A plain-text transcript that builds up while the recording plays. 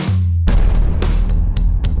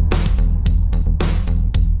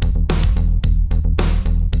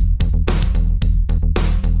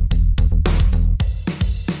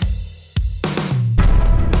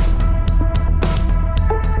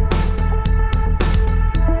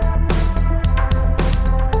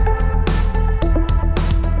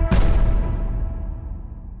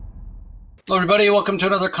everybody. Welcome to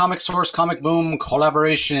another Comic Source Comic Boom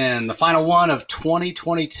collaboration, the final one of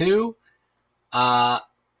 2022.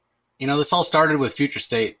 This all started with Future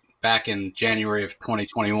State back in January of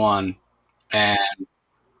 2021, and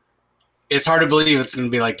it's hard to believe it's going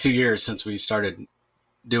to be like 2 years since we started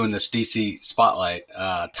doing this DC Spotlight.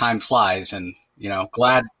 Time flies, and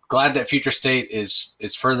glad that Future State is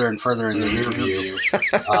further and further in the rear view.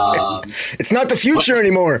 It's not the future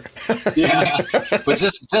anymore. Yeah, but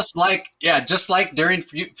just like during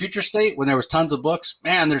Future State when there was tons of books,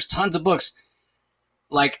 man, there's tons of books.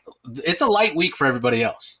 Like, it's a light week for everybody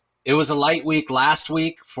else. It was a light week last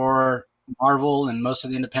week for Marvel and most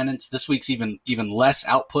of the independents. This week's even less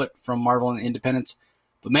output from Marvel and independents.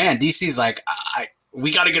 But man, DC's like,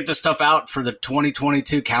 we got to get this stuff out for the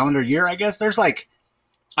 2022 calendar year. I guess there's like,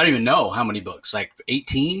 I don't even know how many books, like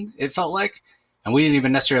 18, it felt like. And we didn't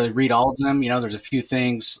even necessarily read all of them. There's a few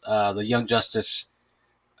things, the Young Justice,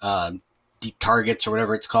 Deep Targets or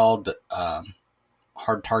whatever it's called,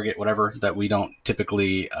 Hard Target, whatever, that we don't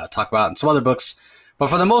typically talk about, and some other books. But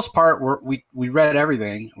for the most part, we read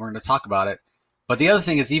everything. We're going to talk about it. But the other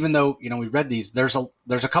thing is, even though, we read these, there's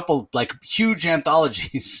a couple like huge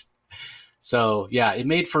anthologies. So yeah, it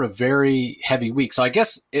made for a very heavy week. So I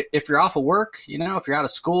guess if you're off of work, if you're out of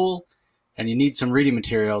school and you need some reading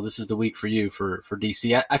material, this is the week for you for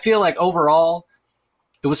DC. I feel like overall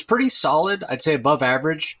it was pretty solid. I'd say above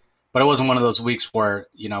average, but it wasn't one of those weeks where,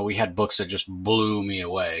 we had books that just blew me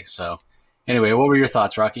away. So anyway, what were your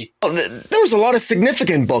thoughts, Rocky? Well, there was a lot of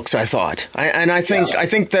significant books, I thought. I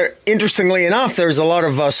think that, interestingly enough, there's a lot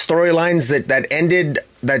of storylines that ended,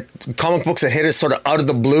 that comic books that hit us sort of out of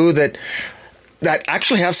the blue that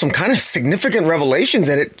actually have some kind of significant revelations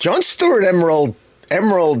in it. John Stewart Emerald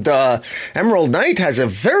Knight has a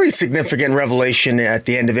very significant revelation at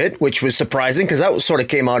the end of it, which was surprising because that sort of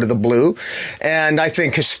came out of the blue. And I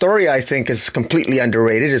think Historia, is completely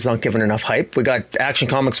underrated. It's not given enough hype. We got Action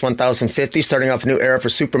Comics 1050 starting off a new era for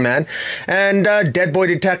Superman, and Dead Boy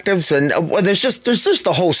Detectives, and there's just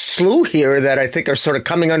a whole slew here that I think are sort of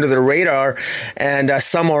coming under the radar, and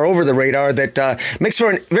some are over the radar. That makes for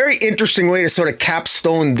a very interesting way to sort of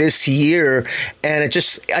capstone this year. And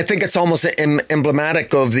I think it's almost emblematic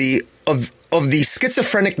of the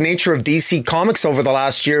schizophrenic nature of DC Comics over the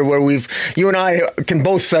last year, where you and I can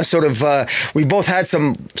both we've both had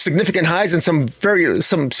some significant highs and some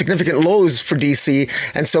significant lows for DC,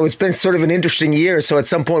 and so it's been sort of an interesting year. So at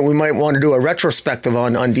some point we might want to do a retrospective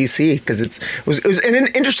on DC, because it was an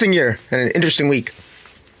interesting year and an interesting week.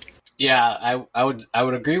 Yeah, I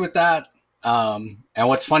would agree with that. And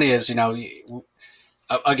what's funny is,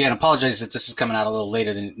 again, apologize that this is coming out a little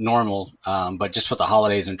later than normal, but just with the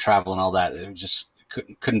holidays and travel and all that, it just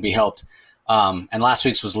couldn't be helped. And last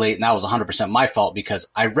week's was late, and that was 100% my fault because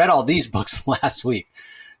I read all these books last week.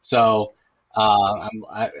 So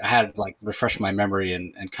I had like refreshed my memory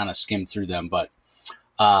and kind of skimmed through them. But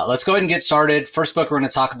let's go ahead and get started. First book we're going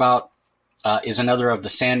to talk about is another of the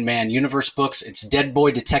Sandman Universe books. It's Dead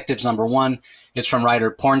Boy Detectives #1. It's from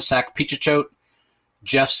writer Pornsak Pichetshote.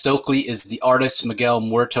 Jeff Stokely is the artist. Miguel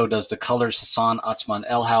Muerto does the colors. Hassan Otsman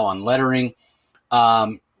Elhau on lettering.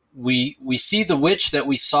 We see the witch that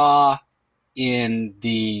we saw in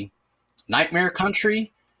the Nightmare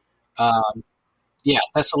Country.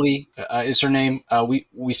 Thessaly is her name.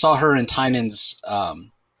 We saw her in Tynan's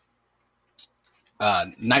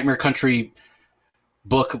Nightmare Country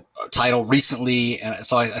book title recently, and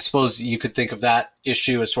so I suppose you could think of that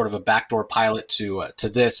issue as sort of a backdoor pilot to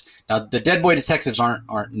this. Now, the Dead Boy Detectives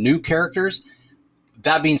aren't new characters.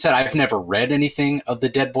 That being said, I've never read anything of the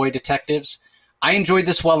Dead Boy Detectives. I enjoyed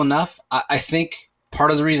this well enough. I think part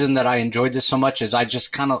of the reason that I enjoyed this so much is I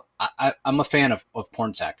just I'm a fan of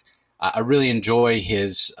Pornsak. I really enjoy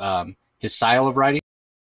his style of writing.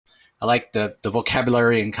 I like the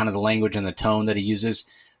vocabulary and kind of the language and the tone that he uses.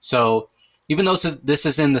 So even though this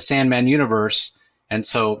is in the Sandman universe, and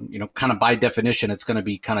so, kind of by definition, it's going to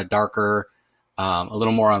be kind of darker, a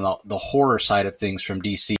little more on the horror side of things from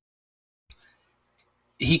DC.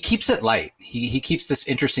 He keeps it light. He keeps this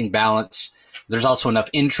interesting balance. There's also enough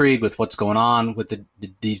intrigue with what's going on with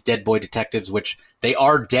these Dead Boy Detectives, which they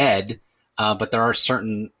are dead, but there are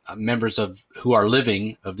certain members who are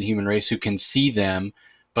living of the human race who can see them,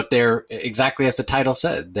 but they're exactly as the title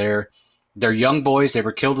said. They're young boys. They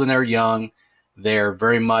were killed when they were young. They're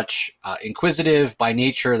very much inquisitive by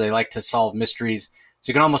nature. They like to solve mysteries. So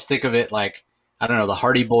you can almost think of it like, I don't know, the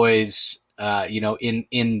Hardy Boys,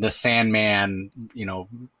 in the Sandman,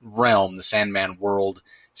 realm, the Sandman world,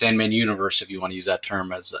 Sandman universe, if you want to use that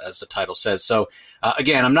term, as the title says. So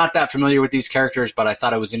again, I'm not that familiar with these characters, but I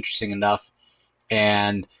thought it was interesting enough.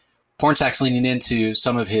 And Pornsack's leaning into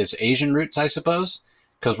some of his Asian roots, I suppose,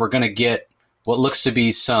 because we're going to get what looks to be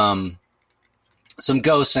some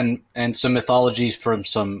ghosts and some mythologies from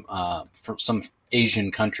some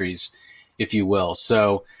Asian countries, if you will.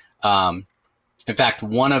 So, in fact,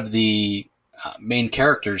 one of the main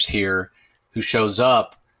characters here who shows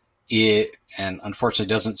up, and unfortunately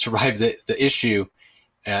doesn't survive the issue,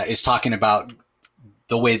 is talking about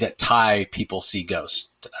the way that Thai people see ghosts,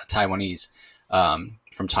 Taiwanese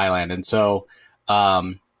from Thailand. And so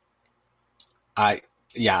I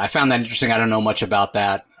found that interesting. I don't know much about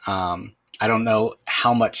that. I don't know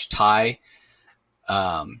how much Thai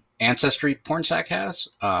ancestry Pornsak has.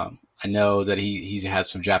 I know that he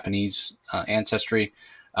has some Japanese ancestry,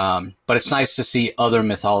 but it's nice to see other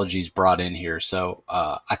mythologies brought in here. So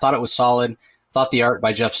I thought it was solid. I thought the art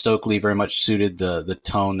by Jeff Stokely very much suited the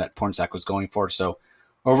tone that Pornsak was going for. So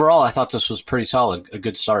overall, I thought this was pretty solid, a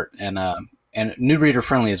good start, and new reader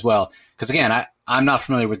friendly as well. Because again, I'm not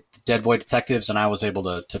familiar with Dead Boy Detectives, and I was able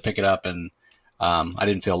to pick it up, and I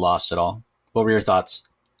didn't feel lost at all. What were your thoughts?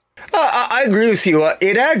 I agree with you.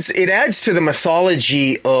 It adds to the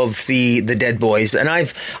mythology of the Dead Boys, and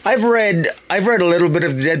I've read a little bit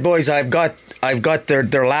of the Dead Boys. I've got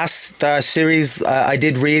their last series. I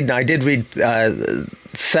did read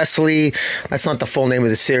Thessaly. That's not the full name of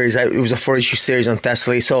the series. It was a 4-issue series on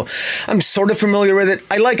Thessaly, so I'm sort of familiar with it.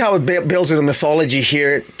 I like how it builds the mythology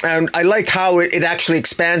here, and I like how it actually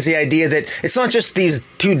expands the idea that it's not just these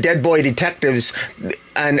two Dead Boy detectives,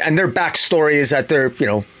 and their backstory is that they're,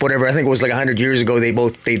 whatever, I think it was like 100 years ago, they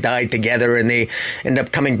died together, and they end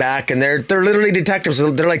up coming back, and they're literally detectives.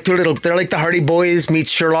 They're like the Hardy Boys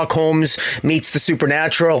meets Sherlock Holmes meets the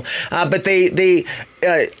supernatural, but they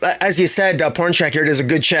as you said, Pornsak here does a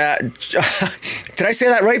good chat. Did I say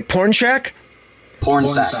that right? Pornsak?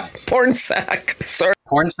 Pornsak. Sorry.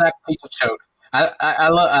 Pornsak Pizza Choke. I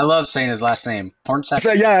love saying his last name, Pornsak.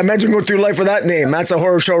 So yeah, imagine going through life with that name. That's a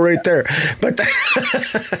horror show right there. But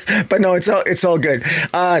but no, it's all good.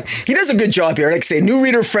 He does a good job here. Like I say, new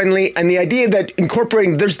reader friendly, and the idea that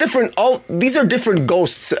incorporating these are different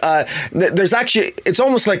ghosts. There's actually, it's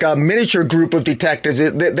almost like a miniature group of detectives.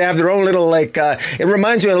 They have their own little it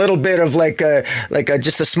reminds me a little bit of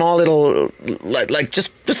just a small little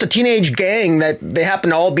just a teenage gang that they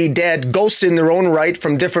happen to all be dead, ghosts in their own right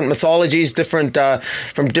from different mythologies, from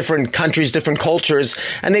different countries, different cultures,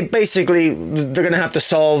 and they're going to have to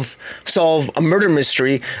solve a murder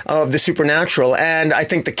mystery of the supernatural. And I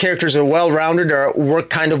think the characters are well-rounded, or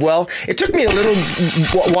work kind of well. It took me a little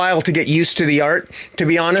while to get used to the art, to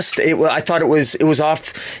be honest. I thought it was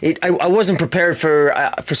off. I wasn't prepared for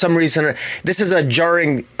some reason. This is a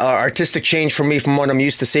jarring artistic change for me from what I'm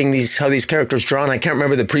used to seeing how these characters drawn. I can't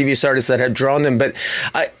remember the previous artists that had drawn them, but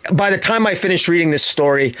by the time I finished reading this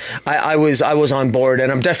story, I was on board,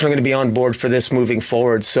 and I'm definitely going to be on board for this moving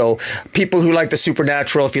forward. So people who like the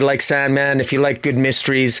supernatural, if you like Sandman, if you like good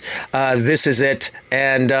mysteries, this is it.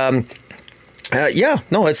 And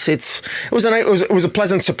it was a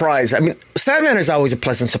pleasant surprise. I mean, Sandman is always a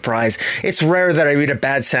pleasant surprise. It's rare that I read a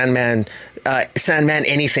bad Sandman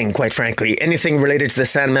anything, quite frankly. Anything related to the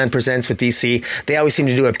Sandman Presents with DC, they always seem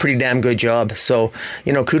to do a pretty damn good job. So,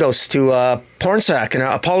 kudos to Pornsak, and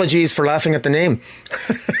apologies for laughing at the name.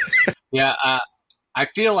 Yeah, I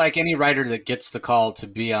feel like any writer that gets the call to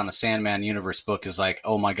be on a Sandman universe book is like,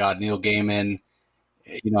 oh my God, Neil Gaiman,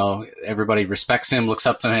 everybody respects him, looks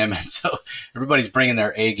up to him, and so everybody's bringing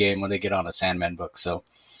their A game when they get on a Sandman book. So,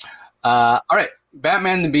 all right,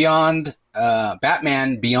 Batman Beyond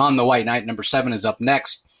the White Knight, number 7 is up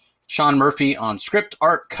next. Sean Murphy on script,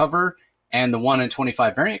 art, cover, and the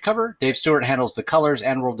 1/25 variant cover. Dave Stewart handles the colors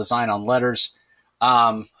and world design on letters.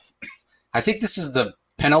 I think this is the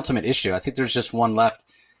penultimate issue. I think there's just one left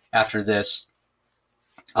after this.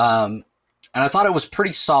 And I thought it was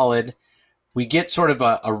pretty solid. We get sort of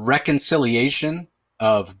a reconciliation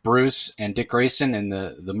of Bruce and Dick Grayson in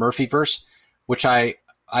the Murphyverse, which I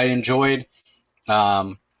enjoyed.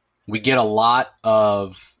 We get a lot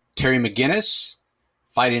of Terry McGinnis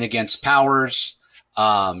fighting against Powers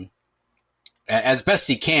as best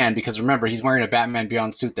he can, because remember, he's wearing a Batman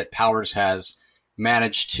Beyond suit that Powers has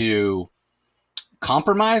managed to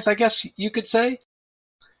compromise, I guess you could say.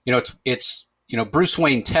 It's Bruce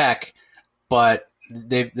Wayne tech, but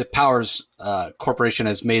the Powers Corporation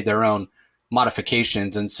has made their own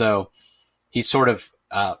modifications, and so he's sort of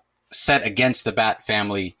set against the Bat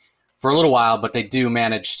family for a little while, but they do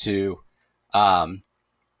manage to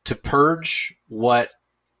purge what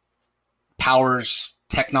Powers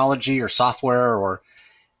technology or software or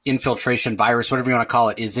infiltration virus, whatever you want to call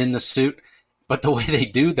it, is in the suit. But the way they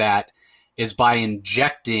do that is by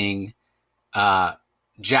injecting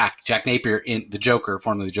Jack Napier, in the Joker,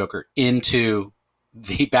 formerly the Joker, into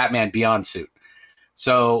the Batman Beyond suit.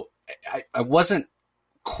 So I wasn't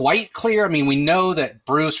quite clear. I mean, we know that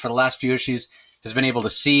Bruce, for the last few issues, has been able to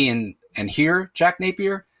see and hear Jack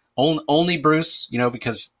Napier. Only Bruce,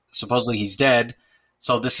 because supposedly he's dead.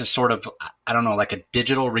 So this is sort of, I don't know, like a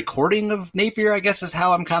digital recording of Napier, I guess is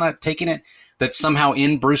how I'm kind of taking it, that's somehow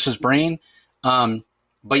in Bruce's brain.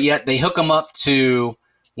 But yet they hook him up to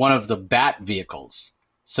one of the Bat vehicles.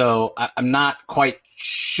 So I'm not quite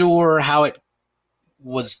sure how it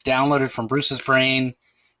was downloaded from Bruce's brain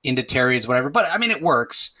into Terry's, whatever. But I mean, it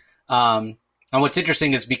works. And what's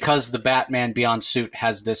interesting is because the Batman Beyond suit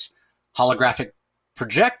has this holographic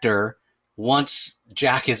projector, once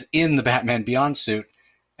Jack is in the Batman Beyond suit,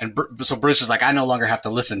 and so Bruce is like, I no longer have to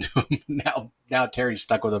listen to him. Now Terry's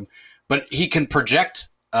stuck with him. But he can project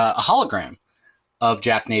a hologram of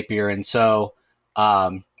Jack Napier. And so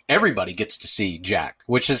everybody gets to see Jack,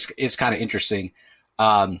 which is kind of interesting.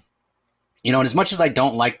 And as much as I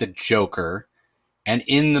don't like the Joker, and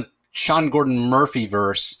in the Sean Gordon Murphy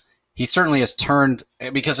verse, he certainly has turned,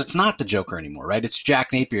 because it's not the Joker anymore, right? It's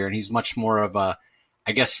Jack Napier, and he's much more of a,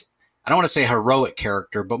 I guess, I don't want to say heroic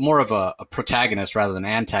character, but more of a protagonist rather than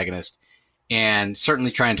antagonist, and certainly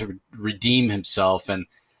trying to redeem himself. And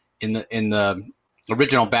in the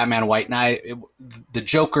original Batman White Knight, the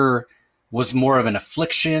Joker was more of an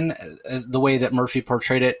affliction, the way that Murphy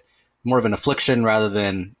portrayed it, more of an affliction rather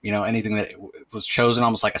than, anything that was chosen,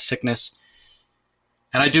 almost like a sickness.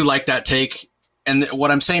 And I do like that take. And what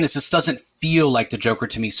I'm saying is this doesn't feel like the Joker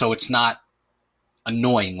to me, so it's not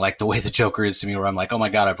annoying like the way the Joker is to me, where I'm like, oh my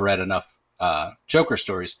God, I've read enough Joker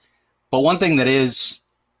stories. But one thing that is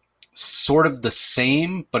sort of the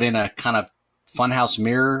same, but in a kind of funhouse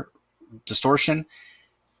mirror distortion,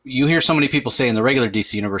 you hear so many people say in the regular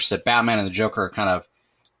DC universe that Batman and the Joker are kind of,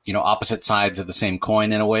 opposite sides of the same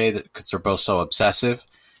coin in a way, that because they're both so obsessive,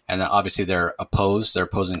 and obviously they're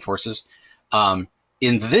opposing forces.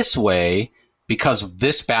 In this way, because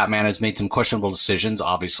this Batman has made some questionable decisions,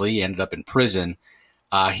 obviously he ended up in prison.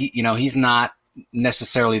 He's not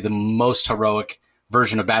necessarily the most heroic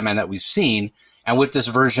version of Batman that we've seen. And with this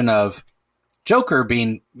version of Joker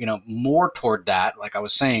being, more toward that, like I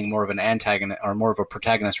was saying, more of an antagonist or more of a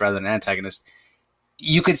protagonist rather than an antagonist,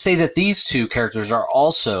 you could say that these two characters are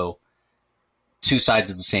also two sides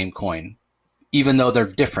of the same coin, even though they're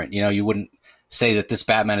different. You wouldn't say that this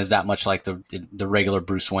Batman is that much like the regular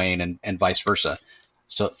Bruce Wayne and vice versa.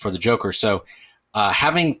 So for the Joker. So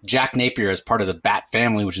having Jack Napier as part of the Bat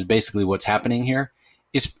family, which is basically what's happening here,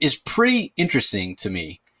 is pretty interesting to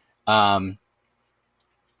me.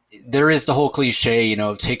 There is the whole cliche,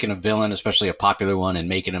 of taking a villain, especially a popular one, and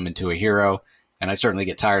making him into a hero. And I certainly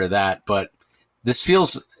get tired of that. But this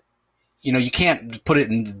feels, you can't put it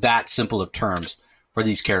in that simple of terms for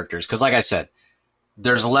these characters. Because like I said,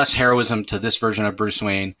 there's less heroism to this version of Bruce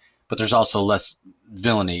Wayne, but there's also less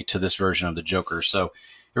villainy to this version of the Joker. So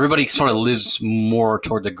everybody sort of lives more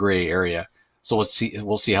toward the gray area. So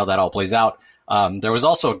we'll see how that all plays out. There was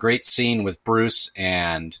also a great scene with Bruce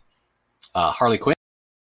and Harley Quinn.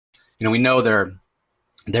 We know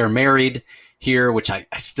they're married here, which I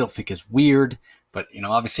still think is weird. But,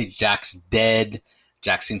 obviously Jack's dead.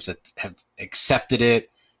 Jack seems to have accepted it.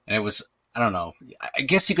 And it was, I don't know, I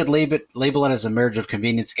guess you could label it as a marriage of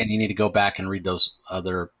convenience. Again, you need to go back and read those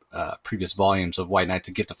other previous volumes of White Knight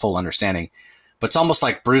to get the full understanding. But it's almost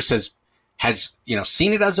like Bruce has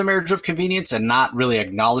seen it as a marriage of convenience and not really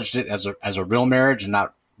acknowledged it as a real marriage, and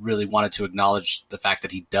not really wanted to acknowledge the fact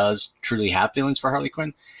that he does truly have feelings for Harley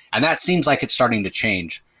Quinn. And that seems like it's starting to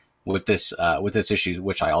change with this issue,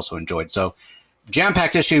 which I also enjoyed. So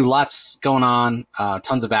jam-packed issue, lots going on,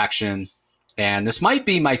 tons of action. And this might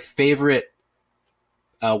be my favorite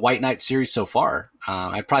White Knight series so far.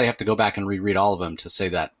 I'd probably have to go back and reread all of them to say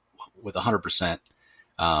that with 100%.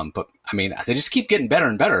 But I mean, they just keep getting better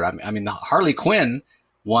and better. I mean, the Harley Quinn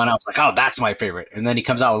one, I was like, oh, that's my favorite. And then he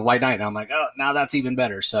comes out with White Knight, and I'm like, oh, now that's even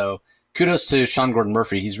better. So kudos to Sean Gordon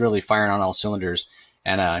Murphy. He's really firing on all cylinders.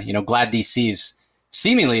 And, glad DC's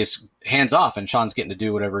seemingly is hands off, and Sean's getting to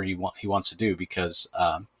do whatever he wants to do, because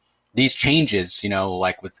these changes,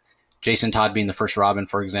 like with Jason Todd being the first Robin,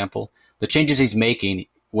 for example, the changes he's making,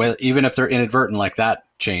 even if they're inadvertent like that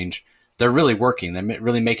change, they're really working. They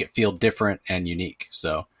really make it feel different and unique.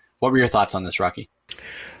 So what were your thoughts on this, Rocky?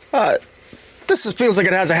 This feels like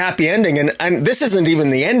it has a happy ending, and this isn't even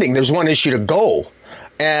the ending. There's one issue to go.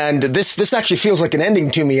 And this actually feels like an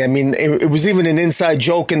ending to me. I mean, it was even an inside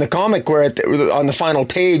joke in the comic where on the final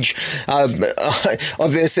page of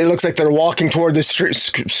this, it looks like they're walking toward the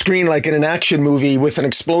screen like in an action movie with an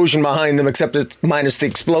explosion behind them, except it's minus the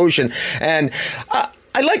explosion. And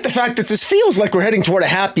I like the fact that this feels like we're heading toward a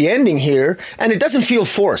happy ending here, and it doesn't feel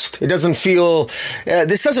forced. It doesn't feel,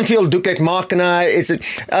 this doesn't feel Deus Ex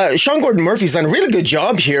Machina. Sean Gordon Murphy's done a really good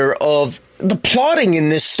job here of the plotting in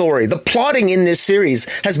this story. The plotting in this series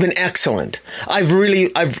has been excellent. I've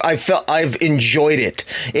enjoyed it.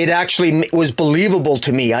 It actually was believable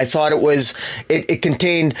to me. I thought it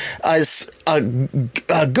contained a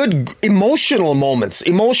good emotional moments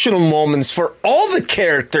for all the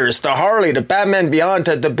characters, to Harley, to Batman Beyond,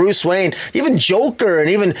 to Bruce Wayne, even Joker, and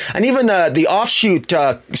even the offshoot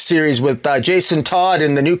series with Jason Todd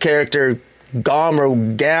and the new character Gam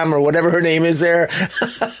or whatever her name is there.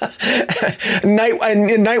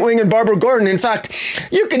 Nightwing and Barbara Gordon. In fact,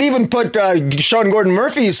 you could even put Sean Gordon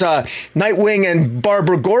Murphy's Nightwing and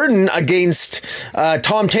Barbara Gordon against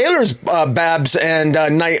Tom Taylor's Babs and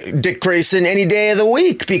Dick Grayson any day of the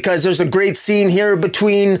week, because there's a great scene here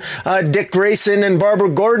between Dick Grayson and Barbara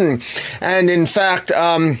Gordon. And in fact,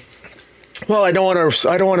 well, I don't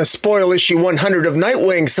want to spoil issue 100 of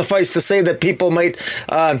Nightwing. Suffice to say that people might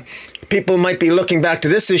be looking back to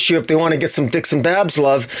this issue if they want to get some Dicks and Babs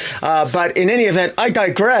love. But in any event, I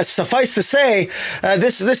digress. Suffice to say,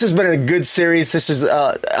 this has been a good series. This is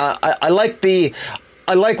I like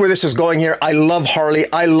where this is going here. I love Harley.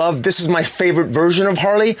 This is my favorite version of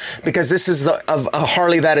Harley, because this is a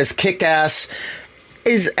Harley that is kick-ass.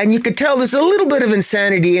 And you could tell there's a little bit of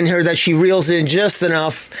insanity in her that she reels in just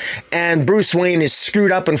enough, and Bruce Wayne is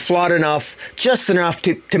screwed up and flawed enough, just enough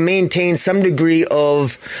to maintain some degree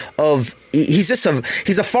of he's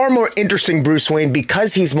a far more interesting Bruce Wayne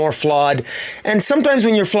because he's more flawed. And sometimes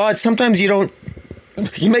when you're flawed, sometimes you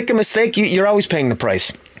make a mistake, you're always paying the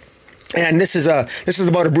price. And this is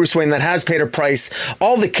about a Bruce Wayne that has paid a price.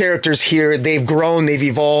 All the characters here, they've grown, they've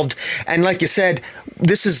evolved, and like you said,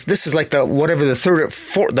 this is like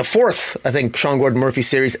the fourth, I think, Sean Gordon Murphy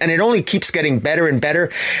series, and it only keeps getting better and better.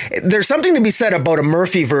 There's something to be said about a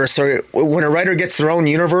Murphyverse, or when a writer gets their own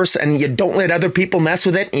universe and you don't let other people mess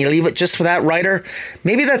with it and you leave it just for that writer.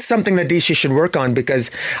 Maybe that's something that DC should work on, because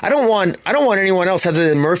I don't want anyone else other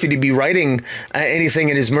than Murphy to be writing anything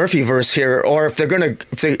in his Murphyverse here. Or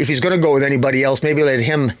if he's gonna go with anybody else, maybe let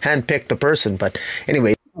him handpick the person. But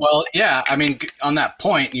anyway. Well, yeah, I mean, on that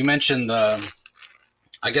point, you mentioned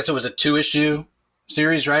I guess it was a 2-issue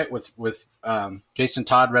series, right? With Jason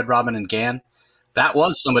Todd, Red Robin, and Gann. That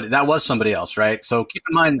was somebody else, right? So keep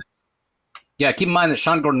in mind that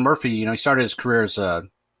Sean Gordon Murphy, he started his career as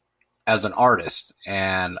an artist,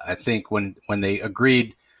 and I think when they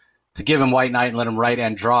agreed to give him White Knight and let him write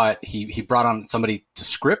and draw it, he brought on somebody to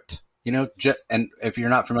script. And if you're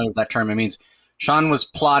not familiar with that term, it means Sean was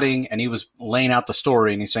plotting and he was laying out the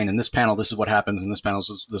story, and he's saying, in this panel, this is what happens, in this panel,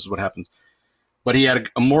 this is what happens. But he had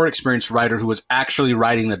a more experienced writer who was actually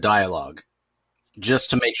writing the dialogue, just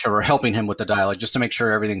to make sure, or helping him with the dialogue, just to make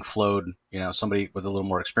sure everything flowed, somebody with a little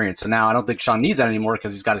more experience. And now I don't think Sean needs that anymore,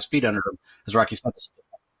 because he's got his feet under him, as Rocky said.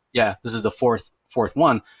 Yeah, this is the fourth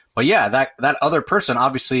one. But yeah, that other person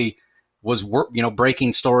obviously was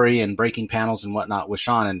breaking story and breaking panels and whatnot with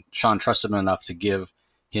Sean, and Sean trusted him enough to give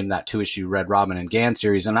him that 2-issue Red Robin and Gann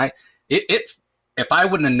series. And if I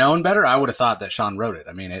wouldn't have known better, I would have thought that Sean wrote it.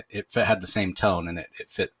 I mean, it had the same tone, and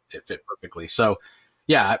it fit perfectly. So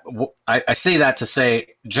yeah, I say that to say,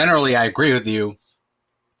 generally, I agree with you.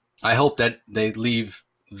 I hope that they leave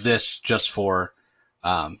this just for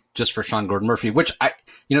Sean Gordon Murphy, which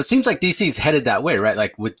it seems like DC's headed that way, right?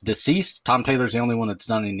 Like with Deceased, Tom Taylor's the only one that's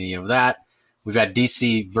done any of that. We've had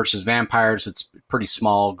DC versus Vampires. It's a pretty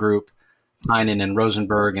small group, Tynion and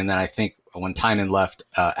Rosenberg. And then I think when Tynion left,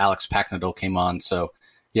 Alex Packnadel came on. So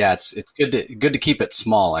yeah, it's good to keep it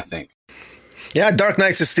small, I think. Yeah. Dark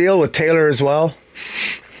Knights of Steel with Taylor as well.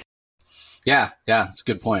 Yeah. It's a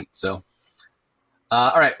good point. So,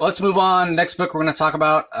 all right, let's move on. Next book we're going to talk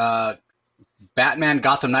about, Batman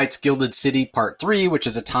Gotham Knights Gilded City Part 3, which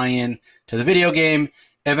is a tie-in to the video game.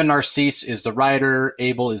 Evan Narcisse is the writer.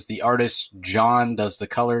 Abel is the artist. John does the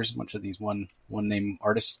colors. A bunch of these one-name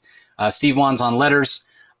artists. Steve Wan's on letters.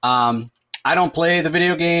 I don't play the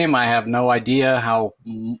video game. I have no idea how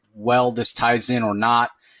well this ties in or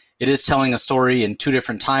not. It is telling a story in 2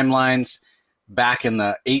 different timelines back in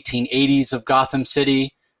the 1880s of Gotham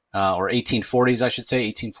City, or 1840s, I should say,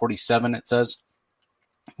 1847 it says,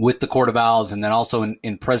 with the Court of Owls, and then also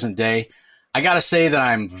in present day. I got to say that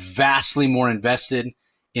I'm vastly more invested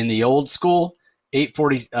in the old school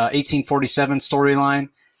 1847 storyline.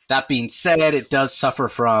 That being said, it does suffer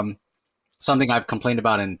from something I've complained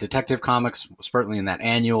about in Detective Comics, certainly in that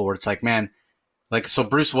annual, where it's like, man, so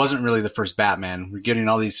Bruce wasn't really the first Batman. We're getting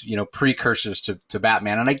all these, precursors to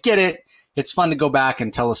Batman. And I get it. It's fun to go back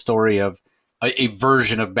and tell a story of a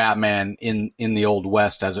version of Batman in the Old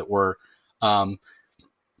West, as it were.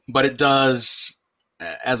 But it does,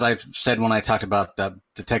 as I've said when I talked about the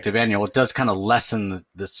Detective Annual, it does kind of lessen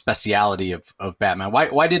the speciality of Batman.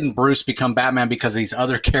 Why didn't Bruce become Batman? Because these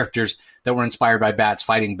other characters that were inspired by bats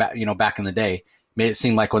fighting back in the day made it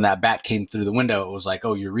seem like when that bat came through the window, it was like,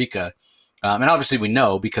 oh, Eureka. And obviously we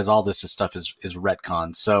know because all this stuff is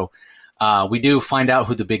retcon. So we do find out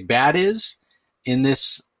who the big bad is in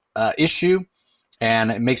this issue.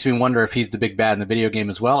 And it makes me wonder if he's the big bad in the video game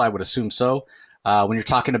as well. I would assume so. When you're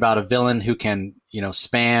talking about a villain who can,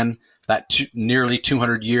 span that nearly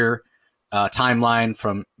 200-year timeline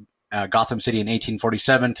from Gotham City in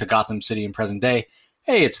 1847 to Gotham City in present day,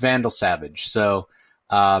 hey, it's Vandal Savage. So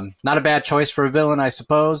not a bad choice for a villain, I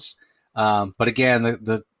suppose. But again,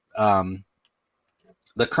 the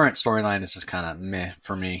current storyline is just kind of meh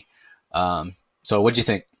for me. So what'd you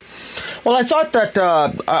think? Well, I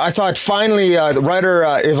thought finally the writer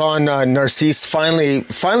Ivan Narcisse finally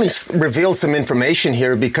revealed some information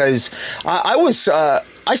here, because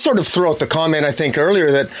I sort of threw out the comment, I think,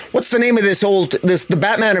 earlier that what's the name of the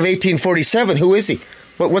Batman of 1847? Who is he?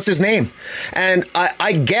 What's his name? And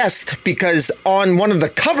I guessed because on one of the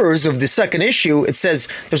covers of the second issue, it says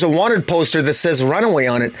there's a wanted poster that says Runaway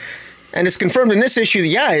on it. And it's confirmed in this issue,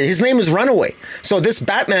 yeah, his name is Runaway. So this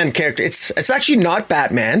Batman character, it's actually not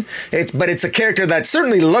Batman, but it's a character that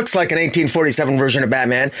certainly looks like an 1847 version of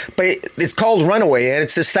Batman, but it's called Runaway. And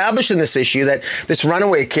it's established in this issue that this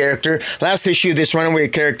Runaway character, last issue, this Runaway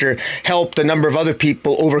character helped a number of other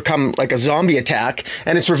people overcome like a zombie attack.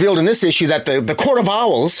 And it's revealed in this issue that the Court of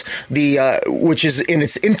Owls, which is in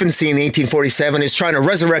its infancy in 1847, is trying to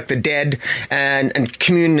resurrect the dead and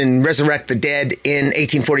commune and resurrect the dead in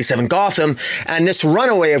 1847 Gotham. And this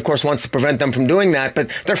Runaway, of course, wants to prevent them from doing that, but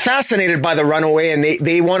they're fascinated by the Runaway, and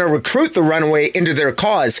they want to recruit the Runaway into their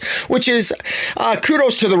cause, which is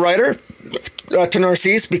kudos to the writer, to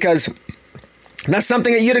Narcisse, because that's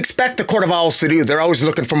something that you'd expect the Court of Owls to do. They're always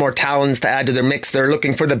looking for more talents to add to their mix. They're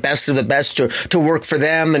looking for the best of the best to work for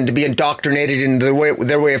them and to be indoctrinated in their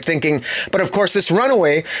way of thinking. But of course, this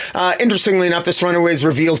Runaway, interestingly enough, this Runaway is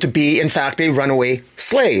revealed to be, in fact, a runaway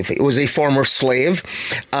slave. It was a former slave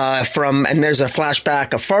and there's a farther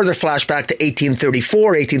flashback to 1834,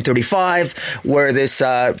 1835, where this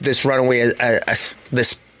runaway,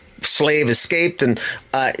 this slave escaped, and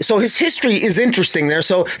so his history is interesting there.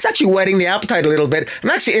 So it's actually whetting the appetite a little bit.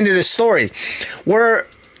 I'm actually into this story, where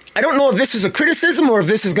I don't know if this is a criticism or if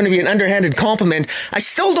this is going to be an underhanded compliment. I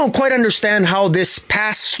still don't quite understand how this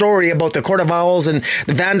past story about the Court of Owls and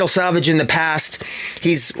the Vandal Savage in the past,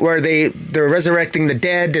 where they're resurrecting the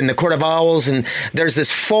dead in the Court of Owls, and there's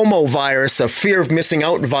this FOMO virus, a fear of missing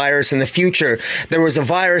out virus in the future. There was a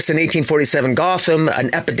virus in 1847 Gotham,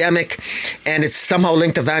 an epidemic, and it's somehow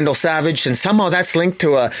linked to Vandal Savage, and somehow that's linked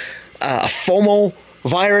to a FOMO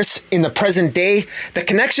virus in the present day. The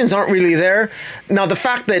connections aren't really there. Now, the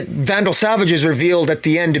fact that Vandal Savage is revealed at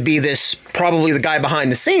the end to be probably the guy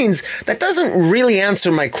behind the scenes, that doesn't really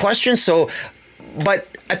answer my question. So, but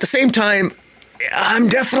at the same time, I'm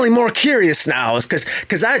definitely more curious now, because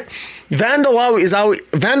that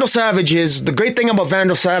Vandal Savage is the great thing about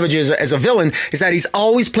Vandal Savage as a villain is that he's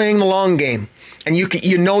always playing the long game. And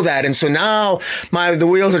you know that, and so now the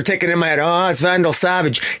wheels are ticking in my head. Oh, it's Vandal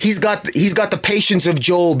Savage. He's got the patience of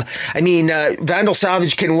Job. I mean, Vandal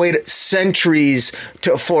Savage can wait centuries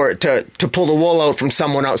to pull the wool out from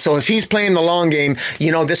someone else. So if he's playing the long game,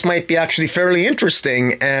 this might be actually fairly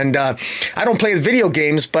interesting. And I don't play the video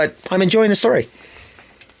games, but I'm enjoying the story.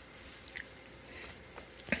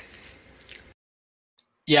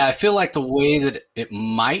 Yeah, I feel like the way that it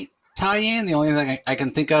might tie in, the only thing I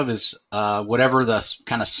can think of is whatever the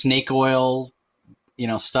kind of snake oil,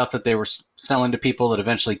 stuff that they were selling to people that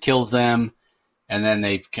eventually kills them, and then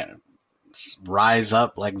they kind of rise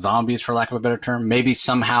up like zombies, for lack of a better term. Maybe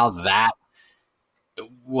somehow that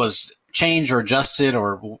was changed or adjusted,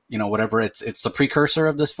 or whatever. It's the precursor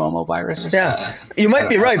of this FOMO virus. Yeah, you might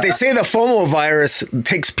be right. They say the FOMO virus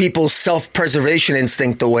takes people's self-preservation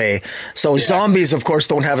instinct away. So zombies, of course,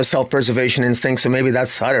 don't have a self-preservation instinct. So maybe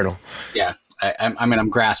that's, I don't know. Yeah, I mean, I'm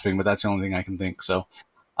grasping, but that's the only thing I can think. So,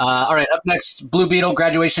 all right, up next, Blue Beetle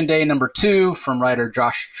Graduation Day #2 from writer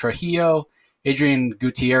Josh Trujillo. Adrian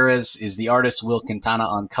Gutierrez is the artist. Will Quintana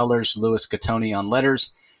on colors. Louis Gattoni on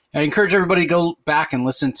letters. I encourage everybody to go back and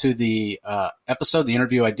listen to the episode, the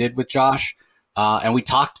interview I did with Josh. And we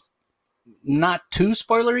talked not too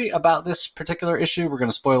spoilery about this particular issue. We're going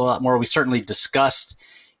to spoil a lot more. We certainly discussed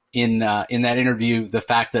in that interview the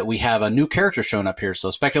fact that we have a new character showing up here. So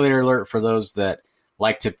speculator alert for those that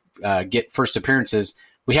like to get first appearances.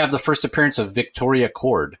 We have the first appearance of Victoria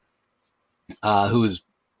Cord. who is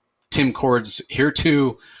Tim Cord's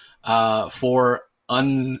for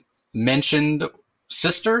unmentioned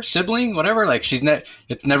sibling, whatever. Like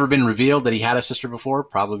it's never been revealed that he had a sister before,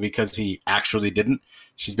 probably because he actually didn't.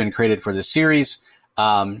 She's been created for this series.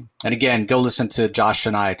 And again, go listen to Josh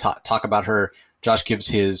and I talk about her. Josh gives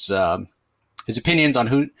his opinions on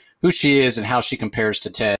who she is and how she compares to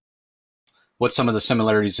Ted, what some of the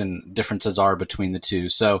similarities and differences are between the two.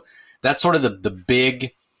 So that's sort of the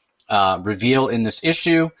big reveal in this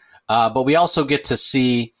issue. But we also get to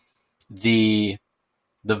see the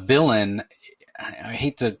villain. I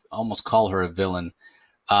hate to almost call her a villain,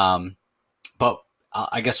 but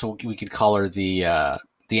I guess we could call her the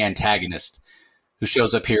antagonist, who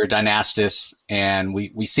shows up here, Dynastis, and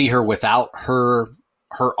we see her without her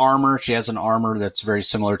armor. She has an armor that's very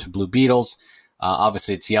similar to Blue Beetle's.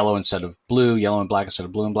 Obviously, it's yellow instead of blue, yellow and black instead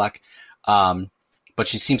of blue and black. But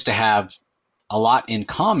she seems to have a lot in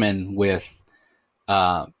common with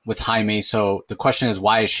Jaime. So the question is,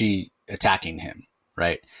 why is she attacking him,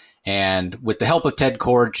 right? And with the help of Ted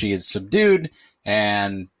Kord, she is subdued,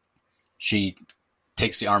 and she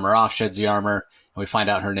takes the armor off, sheds the armor, and we find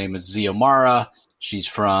out her name is Xiomara. She's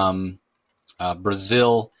from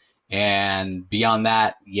Brazil, and beyond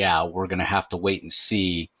that, we're going to have to wait and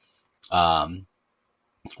see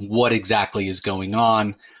what exactly is going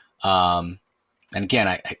on. And again,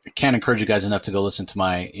 I can't encourage you guys enough to go listen to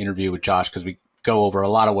my interview with Josh, because we go over a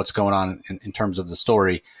lot of what's going on in terms of the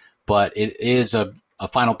story. But it is a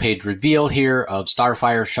final page reveal here of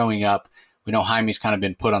Starfire showing up. We know Jaime's kind of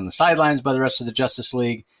been put on the sidelines by the rest of the Justice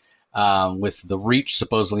League, with the Reach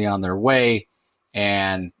supposedly on their way,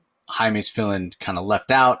 and Jaime's feeling kind of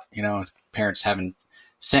left out. You know, his parents haven't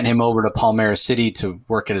sent him over to Palmera City to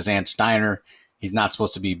work at his aunt's diner. He's not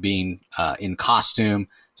supposed to be being in costume.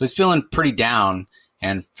 So he's feeling pretty down.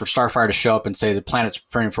 And for Starfire to show up and say the planet's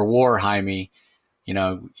preparing for war, Jaime, you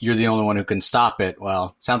know, you're the only one who can stop it.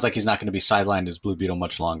 Well, it sounds like he's not going to be sidelined as Blue Beetle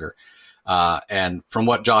much longer. And from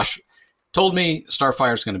what Josh told me,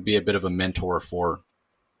 Starfire is going to be a bit of a mentor for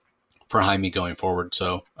Jaime going forward.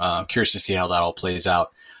 So I'm curious to see how that all plays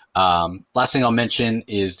out. Last thing I'll mention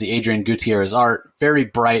is the Adrian Gutierrez art. Very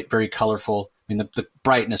bright, very colorful. I mean, the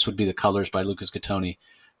brightness would be the colors by Lucas Gattoni,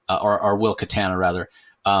 or Will Katana, rather.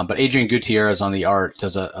 But Adrian Gutierrez on the art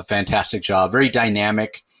does a fantastic job. Very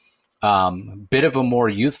dynamic, bit of a more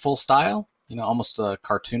youthful style, you know, almost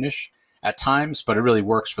cartoonish at times, but it really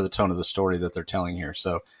works for the tone of the story that they're telling here.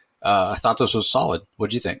 So I thought this was solid. What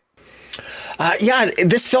do you think?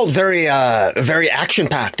 This felt very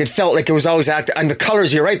action-packed. It felt like it was always active. And the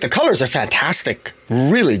colors, you're right, the colors are fantastic.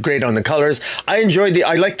 Really great on the colors. I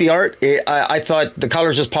liked the art. I thought the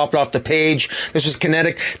colors just popped off the page. This was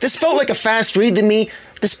kinetic. This felt like a fast read to me,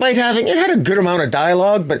 despite it had a good amount of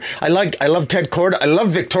dialogue, but I love Ted Kord. I love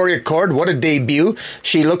Victoria Kord. What a debut.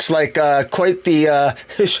 She looks like quite the,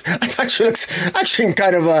 I thought she looks actually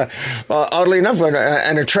kind of, oddly enough,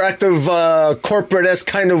 an attractive, corporate-esque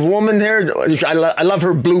kind of woman there. I love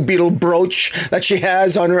her Blue Beetle brooch that she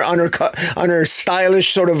has on her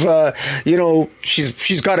stylish sort of,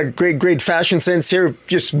 she's got a great fashion sense here,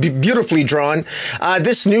 just beautifully drawn.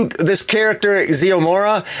 This character,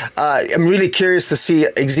 Xiomara, I'm really curious to see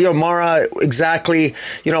Xiomara exactly.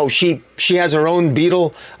 You know, she has her own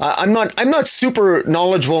beetle. I'm not super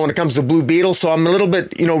knowledgeable when it comes to Blue Beetle, so I'm a little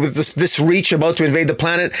bit, with this Reach about to invade the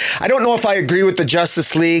planet. I don't know if I agree with the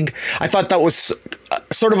Justice League. I thought that was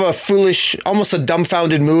sort of a foolish, almost a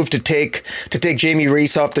dumbfounded move to take Jamie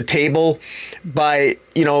Reese off the table by,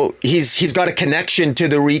 he's got a connection to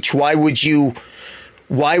the Reach. Why would you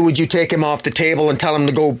take him off the table and tell him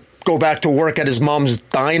to go back to work at his mom's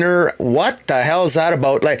diner? What the hell is that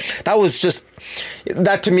about? Like,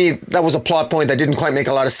 that to me, that was a plot point that didn't quite make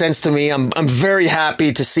a lot of sense to me. I'm very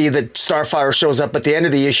happy to see that Starfire shows up at the end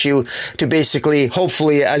of the issue to basically,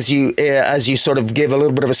 hopefully, as you sort of give a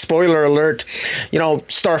little bit of a spoiler alert,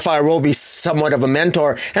 Starfire will be somewhat of a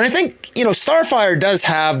mentor. And I think, Starfire does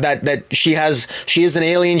have that she is an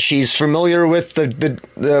alien. She's familiar with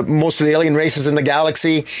the most of the alien races in the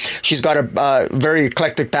galaxy. She's got a very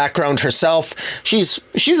eclectic background herself. She's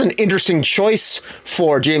an interesting choice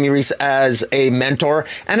for Jamie Reese as a mentor,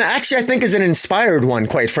 and actually I think is an inspired one,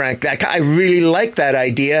 quite frankly. I really like that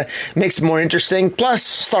idea. Makes it more interesting. Plus,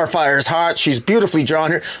 Starfire is hot. She's beautifully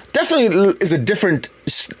drawn. Her definitely is a different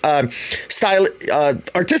style.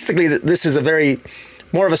 Artistically, this is a very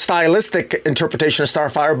more of a stylistic interpretation of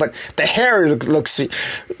Starfire, but the hair looks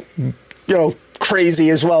crazy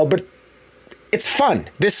as well. But it's fun.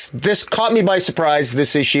 This caught me by surprise,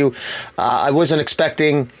 this issue. I wasn't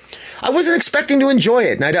expecting to enjoy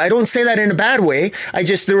it. And I don't say that in a bad way.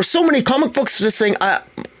 There were so many comic books just saying,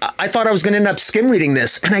 I thought I was going to end up skim reading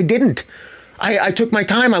this, and I didn't. I took my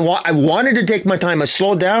time. I wanted to take my time. I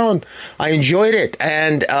slowed down. I enjoyed it,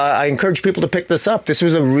 and I encourage people to pick this up. This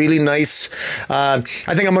was a really nice. I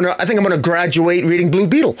think I'm gonna graduate reading Blue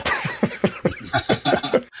Beetle.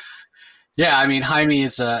 Yeah, I mean, Jaime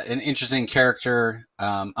is an interesting character.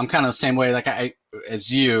 I'm kind of the same way,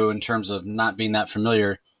 as you, in terms of not being that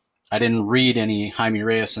familiar. I didn't read any Jaime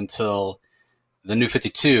Reyes until the New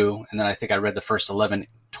 52, and then I think I read the first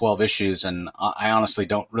 12 issues, and I honestly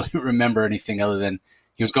don't really remember anything other than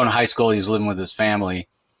he was going to high school, he was living with his family,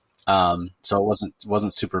 so it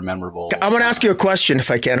wasn't super memorable. I'm going to ask you a question, if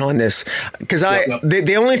I can, on this, because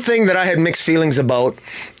the only thing that I had mixed feelings about,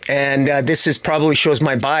 and this probably shows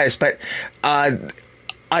my bias, but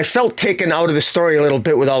I felt taken out of the story a little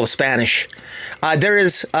bit with all the Spanish. There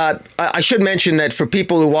is, I should mention that for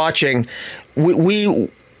people who are watching, we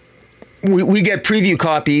get preview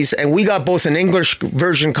copies, and we got both an English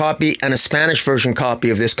version copy and a Spanish version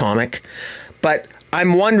copy of this comic. But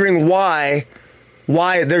I'm wondering why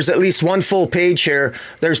there's at least one full page here.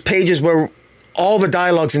 There's pages where all the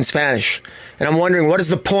dialogue's in Spanish. And I'm wondering, what is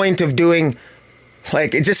the point of doing,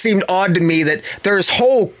 it just seemed odd to me that there's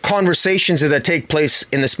whole conversations that take place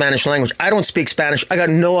in the Spanish language. I don't speak Spanish. I got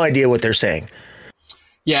no idea what they're saying.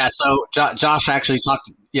 Yeah, so Josh actually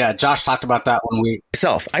talked. Yeah, Josh talked about that when we.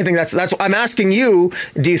 I think that's. I'm asking you.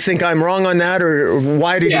 Do you think I'm wrong on that, or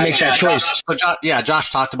why did you make that choice?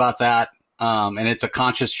 Josh talked about that, and it's a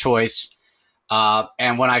conscious choice.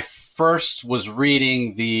 And when I first was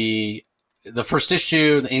reading the first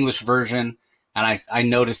issue, the English version, and I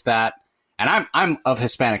noticed that, and I'm of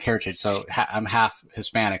Hispanic heritage, so I'm half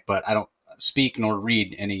Hispanic, but I don't speak nor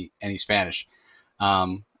read any Spanish,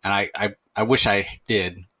 and I wish I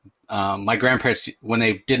did. My grandparents, when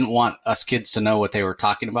they didn't want us kids to know what they were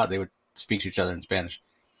talking about, they would speak to each other in Spanish.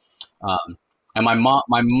 And my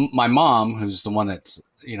mom, who's the one that's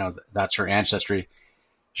her ancestry.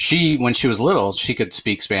 When she was little, she could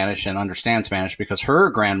speak Spanish and understand Spanish because her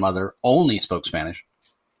grandmother only spoke Spanish.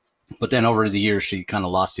 But then over the years, she kind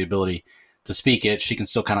of lost the ability to speak it. She can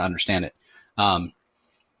still kind of understand it.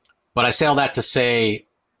 But I say all that to say,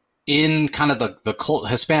 in kind of the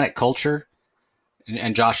Hispanic culture,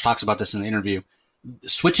 and Josh talks about this in the interview,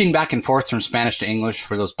 switching back and forth from Spanish to English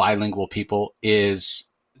for those bilingual people is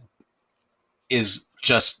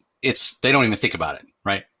just, they don't even think about it,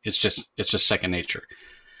 right? It's just second nature.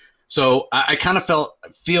 So I kind of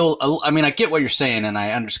I get what you're saying, and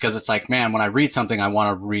I understand, because it's like, man, when I read something, I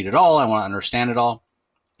want to read it all. I want to understand it all.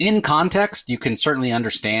 In context, you can certainly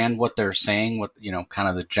understand what they're saying, what, kind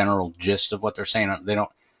of the general gist of what they're saying.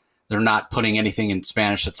 They're not putting anything in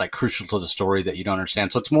Spanish that's like crucial to the story that you don't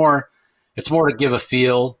understand. So it's more to give a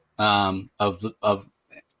feel of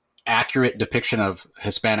accurate depiction of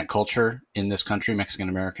Hispanic culture in this country, Mexican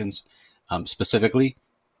Americans specifically.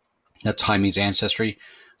 That's Jaime's ancestry.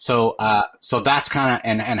 So that's kind of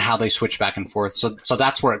and how they switch back and forth. So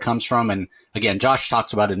that's where it comes from. And again, Josh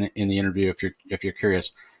talks about it in the interview if you're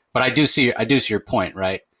curious. But I do see your point,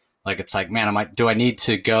 right? Like, it's like, man, do I need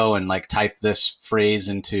to go and type this phrase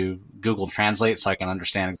into Google Translate so I can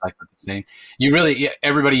understand exactly what they're saying? You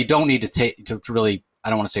don't need to really, I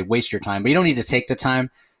don't want to say waste your time, but you don't need to take the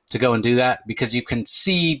time to go and do that, because you can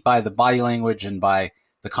see by the body language and by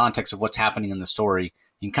the context of what's happening in the story,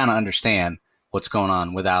 you can kind of understand what's going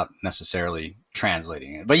on without necessarily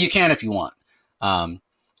translating it. But you can if you want. But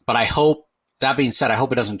that being said, I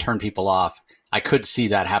hope it doesn't turn people off. I could see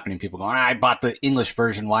that happening. People going, I bought the English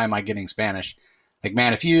version. Why am I getting Spanish? Like,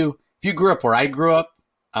 man, if you grew up where I grew up,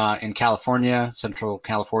 in California, Central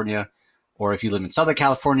California, or if you live in Southern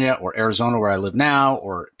California or Arizona where I live now,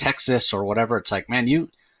 or Texas or whatever, it's like, man, you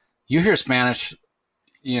hear Spanish,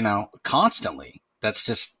 constantly. That's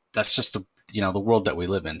just the world that we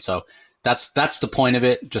live in. So that's the point of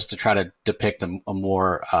it, just to try to depict a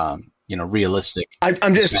more realistic.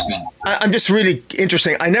 I'm just really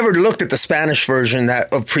interesting. I never looked at the Spanish version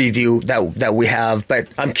of preview that we have, but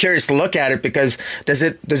I'm curious to look at it, because does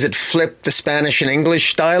it flip the Spanish and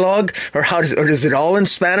English dialogue, or is it all in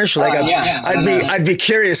Spanish? I'd be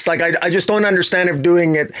curious. Like, I just don't understand if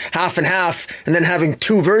doing it half and half and then having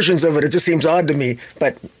two versions of it. It just seems odd to me.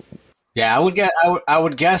 But yeah, I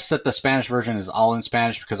would guess that the Spanish version is all in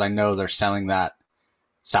Spanish, because I know they're selling that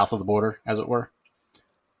south of the border, as it were.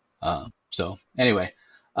 So anyway,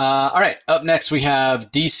 all right. Up next, we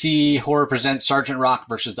have DC Horror presents Sergeant Rock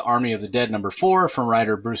versus the Army of the Dead #4 from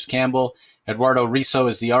writer Bruce Campbell. Eduardo Risso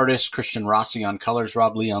is the artist, Christian Rossi on colors,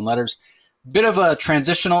 Rob Lee on letters. Bit of a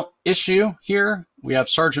transitional issue here. We have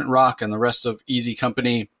Sergeant Rock and the rest of Easy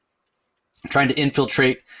Company trying to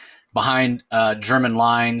infiltrate behind German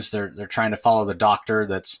lines. They're trying to follow the doctor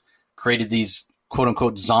that's created these quote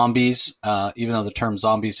unquote zombies, even though the term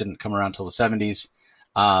zombies didn't come around until the 70s.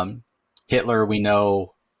 Hitler, we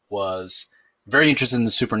know, was very interested in the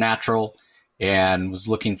supernatural and was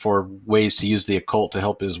looking for ways to use the occult to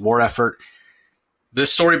help his war effort.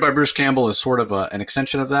 This story by Bruce Campbell is sort of an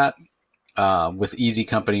extension of that, with Easy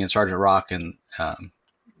Company and Sergeant Rock and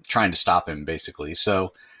trying to stop him, basically.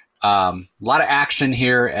 So a lot of action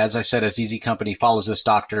here, as I said, as Easy Company follows this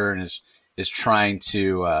doctor and is trying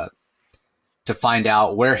to find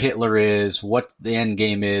out where Hitler is, what the end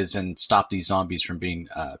game is, and stop these zombies from being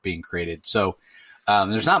created. So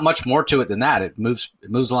there's not much more to it than that. It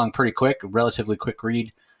moves along pretty quick, relatively quick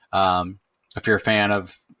read. If you're a fan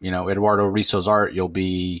of Eduardo Risso's art, you'll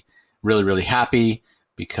be really, really happy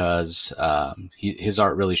because his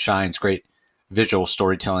art really shines. Great visual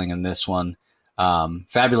storytelling in this one.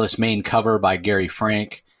 Fabulous main cover by Gary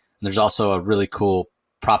Frank. And there's also a really cool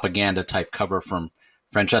propaganda type cover from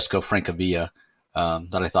Francesco Francavilla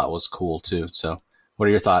that I thought was cool too. So what are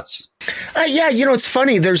your thoughts? Yeah, it's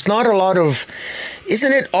funny. There's not a lot of,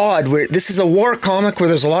 isn't it odd? This is a war comic where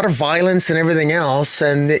there's a lot of violence and everything else,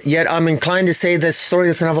 and yet I'm inclined to say this story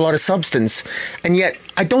doesn't have a lot of substance. And yet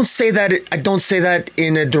I don't say that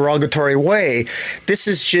in a derogatory way. This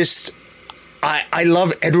is just, I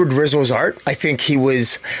love Edward Rizzo's art. I think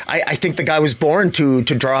I think the guy was born to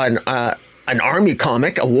draw an army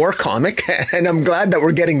comic, a war comic, and I'm glad that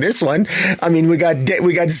we're getting this one. I mean, we got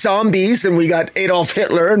zombies, and we got Adolf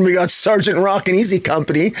Hitler, and we got Sergeant Rock and Easy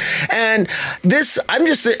Company, and this,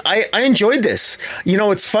 I enjoyed this.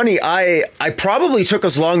 It's funny. I probably took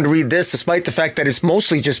as long to read this, despite the fact that it's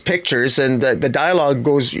mostly just pictures, and the dialogue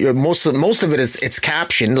goes. Most of it is it's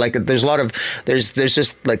captioned. Like there's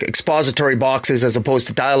just like expository boxes as opposed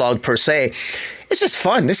to dialogue per se. It's just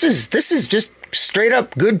fun. This is just straight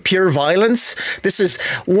up good, pure violence. This is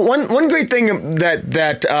one great thing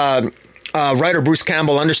that writer Bruce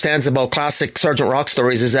Campbell understands about classic Sergeant Rock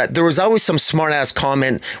stories is that there was always some smart ass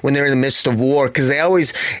comment when they're in the midst of war,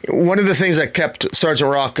 because one of the things that kept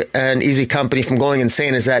Sergeant Rock and Easy Company from going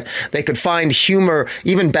insane is that they could find humor,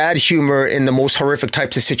 even bad humor, in the most horrific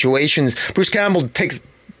types of situations. Bruce Campbell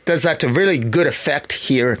does that to really good effect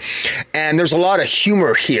here, and there's a lot of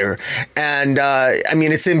humor here, and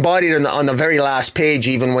it's embodied on the very last page.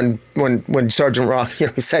 Even when Sergeant Rock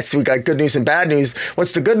says we got good news and bad news.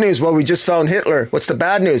 What's the good news? Well, we just found Hitler. What's the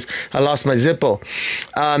bad news? I lost my Zippo.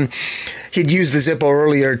 He'd used the Zippo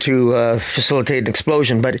earlier to facilitate an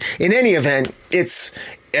explosion, but in any event, it's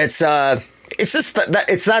just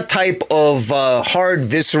it's that type of hard,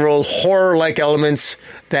 visceral, horror-like elements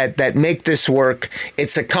that make this work.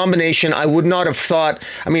 It's a combination. I would not have thought.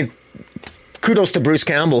 I mean, kudos to Bruce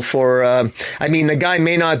Campbell for. The guy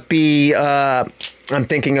may not be. I'm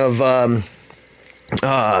thinking of.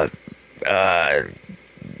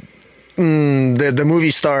 The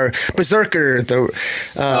movie star Berserker, Keanu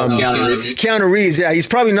Reeves. Yeah, he's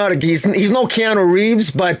probably not. He's no Keanu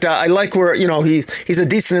Reeves, but I like where he's a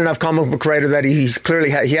decent enough comic book writer that he's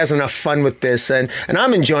clearly he has enough fun with this, and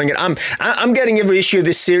I'm enjoying it. I'm getting every issue of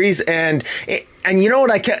this series, and you know what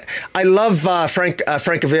I love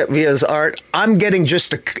Francavilla's art. I'm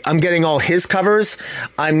getting all his covers.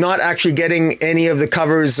 I'm not actually getting any of the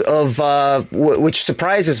covers of which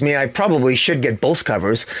surprises me. I probably should get both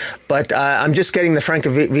covers, but I'm just getting the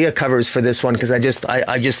Francavilla covers for this one because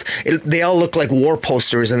they all look like war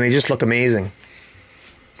posters and they just look amazing.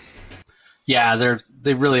 Yeah,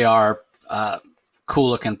 they really are cool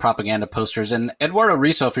looking propaganda posters. And Eduardo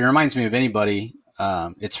Risso, if he reminds me of anybody,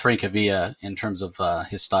 it's Francavilla in terms of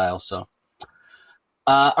his style. So,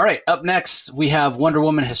 all right. Up next, we have Wonder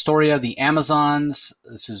Woman Historia, The Amazons.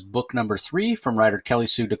 This is book number 3 from writer Kelly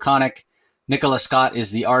Sue DeConnick. Nicola Scott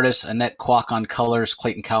is the artist. Annette Kwok on colors.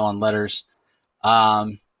 Clayton Cowell on letters.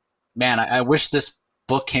 Man, I wish this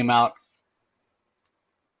book came out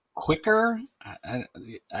quicker.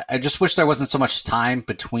 I just wish there wasn't so much time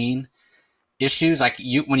between issues.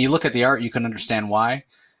 When you look at the art, you can understand why.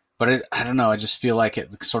 But I don't know. I just feel like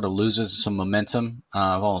it sort of loses some momentum.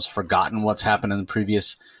 I've almost forgotten what's happened in the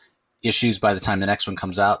previous issues by the time the next one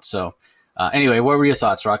comes out. So anyway, what were your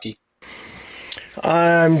thoughts, Rocky?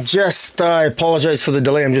 I apologize for the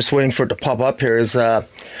delay. I'm just waiting for it to pop up here.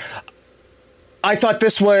 I thought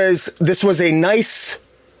this was a nice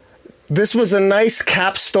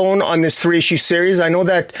capstone on this 3-issue series. I know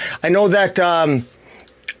that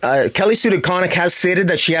Kelly Sue DeConnick has stated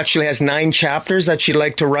that she actually has 9 chapters that she'd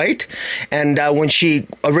like to write. And when she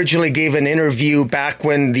originally gave an interview back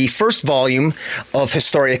when the first volume of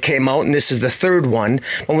Historia came out, and this is the 3rd one,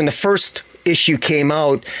 but when the first issue came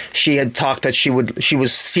out, she had talked that she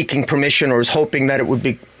was seeking permission or was hoping that it would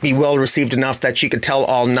be well received enough that she could tell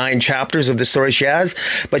all 9 chapters of the story she has,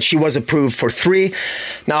 but she was approved for 3.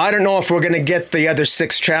 Now, I don't know if we're going to get the other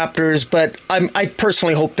 6 chapters, but I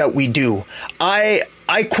personally hope that we do. I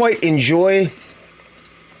quite enjoy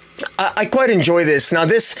this. Now,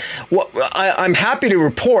 I'm happy to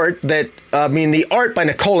report that, the art by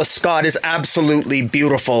Nicola Scott is absolutely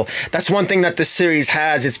beautiful. That's one thing that this series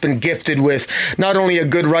has. It's been gifted with not only a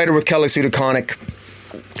good writer with Kelly Sue DeConnick,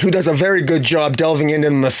 who does a very good job delving into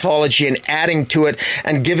the mythology and adding to it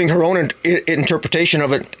and giving her own interpretation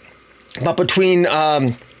of it, but between...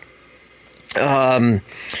 it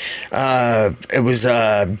was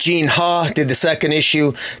Gene Ha did the second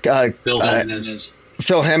issue.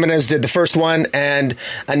 Phil Jimenez did the first one, and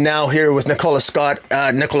now here with Nicola Scott.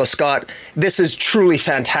 This is truly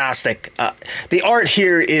fantastic. The art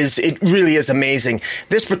here it really is amazing.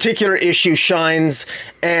 This particular issue shines,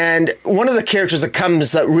 and one of the characters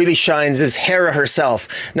that really shines is Hera herself.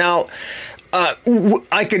 Now,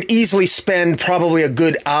 I could easily spend probably a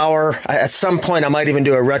good hour. At some point, I might even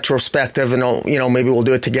do a retrospective, and maybe we'll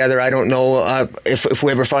do it together. I don't know if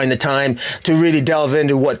we ever find the time to really delve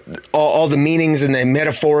into what all the meanings and the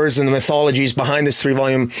metaphors and the mythologies behind this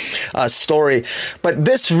 3-volume story. But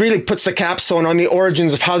this really puts the capstone on the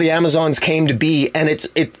origins of how the Amazons came to be, and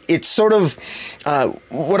it's sort of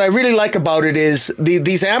what I really like about it is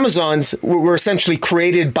these Amazons were essentially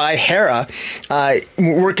created by Hera,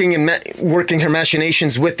 working her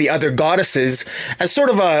machinations with the other goddesses as sort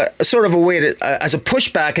of a way to as a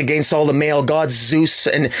pushback against all the male gods, Zeus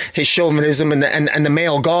and his chauvinism and the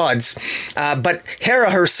male gods. But Hera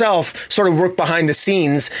herself sort of worked behind the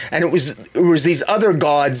scenes, and it was these other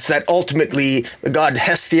gods that ultimately the god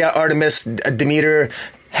Hestia, Artemis, Demeter,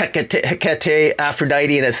 Hecate,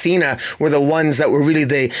 Aphrodite, and Athena were the ones that were really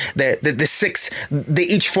the 6. They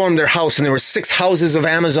each formed their house, and there were 6 houses of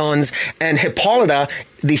Amazons. And Hippolyta,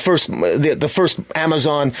 the first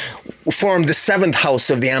Amazon, formed the 7th house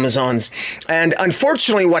of the Amazons. And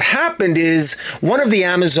unfortunately, what happened is one of the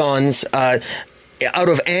Amazons, out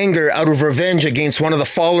of anger, out of revenge against one of the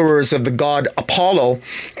followers of the god Apollo,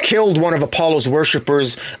 killed one of Apollo's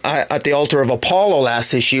worshippers at the altar of Apollo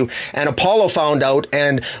last issue, and Apollo found out,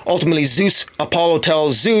 and ultimately Apollo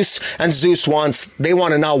tells Zeus, and Zeus they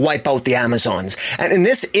want to now wipe out the Amazons. And in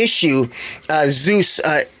this issue, Zeus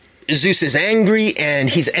is angry, and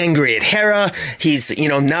he's angry at Hera. He's,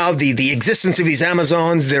 now the existence of these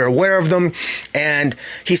Amazons, they're aware of them, and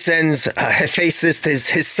he sends Hephaestus,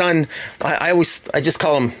 his son. I just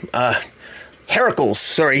call him Heracles.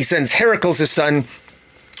 Sorry, he sends Heracles, his son,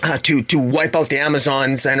 to wipe out the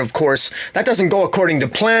Amazons, and of course that doesn't go according to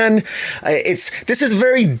plan. This is a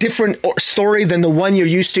very different story than the one you're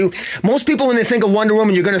used to. Most people, when they think of Wonder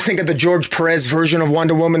Woman, you're going to think of the George Perez version of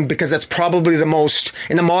Wonder Woman, because that's probably the most,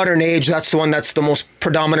 in the modern age, that's the one that's the most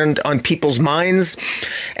predominant on people's minds.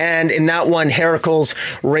 And in that one, Heracles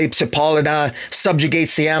rapes Hippolyta,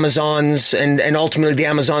 subjugates the Amazons, and ultimately the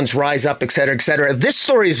Amazons rise up, etc., etc. This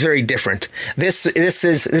story is very different. This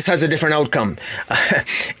has a different outcome.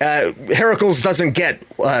 Heracles doesn't get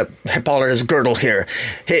Hippolyta's girdle here.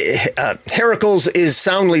 Heracles is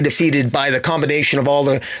soundly defeated by the combination of all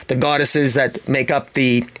the goddesses that make up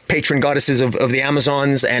the patron goddesses of the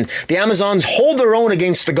Amazons, and the Amazons hold their own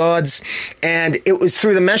against the gods, and it was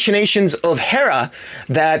through the machinations of Hera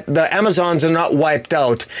that the Amazons are not wiped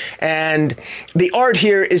out. And the art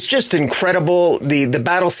here is just incredible. The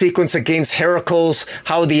battle sequence against Heracles,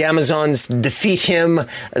 how the Amazons defeat him,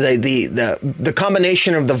 the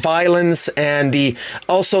combination of the violence and the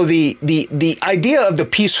idea of the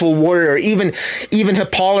peaceful warrior. Even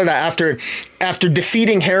Hippolyta, after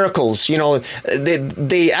defeating Heracles, they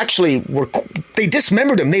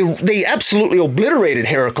dismembered him. They absolutely obliterated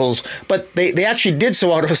Heracles, but they actually did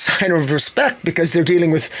so out of a sign of respect, because they're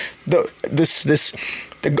dealing with the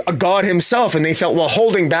god himself, and they felt, well,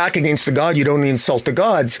 holding back against the god, you don't insult the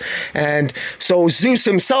gods. And so Zeus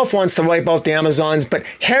himself wants to wipe out the Amazons, but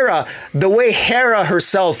Hera, the way Hera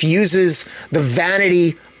herself uses the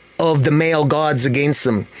vanity of the male gods against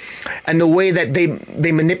them, and the way that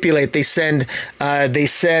they manipulate, they send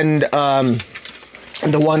the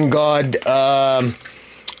one god,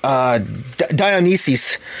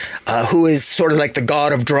 Dionysus, who is sort of like the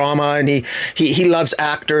god of drama, and he loves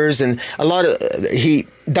actors, and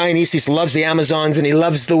Dionysus loves the Amazons, and he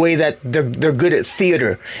loves the way that they're good at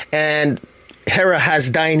theater. And Hera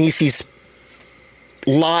has Dionysus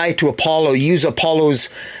lie to Apollo, use Apollo's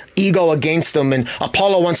ego against them, and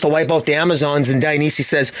Apollo wants to wipe out the Amazons, and Dionysus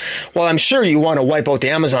says, well, I'm sure you want to wipe out the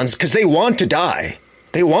Amazons because they want to die.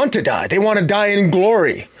 They want to die. They want to die in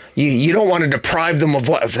glory. You don't want to deprive them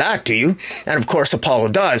of that, do you? And of course, Apollo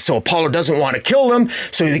does. So Apollo doesn't want to kill them.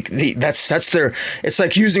 So that's their. It's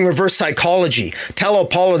like using reverse psychology. Tell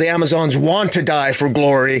Apollo the Amazons want to die for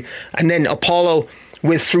glory, and then Apollo,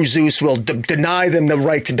 through Zeus, will deny them the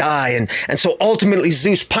right to die. And so ultimately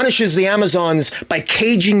Zeus punishes the Amazons by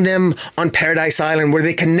caging them on Paradise Island, where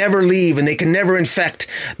they can never leave and they can never infect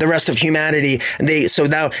the rest of humanity. And so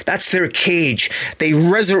now that's their cage.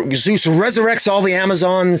 Zeus resurrects all the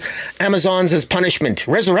Amazons as punishment,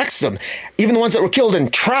 resurrects them, even the ones that were killed,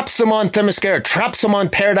 and traps them on Themyscira, traps them on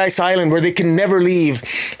Paradise Island, where they can never leave.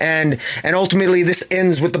 And ultimately this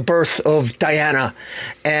ends with the birth of Diana.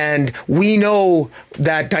 And we know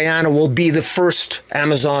that Diana will be the first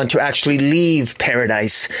Amazon to actually leave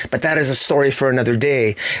Paradise, but that is a story for another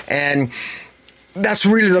day. And that's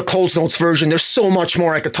really the Cold Notes version. There's so much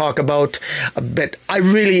more I could talk about, but I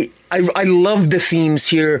love the themes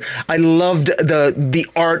here. I loved the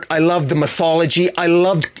art. I loved the mythology.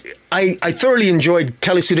 I thoroughly enjoyed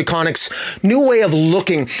Kelly Sue DeConnick's new way of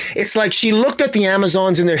looking. It's like she looked at the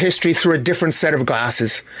Amazons and their history through a different set of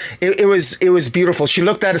glasses. It was beautiful. She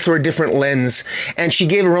looked at it through a different lens, and she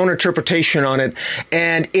gave her own interpretation on it.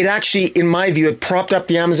 And it actually, in my view, it propped up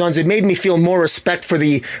the Amazons. It made me feel more respect for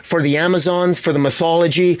the Amazons, for the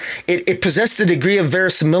mythology. It possessed a degree of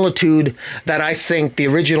verisimilitude that I think the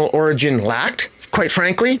original origin lacked. Quite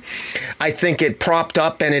frankly, I think it propped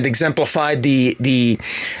up and it exemplified the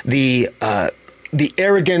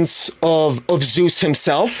arrogance of Zeus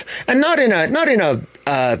himself, and not in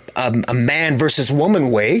a man versus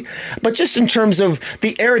woman way, but just in terms of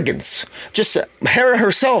the arrogance. Just Hera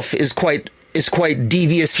herself is quite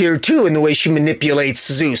devious here too, in the way she manipulates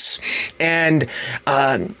Zeus, and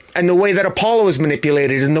the way that Apollo is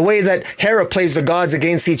manipulated, and the way that Hera plays the gods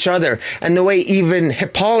against each other, and the way even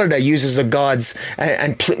Hippolyta uses the gods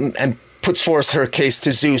and puts forth her case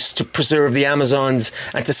to Zeus to preserve the Amazons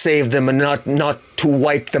and to save them and not to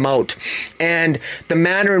wipe them out. And the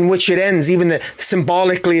manner in which it ends, even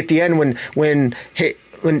symbolically at the end, when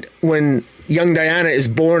young Diana is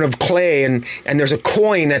born of clay, and there's a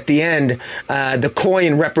coin at the end, the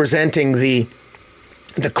coin representing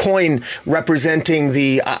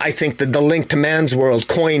I think the link to man's world,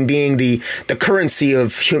 coin being the currency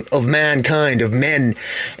of mankind, of men,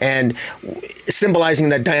 and symbolizing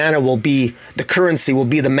that Diana will be the currency, will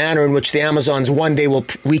be the manner in which the Amazons one day will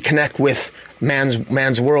reconnect with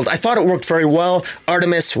man's world. I thought it worked very well.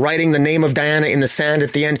 Artemis writing the name of Diana in the sand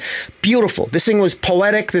at the end. Beautiful. This thing was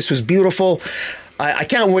poetic. This was beautiful. I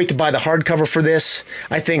can't wait to buy the hardcover for this.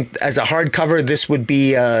 I think as a hardcover, this would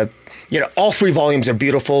be, all 3 volumes are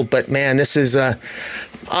beautiful, but man, this is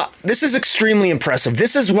extremely impressive.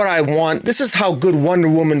 This is what I want. This is how good Wonder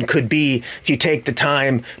Woman could be if you take the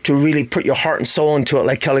time to really put your heart and soul into it,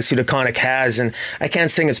 like Kelly Sue DeConnick has. And I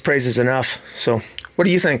can't sing its praises enough. So what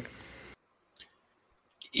do you think?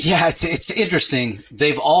 Yeah, it's interesting.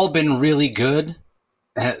 They've all been really good.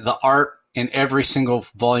 The art in every single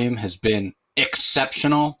volume has been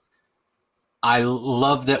exceptional. I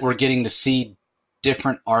love that we're getting to see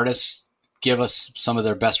different artists give us some of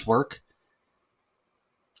their best work.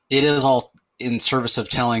 It is all in service of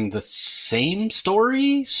telling the same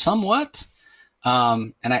story somewhat.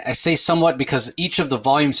 And I say somewhat because each of the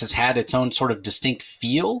volumes has had its own sort of distinct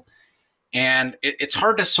feel. And it's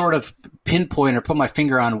hard to sort of pinpoint or put my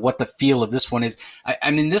finger on what the feel of this one is.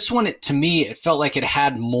 I mean, this one, to me, it felt like it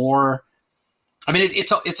had more. I mean,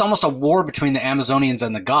 it's almost a war between the Amazonians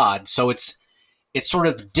and the gods. So it's sort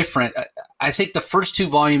of different. I think the first 2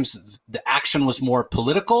 volumes, the action was more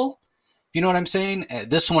political. You know what I'm saying?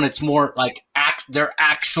 This one, it's more like they're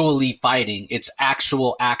actually fighting. It's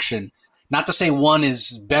actual action. Not to say one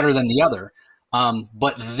is better than the other,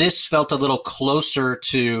 but this felt a little closer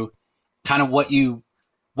to kind of what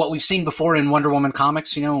we've seen before in Wonder Woman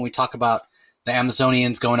comics, when we talk about the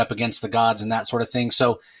Amazonians going up against the gods and that sort of thing.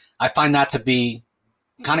 So I find that to be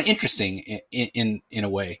kind of interesting in a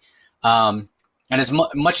way. And as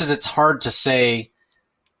much as it's hard to say,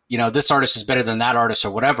 this artist is better than that artist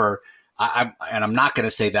or whatever, I'm not going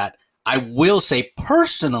to say that. I will say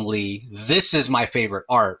personally, this is my favorite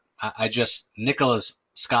art. Nicholas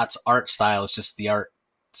Scott's art style is just the art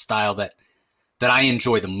style that I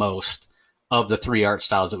enjoy the most of the 3 art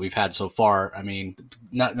styles that we've had so far. I mean,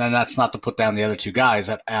 that's not to put down the other 2 guys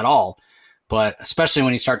at all, but especially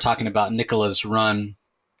when you start talking about Nicola's run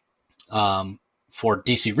for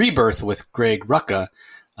DC Rebirth with Greg Rucka,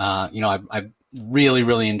 I really,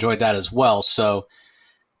 really enjoyed that as well. So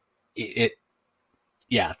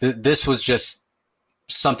this was just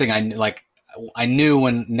something I knew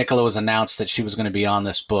when Nicola was announced that she was going to be on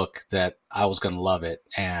this book that I was going to love it.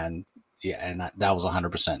 And yeah, and that was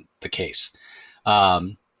 100% the case.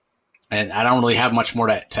 And I don't really have much more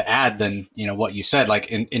to add than, what you said. Like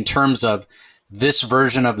in terms of this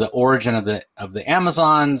version of the origin of the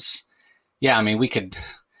Amazons, yeah, I mean, we could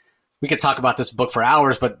talk about this book for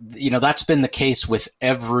hours, but that's been the case with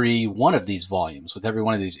every one of these volumes, with every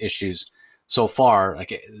one of these issues so far.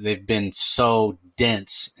 Like they've been so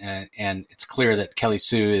dense, and it's clear that Kelly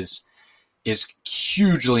Sue is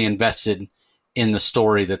hugely invested in the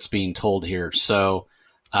story that's being told here. So,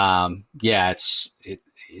 yeah,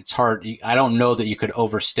 it's hard. I don't know that you could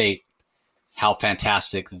overstate how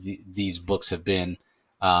fantastic these books have been.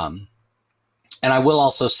 And I will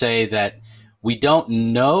also say that we don't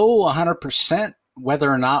know 100%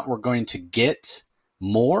 whether or not we're going to get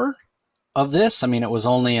more of this. I mean, it was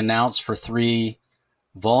only announced for 3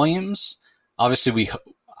 volumes. Obviously,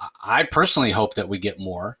 I personally hope that we get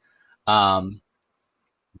more.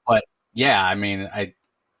 But yeah, I mean,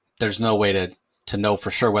 there's no way to know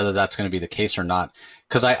for sure whether that's going to be the case or not.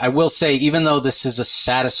 Because I will say, even though this is a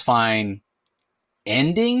satisfying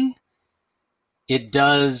ending, it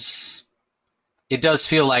does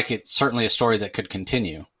feel like it's certainly a story that could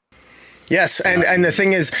continue. Yes, and the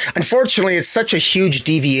thing is, unfortunately, it's such a huge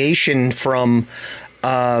deviation from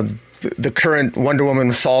the current Wonder Woman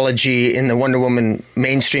mythology in the Wonder Woman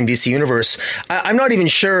mainstream DC universe. I'm not even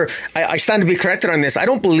sure. I stand to be corrected on this. I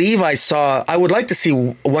don't believe I would like to see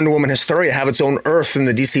Wonder Woman Historia have its own Earth in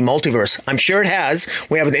the DC multiverse. I'm sure it has.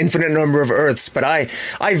 We have an infinite number of Earths, but I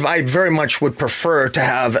very much would prefer to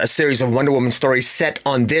have a series of Wonder Woman stories set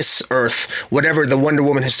on this Earth, whatever the Wonder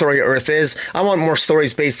Woman Historia Earth is. I want more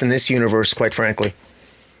stories based in this universe, quite frankly.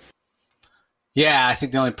 Yeah, I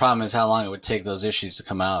think the only problem is how long it would take those issues to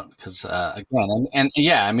come out. Because again, and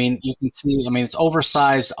yeah, I mean, you can see, I mean, it's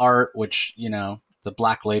oversized art, which the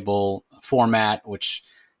Black Label format, which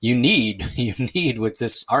you need with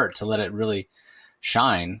this art to let it really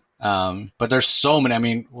shine. But there's so many. I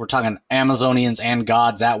mean, we're talking Amazonians and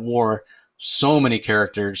gods at war. So many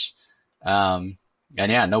characters, and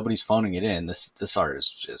yeah, nobody's phoning it in. This art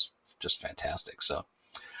is just fantastic. So,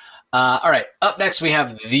 all right, up next we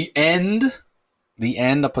have the end. The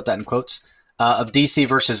end, I'll put that in quotes, of DC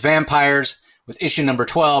versus Vampires, with issue number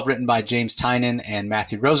 12, written by James Tynion and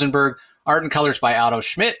Matthew Rosenberg. Art and colors by Otto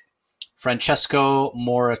Schmidt, Francesco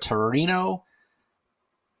Moratorino.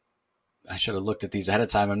 I should have looked at these ahead of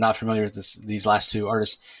time. I'm not familiar with these last 2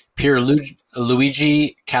 artists.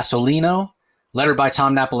 Luigi Casolino, letter by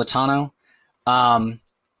Tom Napolitano. Man,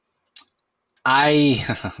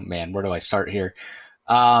 where do I start here?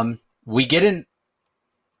 We get in.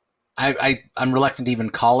 I'm reluctant to even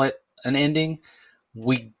call it an ending.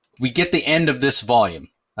 We get the end of this volume.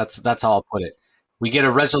 That's how I'll put it. We get a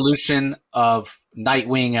resolution of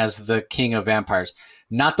Nightwing as the king of vampires.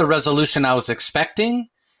 Not the resolution I was expecting,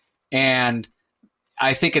 and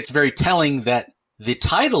I think it's very telling that the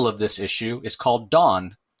title of this issue is called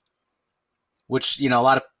Dawn, which a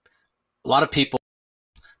lot of people,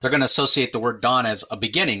 they're going to associate the word dawn as a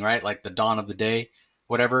beginning, right? Like the dawn of the day,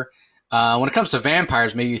 whatever. When it comes to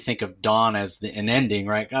vampires, maybe you think of dawn as an ending,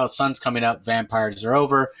 right? Oh, sun's coming up, vampires are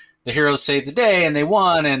over, the heroes saved the day, and they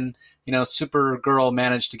won, and Supergirl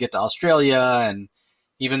managed to get to Australia, and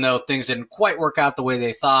even though things didn't quite work out the way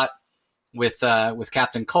they thought with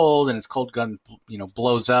Captain Cold, and his cold gun,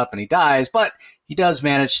 blows up and he dies, but he does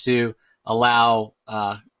manage to allow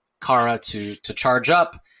Kara to charge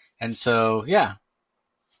up, and so yeah,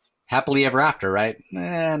 happily ever after, right?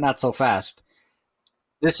 Not so fast.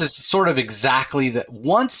 This is sort of exactly that.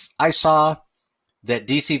 Once I saw that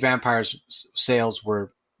DC Vampires sales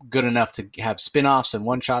were good enough to have spin-offs and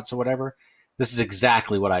one-shots or whatever, this is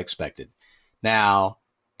exactly what I expected. Now,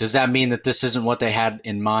 does that mean that this isn't what they had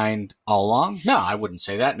in mind all along? No, I wouldn't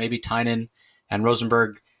say that. Maybe Tynion and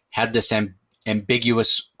Rosenberg had this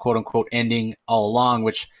ambiguous quote-unquote ending all along,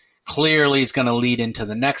 which clearly is going to lead into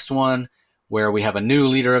the next one, where we have a new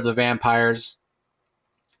leader of the vampires.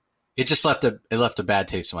 It just left a bad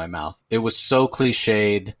taste in my mouth. It was so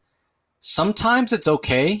cliched. Sometimes it's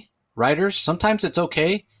okay, writers. Sometimes it's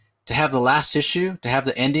okay to have the last issue, to have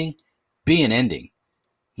the ending be an ending.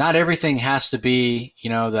 Not everything has to be,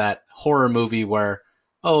 that horror movie where,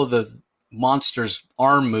 the monster's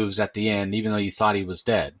arm moves at the end, even though you thought he was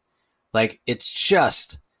dead. Like, it's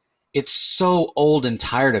so old and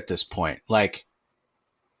tired at this point. Like,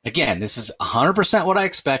 again, this is 100% what I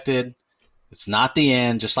expected. It's not the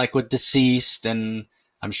end, just like with Deceased, and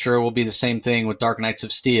I'm sure it will be the same thing with Dark Knights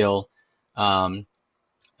of Steel.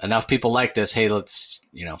 Enough people like this. Hey, let's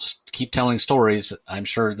keep telling stories. I'm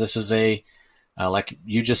sure this is like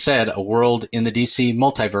you just said, a world in the DC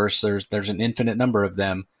multiverse. There's an infinite number of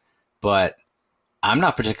them, but I'm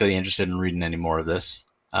not particularly interested in reading any more of this.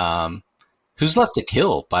 Who's left to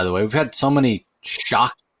kill, by the way? We've had so many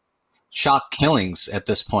shock killings at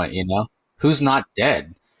this point, you know? Who's not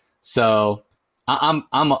dead? So I'm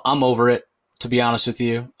over it, to be honest with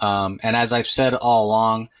you. And as I've said all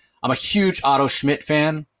along, I'm a huge Otto Schmidt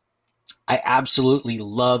fan. I absolutely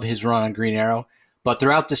love his run on Green Arrow. But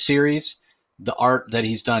throughout the series, the art that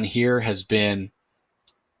he's done here has been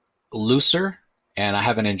looser, and I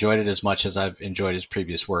haven't enjoyed it as much as I've enjoyed his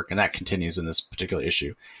previous work, and that continues in this particular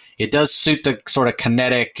issue. It does suit the sort of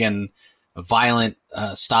kinetic and violent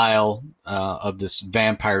style of this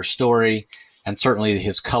vampire story, and certainly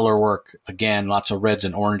his color work, again, lots of reds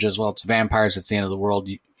and oranges. Well, it's vampires, it's the end of the world,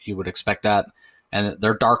 you would expect that. And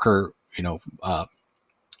they're darker,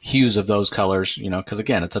 hues of those colors, because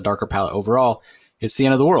again, it's a darker palette overall. It's the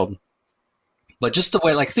end of the world. But just the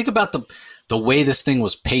way, like, think about the way this thing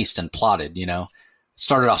was paced and plotted, It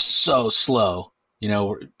started off so slow,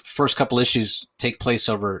 first couple issues take place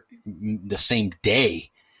over the same day.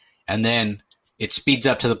 And then it speeds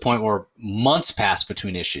up to the point where months pass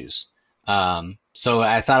between issues. So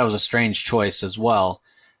I thought it was a strange choice as well.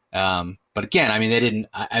 But again, I mean,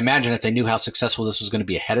 I imagine if they knew how successful this was going to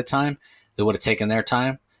be ahead of time, they would have taken their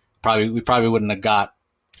time. We probably wouldn't have got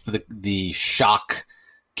the shock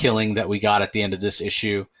killing that we got at the end of this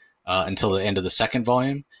issue until the end of the second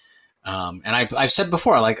volume. And I've said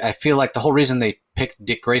before, I feel like the whole reason they picked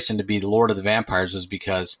Dick Grayson to be the Lord of the Vampires was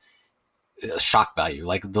because shock value,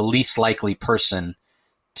 like the least likely person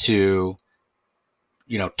to,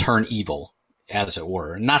 turn evil, as it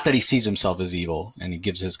were. Not that he sees himself as evil and he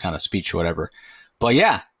gives his kind of speech or whatever, but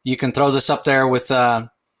yeah, you can throw this up there with Tom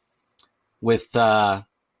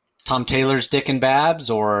Taylor's Dick and Babs,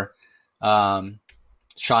 or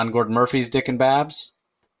Sean Gordon Murphy's Dick and Babs.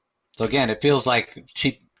 So again, it feels like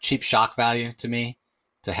cheap shock value to me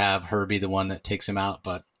to have her be the one that takes him out.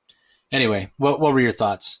 But anyway, what were your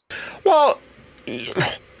thoughts? Well,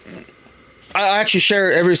 I actually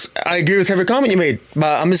I agree with every comment you made,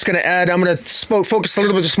 but I'm just going to add, I'm going to focus a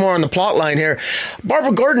little bit just more on the plot line here.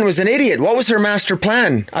 Barbara Gordon was an idiot. What was her master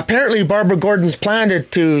plan? Apparently, Barbara Gordon's plan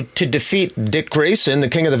to defeat Dick Grayson, the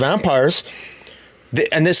King of the Vampires,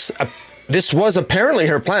 and this was apparently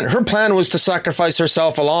her plan. Her plan was to sacrifice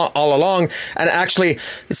herself all along, and actually,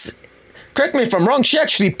 correct me if I'm wrong, she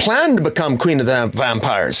actually planned to become Queen of the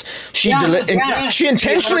Vampires. She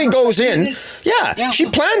intentionally goes in. She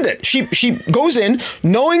planned it. She goes in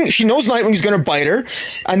knowing she knows Nightwing's going to bite her,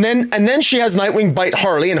 and then she has Nightwing bite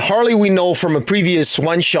Harley. And Harley, we know from a previous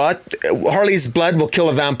one shot, Harley's blood will kill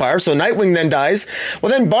a vampire. So Nightwing then dies.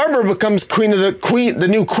 Well, then Barbara becomes the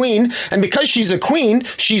new queen, and because she's a queen,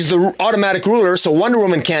 she's the automatic ruler. So Wonder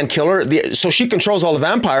Woman can't kill her. So she controls all the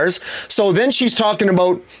vampires. So then she's talking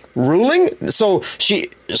about ruling. So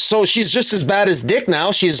she's just as bad as Dick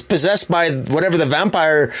now. She's possessed by whatever the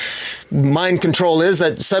vampire mind control is,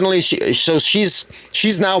 that suddenly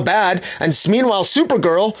she's now bad. And meanwhile,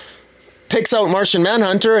 Supergirl takes out Martian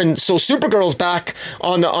Manhunter, and so Supergirl's back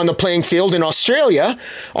on the playing field in Australia.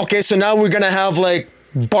 Okay, so now we're gonna have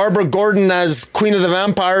Barbara Gordon as Queen of the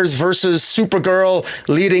Vampires versus Supergirl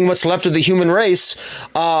leading what's left of the human race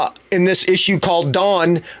in this issue called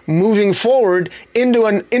Dawn, moving forward into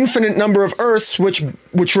an infinite number of Earths, which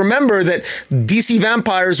remember that DC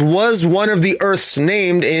Vampires was one of the Earths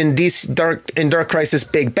named in Dark Crisis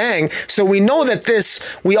Big Bang. So we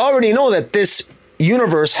already know that this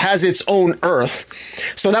universe has its own Earth.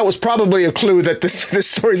 So that was probably a clue that this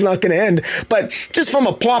story's not going to end. But just from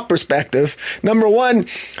a plot perspective, number one,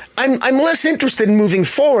 I'm less interested in moving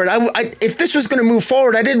forward. If this was going to move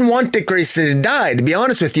forward, I didn't want Dick Grayson to die, to be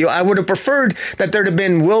honest with you. I would have preferred that there'd have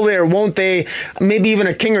been will they or won't they, maybe even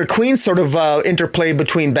a king or queen sort of interplay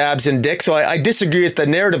between Babs and Dick. So I disagree with the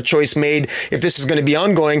narrative choice made if this is going to be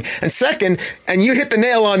ongoing. And second, and you hit the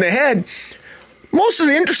nail on the head, most of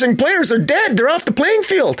the interesting players are dead. They're off the playing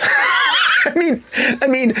field. I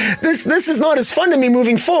mean, this is not as fun to me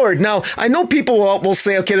moving forward. Now, I know people will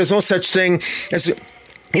say, okay, there's no such thing as,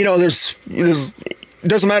 there's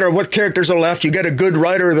doesn't matter what characters are left. You get a good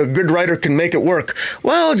writer. The good writer can make it work.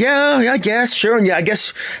 Well, yeah, I guess, sure, and yeah, I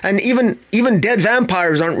guess, and even dead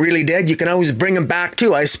vampires aren't really dead. You can always bring them back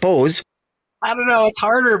too, I suppose. I don't know. It's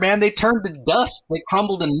harder, man. They turned to dust. They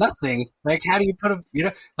crumbled to nothing. How do you put them?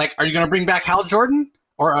 Are you going to bring back Hal Jordan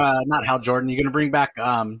or not Hal Jordan? You're going to bring back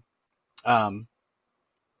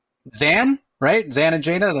Zan, right? Zan and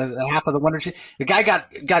Jaina, the half of the Wonder Sheet. The guy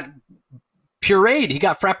got pureed. He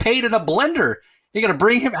got frappéed in a blender. You're going to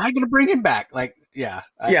bring him? How are you going to bring him back? And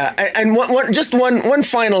one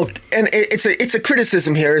final, and it's a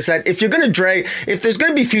criticism here, is that if there's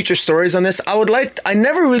going to be future stories on this, I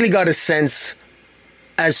never really got a sense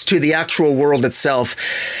as to the actual world itself.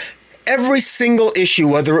 Every single issue,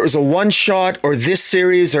 whether it was a one-shot or this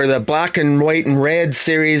series or the Black and White and Red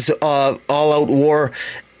series, All Out War,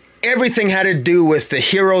 everything had to do with the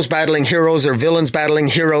heroes battling heroes or villains battling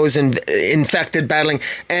heroes and infected battling.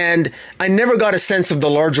 And I never got a sense of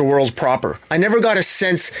the larger world proper. I never got a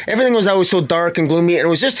sense. Everything was always so dark and gloomy. And it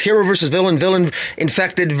was just hero versus villain, villain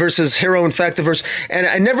infected versus hero infected versus. And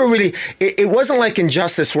I never really. It wasn't like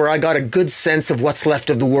Injustice where I got a good sense of what's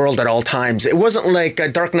left of the world at all times. It wasn't like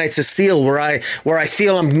Dark Knights of Steel where I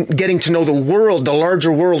feel I'm getting to know the world, the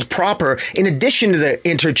larger world proper, in addition to the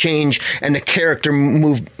interchange and the character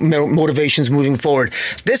motivations moving forward.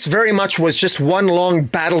 This very much was just one long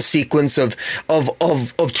battle sequence of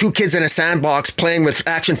two kids in a sandbox playing with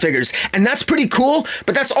action figures, and that's pretty cool.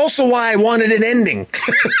 But that's also why I wanted an ending.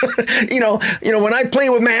 you know, when I play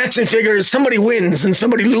with my action figures, somebody wins and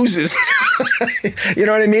somebody loses. You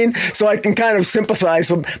know what I mean? So I can kind of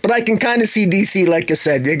sympathize, but I can kind of see DC, like you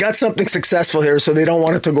said, they got something successful here, so they don't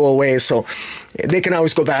want it to go away. So they can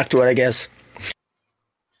always go back to it, I guess.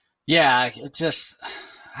 Yeah, it's just.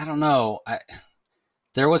 I don't know.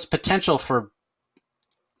 There was potential for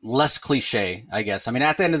less cliche, I guess. I mean,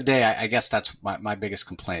 at the end of the day, I guess that's my biggest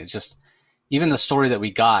complaint. It's just even the story that we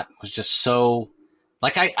got was just so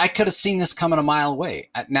like I could have seen this coming a mile away.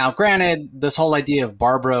 Now, granted, this whole idea of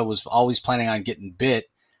Barbara was always planning on getting bit.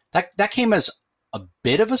 That came as a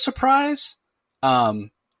bit of a surprise. I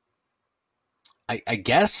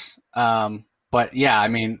guess. But yeah, I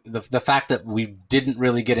mean, the fact that we didn't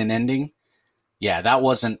really get an ending. Yeah, that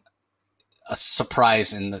wasn't a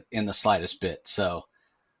surprise in the slightest bit. So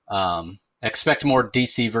expect more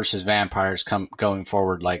DC versus vampires going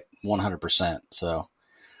forward, like 100%. So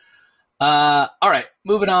all right,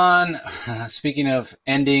 moving on. Speaking of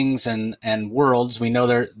endings and worlds, we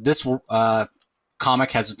know this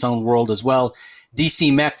comic has its own world as well.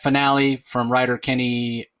 DC Mech finale from writer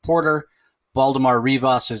Kenny Porter. Baldemar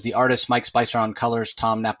Rivas is the artist. Mike Spicer on colors.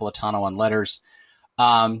 Tom Napolitano on letters.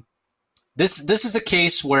 This is a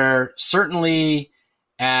case where certainly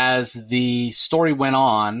as the story went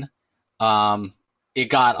on, it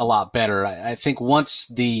got a lot better. I think once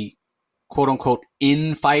the quote unquote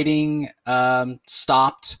infighting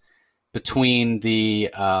stopped between these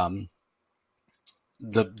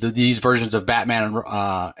versions of Batman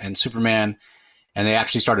and Superman, and they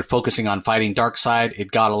actually started focusing on fighting Darkseid,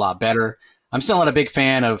 it got a lot better. I'm still not a big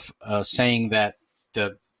fan of saying that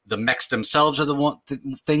the mechs themselves are the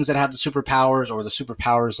things that have the superpowers, or the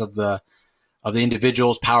superpowers of the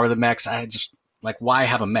individuals power the mechs. I just like, why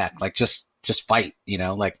have a mech? Like just fight,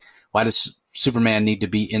 like why does Superman need to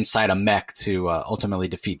be inside a mech to ultimately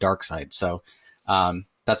defeat Darkseid? So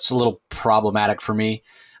that's a little problematic for me.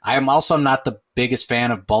 I am also not the biggest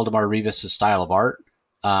fan of Baldemar Rivas' style of art.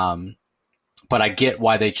 But I get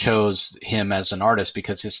why they chose him as an artist,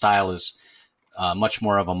 because his style is much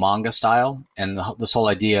more of a manga style, and this whole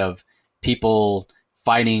idea of people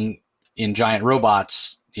fighting in giant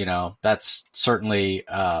robots, that's certainly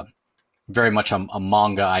very much a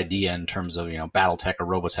manga idea in terms of BattleTech or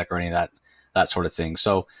Robotech or any of that sort of thing.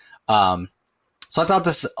 So I thought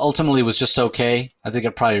this ultimately was just okay. I think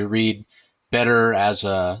it'd probably read better as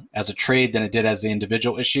a trade than it did as the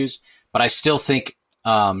individual issues, but I still think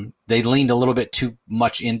they leaned a little bit too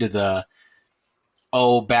much into the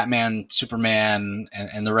Batman, Superman,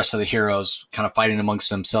 and the rest of the heroes kind of fighting amongst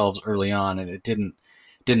themselves early on, and it didn't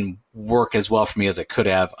work as well for me as it could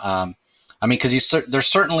have. Because there's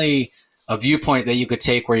certainly a viewpoint that you could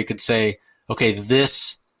take where you could say, okay,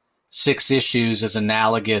 this 6 issues is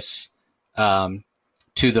analogous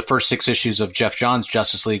to the first 6 issues of Jeff Johns'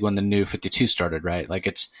 Justice League when the New 52 started, right? Like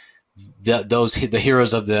it's the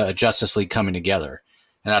heroes of the Justice League coming together,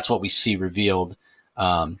 and that's what we see revealed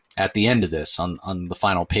at the end of this on the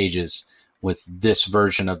final pages with this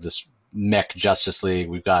version of this mech Justice League.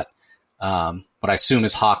 We've got what I assume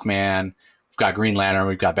is Hawkman, we've got Green Lantern,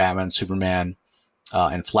 we've got Batman, Superman,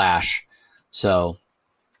 and Flash. So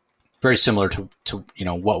very similar to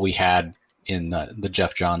what we had in the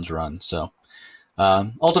Jeff Johns run. So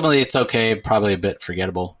ultimately it's okay, probably a bit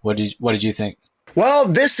forgettable. What did you think? Well,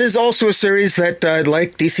 this is also a series that,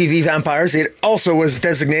 like DCV Vampires, it also was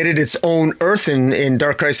designated its own Earth in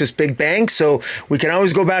Dark Crisis Big Bang, so we can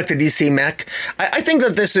always go back to DC Mech. I think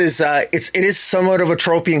that this is it is somewhat of a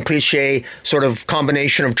tropey and cliche sort of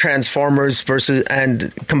combination of Transformers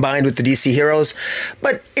and combined with the DC heroes,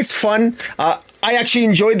 but it's fun. I actually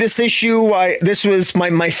enjoyed this issue. This was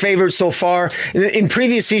my favorite so far. In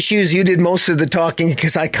previous issues, you did most of the talking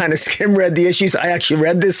because I kind of skim-read the issues. I actually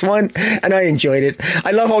read this one, and I enjoyed it. I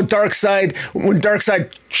love how when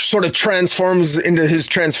Darkseid sort of transforms into his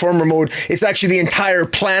Transformer mode, it's actually the entire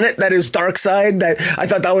planet that is Darkseid. That I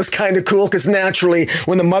thought that was kind of cool, because naturally,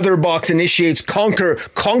 when the Mother Box initiates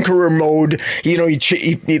Conqueror mode,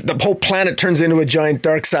 the whole planet turns into a giant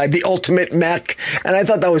Darkseid, the ultimate mech, and I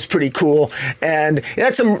thought that was pretty cool. And it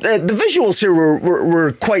had some the visuals here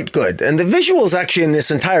were quite good, and the visuals actually in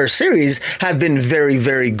this entire series have been very,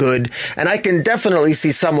 very good. And I can definitely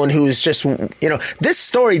see someone who's just, this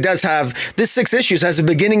story does have, this 6 issues has a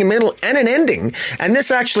beginning, a middle, and an ending. And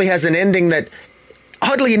this actually has an ending that,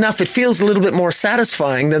 oddly enough, it feels a little bit more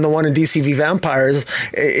satisfying than the one in DCV Vampires,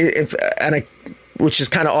 which is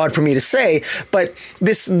kind of odd for me to say, but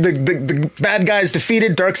the bad guy's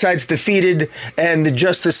defeated, Darkseid's defeated, and the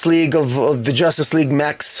Justice League of the Justice League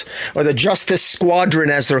mechs, or the Justice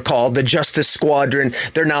Squadron as they're called, the Justice Squadron,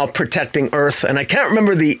 they're now protecting Earth. And I can't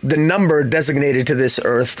remember the number designated to this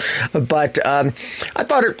Earth, but I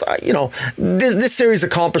thought this series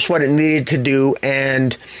accomplished what it needed to do.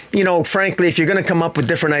 And, frankly, if you're going to come up with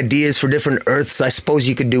different ideas for different Earths, I suppose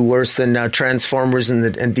you could do worse than Transformers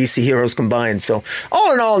and DC Heroes combined. So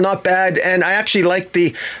all in all, not bad. And I actually like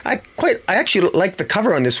the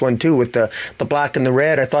cover on this one too, with the black and the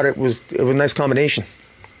red. I thought it was a nice combination.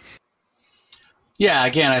 Yeah,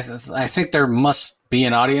 again, I think there must be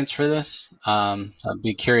an audience for this. I'd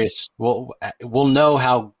be curious. We'll know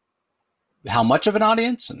how much of an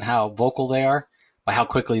audience and how vocal they are by how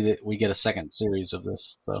quickly that we get a second series of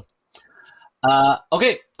this. So,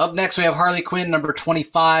 okay, up next we have Harley Quinn number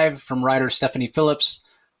 25 from writer Stephanie Phillips.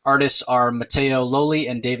 Artists are Matteo Loli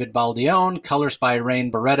and David Baldione. Colors by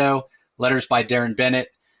Rain Barretto. Letters by Darren Bennett.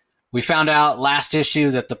 We found out last issue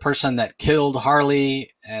that the person that killed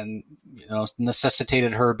Harley and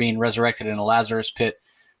necessitated her being resurrected in a Lazarus pit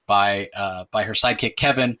by her sidekick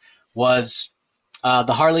Kevin was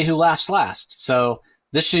the Harley Who Laughs Last. So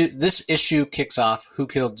this issue kicks off Who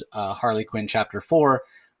Killed Harley Quinn Chapter 4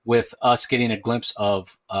 with us getting a glimpse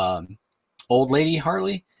of old lady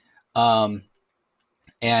Harley.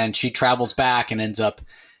 And she travels back and ends up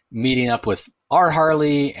meeting up with our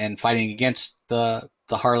Harley and fighting against the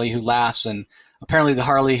Harley Who Laughs. And apparently the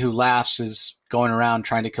Harley Who Laughs is going around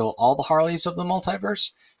trying to kill all the Harleys of the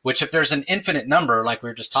multiverse, which if there's an infinite number, like we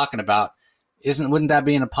were just talking about, wouldn't that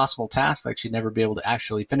be an impossible task? Like she'd never be able to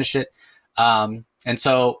actually finish it. And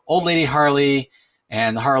so old lady Harley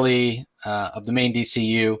and the Harley of the main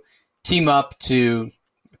DCU team up to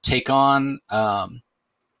take on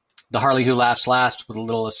the Harley Who Laughs Last with a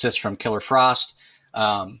little assist from Killer Frost.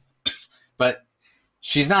 But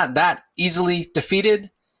she's not that easily defeated,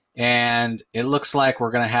 and it looks like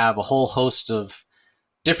we're going to have a whole host of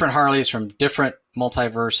different Harleys from different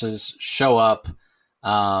multiverses show up.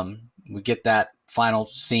 We get that final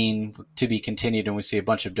scene to be continued, and we see a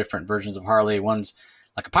bunch of different versions of Harley. One's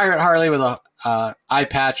like a pirate Harley with a eye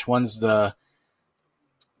patch. One's the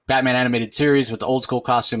Batman animated series with the old school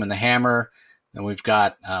costume and the hammer. And we've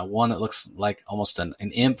got one that looks like almost an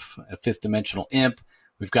imp, a fifth dimensional imp.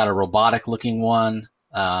 We've got a robotic looking one.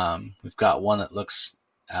 We've got one that looks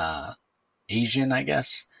Asian, I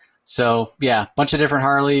guess. So yeah, bunch of different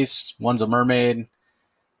Harleys. One's a mermaid.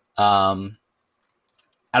 I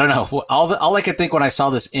don't know. All I could think when I saw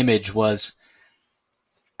this image was,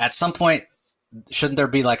 at some point, shouldn't there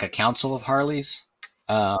be like a council of Harleys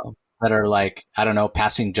that are like, I don't know,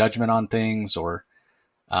 passing judgment on things, or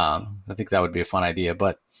I think that would be a fun idea.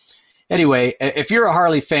 But anyway, if you're a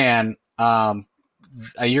Harley fan,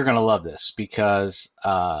 you're going to love this, because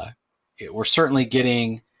we're certainly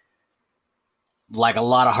getting like a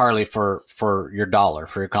lot of Harley for your dollar,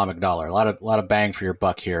 for your comic dollar, a lot of bang for your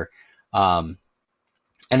buck here.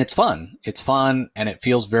 And it's fun. It's fun, and it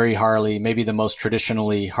feels very Harley, maybe the most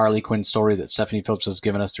traditionally Harley Quinn story that Stephanie Phillips has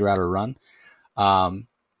given us throughout her run.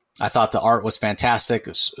 I thought the art was fantastic,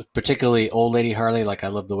 particularly old lady Harley. Like, I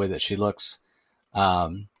love the way that she looks,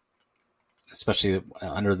 especially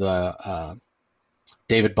under the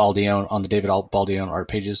David Baldione art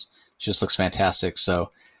pages. She just looks fantastic.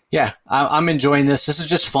 So yeah, I'm enjoying this. This is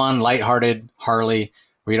just fun, lighthearted Harley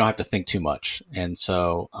where you don't have to think too much. And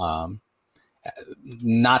so,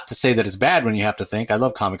 not to say that it's bad when you have to think. I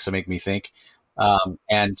love comics that make me think.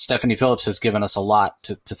 And Stephanie Phillips has given us a lot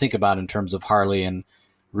to think about in terms of Harley and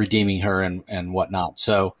redeeming her and whatnot.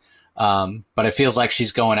 So, but it feels like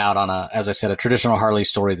she's going out on as I said, a traditional Harley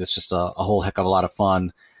story that's just a whole heck of a lot of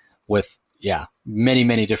fun with, many,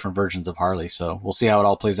 many different versions of Harley. So we'll see how it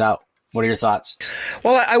all plays out. What are your thoughts?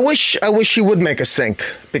 Well, I wish she would make us think,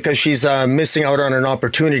 because she's missing out on an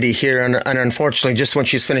opportunity here, and unfortunately, just when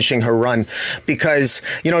she's finishing her run, because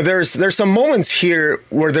there's some moments here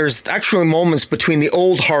where there's actually moments between the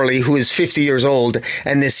old Harley, who is 50 years old,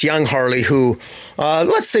 and this young Harley who,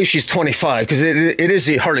 let's say she's 25, because it is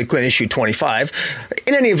the Harley Quinn issue 25.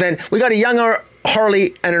 In any event, we got a young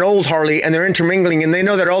Harley and an old Harley, and they're intermingling, and they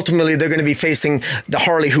know that ultimately they're going to be facing the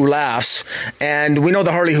Harley who laughs. And we know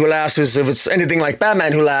the Harley who laughs is, if it's anything like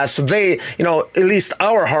Batman who laughs, so they, at least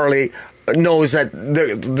our Harley knows that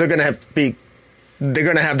they're going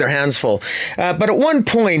to have their hands full. But at one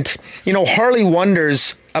point, Harley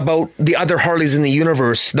wonders about the other Harleys in the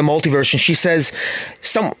universe, the multiverse, and she says,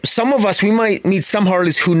 some of us, we might meet some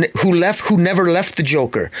Harleys who never left the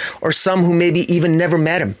Joker, or some who maybe even never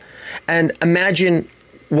met him. And imagine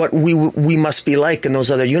what we must be like in those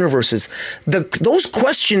other universes. Those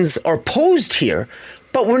questions are posed here,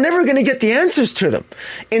 but we're never going to get the answers to them.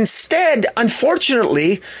 Instead,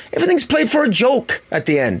 unfortunately, everything's played for a joke at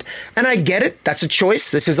the end. And I get it. That's a choice.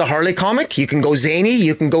 This is a Harley comic. You can go zany.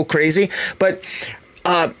 You can go crazy. But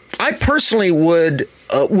I personally would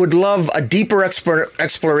love a deeper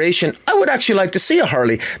exploration. I would actually like to see a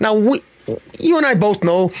Harley. Now, you and I both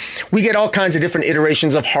know we get all kinds of different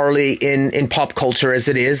iterations of Harley in pop culture as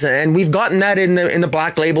it is, and we've gotten that in the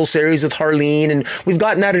Black Label series with Harleen, and we've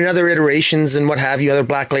gotten that in other iterations and what have you, other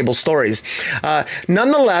Black Label stories.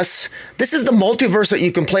 Nonetheless, this is the multiverse that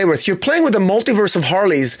you can play with. You're playing with a multiverse of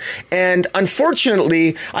Harleys, and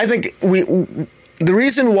unfortunately, I think the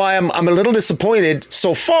reason why I'm a little disappointed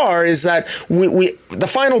so far is that the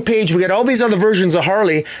final page, we get all these other versions of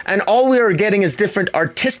Harley, and all we are getting is different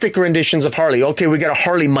artistic renditions of Harley. Okay, we get a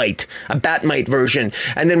Harley Mite, a Bat-Mite version,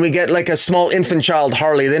 and then we get like a small infant child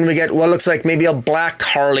Harley. Then we get what looks like maybe a black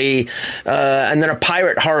Harley, and then a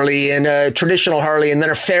pirate Harley, and a traditional Harley, and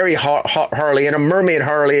then a fairy Harley, and a mermaid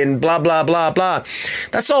Harley, and blah, blah, blah, blah.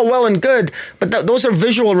 That's all well and good, but those are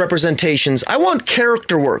visual representations. I want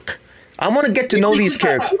character work. I want to get to know these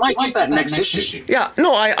characters. I like that next issue. Yeah,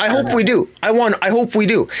 no, I hope we do. I hope we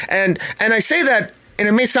do. And I say that, and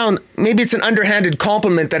it may sound, maybe it's an underhanded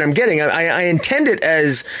compliment that I'm getting. I intend it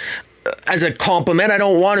as a compliment. I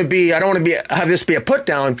don't want to have this be a put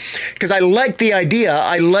down, because I like the idea.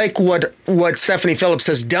 I like what Stephanie Phillips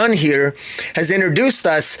has done here, has introduced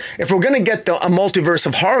us. If we're going to get a multiverse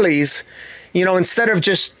of Harleys, instead of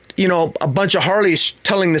just a bunch of Harleys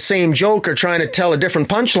telling the same joke or trying to tell a different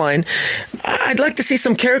punchline, I'd like to see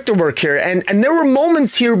some character work here. And there were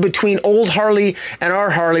moments here between old Harley and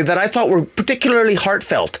our Harley that I thought were particularly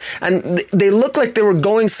heartfelt. And they looked like they were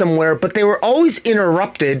going somewhere, but they were always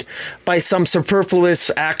interrupted by some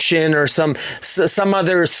superfluous action or some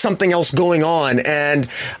other something else going on. And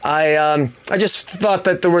I just thought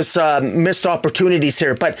that there was missed opportunities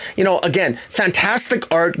here. But, again,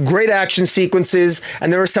 fantastic art, great action sequences,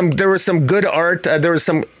 and there was some good art. There was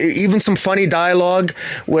even some funny dialogue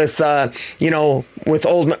with old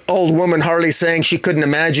woman Harley saying she couldn't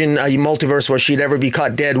imagine a multiverse where she'd ever be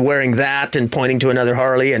caught dead wearing that, and pointing to another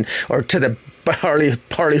Harley, or to the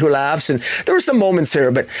Harley who laughs. And there were some moments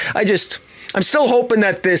here, but I'm still hoping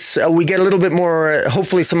that we get a little bit more,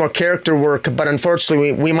 hopefully some more character work, but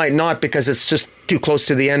unfortunately we might not, because it's just too close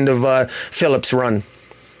to the end of Phillips' run.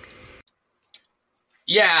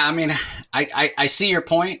 Yeah, I mean, I see your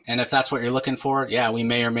point, and if that's what you're looking for, yeah, we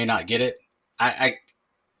may or may not get it.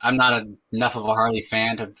 I'm not enough of a Harley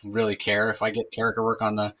fan to really care if I get character work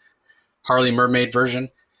on the Harley Mermaid version.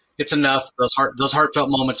 It's enough. Those heartfelt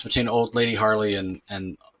moments between old lady Harley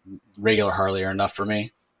and regular Harley are enough for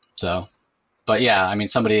me. So, but yeah, I mean,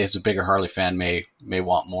 somebody who's a bigger Harley fan may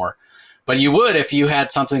want more. But you would if you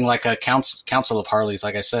had something like a council of Harleys,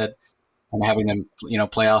 like I said, and having them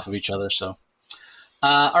play off of each other. So.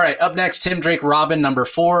 All right, up next, Tim Drake Robin, number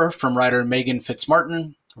 4, from writer Megan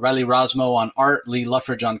Fitzmartin. Riley Rosmo on art, Lee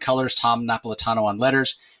Luffridge on colors, Tom Napolitano on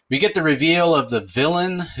letters. We get the reveal of the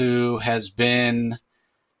villain who has been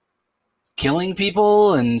killing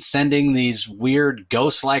people and sending these weird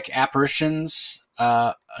ghost-like apparitions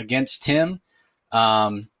against Tim.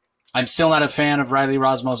 I'm still not a fan of Riley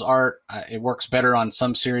Rosmo's art. It works better on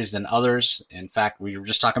some series than others. In fact, we were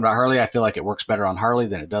just talking about Harley. I feel like it works better on Harley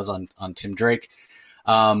than it does on Tim Drake.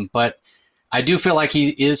 But I do feel like he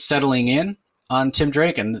is settling in on Tim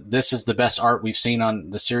Drake, and this is the best art we've seen on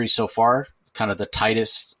the series so far, kind of the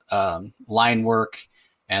tightest line work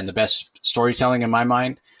and the best storytelling in my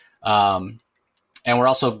mind. And we're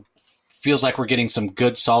also feels like we're getting some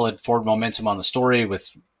good, solid forward momentum on the story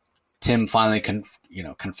with Tim finally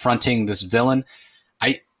confronting this villain.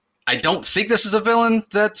 I don't think this is a villain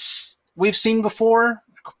we've seen before.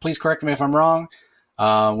 Please correct me if I'm wrong.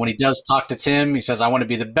 When he does talk to Tim, he says, "I want to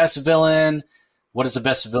be the best villain. What does the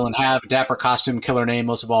best villain have? Dapper costume, killer name,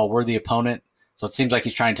 most of all, worthy opponent." So it seems like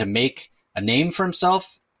he's trying to make a name for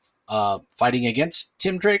himself, fighting against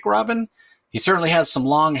Tim Drake Robin. He certainly has some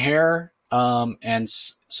long hair and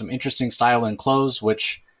some interesting style and clothes,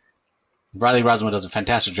 which Riley Rossmo does a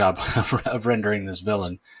fantastic job of rendering this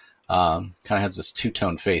villain. Kind of has this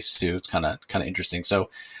two-tone face too. It's kind of interesting. So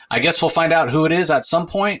I guess we'll find out who it is at some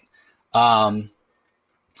point.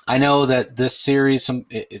 I know that this series,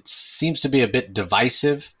 it seems to be a bit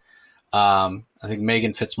divisive. I think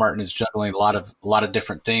Megan Fitzmartin is juggling a lot of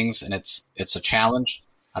different things, and it's a challenge.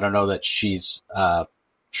 I don't know that she's, I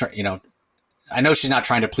know she's not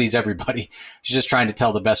trying to please everybody. She's just trying to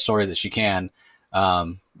tell the best story that she can.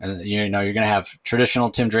 And you're going to have traditional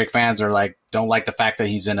Tim Drake fans that are don't like the fact that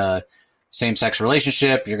he's in a same-sex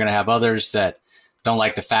relationship. You're going to have others that don't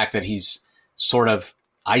like the fact that he's sort of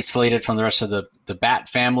isolated from the rest of the Bat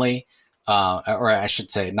family, or I should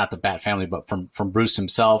say not the Bat family, but from Bruce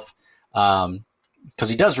himself. Because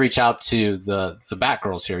he does reach out to the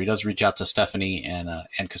Batgirls here. He does reach out to Stephanie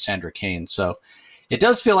and Cassandra Cain. So it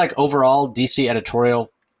does feel like overall DC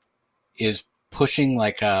editorial is pushing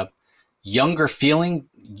younger feeling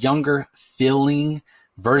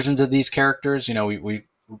versions of these characters. We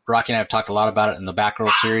Rocky and I have talked a lot about it in the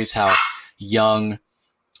Batgirl series, how young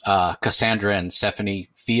Cassandra and Stephanie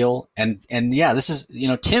feel. And yeah, this is,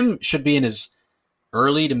 Tim should be in his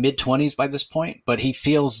early to mid 20s by this point, but he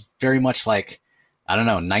feels very much like,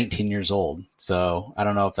 19 years old. So I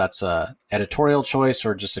don't know if that's a editorial choice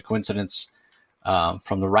or just a coincidence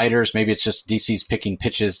from the writers. Maybe it's just DC's picking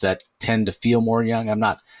pitches that tend to feel more young. I'm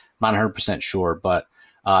not 100% sure, but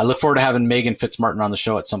I look forward to having Megan Fitzmartin on the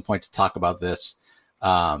show at some point to talk about this,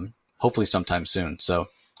 hopefully sometime soon. So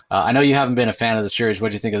I know you haven't been a fan of the series.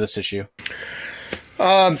 What do you think of this issue?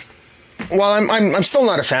 Well, I'm still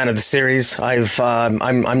not a fan of the series.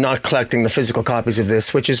 I'm not collecting the physical copies of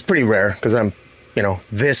this, which is pretty rare because I'm,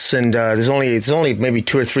 this and there's only maybe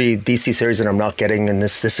 2 or 3 DC series that I'm not getting, and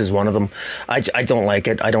this is one of them. I don't like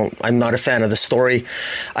it. I'm not a fan of the story.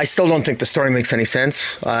 I still don't think the story makes any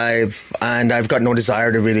sense. I've got no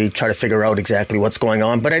desire to really try to figure out exactly what's going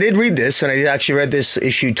on. But I did read this, and I actually read this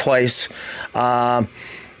issue twice, and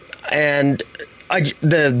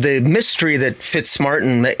the mystery that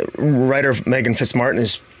writer Megan Fitzmartin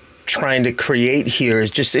is trying to create here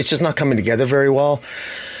it's just not coming together very well.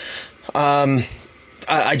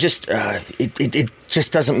 It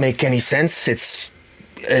just doesn't make any sense. It's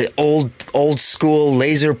old school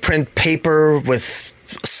laser print paper with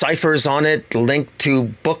ciphers on it linked to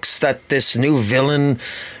books that this new villain,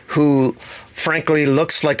 who frankly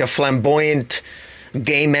looks like a flamboyant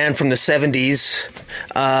gay man from the 70s,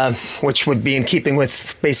 which would be in keeping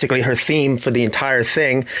with basically her theme for the entire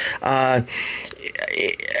thing.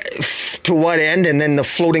 To what end? And then the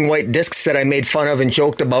floating white discs that I made fun of and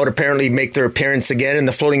joked about apparently make their appearance again, and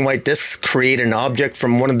the floating white discs create an object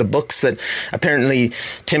from one of the books that apparently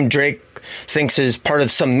Tim Drake thinks is part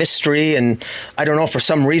of some mystery. And I don't know, for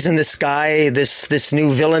some reason this guy, this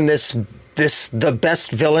new villain, the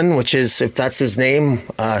best villain, which is, if that's his name,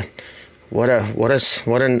 what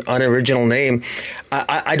an unoriginal name.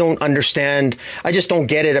 I don't understand. I just don't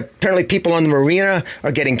get it. Apparently people on the marina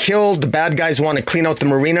are getting killed. The bad guys want to clean out the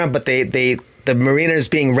marina, but the marina is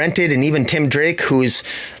being rented, and even Tim Drake, who's,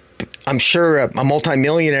 I'm sure, a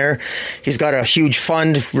multimillionaire, he's got a huge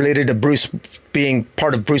fund related to Bruce being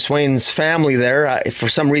part of Bruce Wayne's family there. For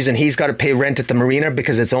some reason, he's got to pay rent at the marina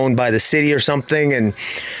because it's owned by the city or something, and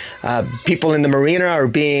people in the marina are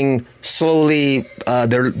being slowly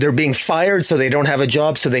they're being fired, so they don't have a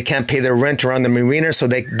job, so they can't pay their rent around the marina, so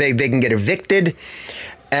they can get evicted.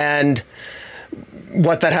 And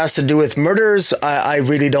what that has to do with murders, I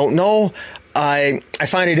really don't know. I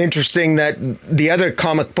find it interesting that the other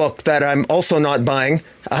comic book that I'm also not buying,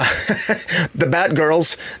 the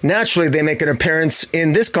Batgirls, naturally they make an appearance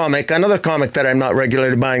in this comic, another comic that I'm not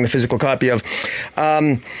regularly buying the physical copy of.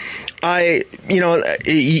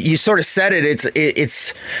 You sort of said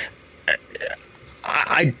it.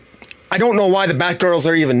 I don't know why the Batgirls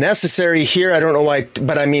are even necessary here. I don't know why,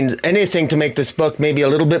 but I mean, anything to make this book maybe a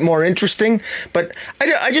little bit more interesting. But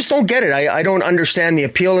I just don't get it. I don't understand the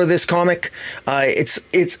appeal of this comic. It's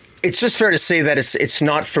just fair to say that it's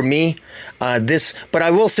not for me. But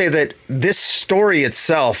I will say that this story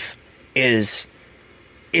itself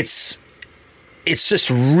it's just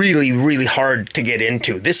really, really hard to get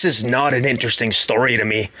into. This is not an interesting story to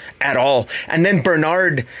me at all. And then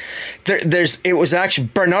Bernard,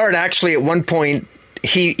 Bernard actually at one point,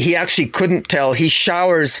 he actually couldn't tell. He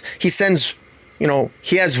showers, he sends,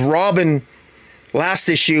 he has Robin last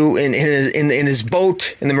issue in his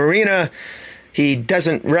boat in the marina, he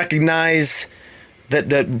doesn't recognize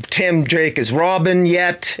that Tim Drake is Robin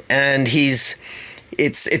yet, and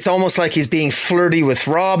it's almost like he's being flirty with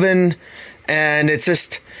Robin, and it's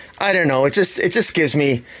just, I don't know. It just gives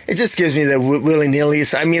me the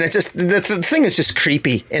willy-nillys. I mean, the thing is just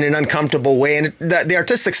creepy in an uncomfortable way, and the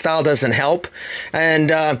artistic style doesn't help.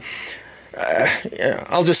 And I'll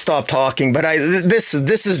just stop talking. But this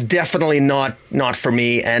is definitely not for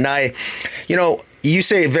me. And you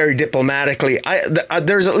say it very diplomatically.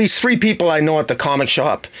 There's at least 3 people I know at the comic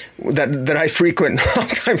shop that I frequent,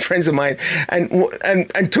 longtime friends of mine,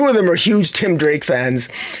 and 2 of them are huge Tim Drake fans,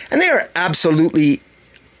 and they are absolutely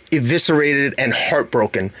eviscerated and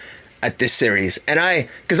heartbroken at this series. And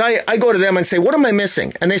because I go to them and say, what am I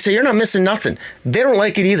missing? And they say, you're not missing nothing. They don't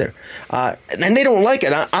like it either. And they don't like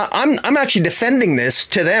it. I'm actually defending this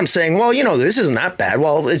to them, saying, well, this isn't that bad.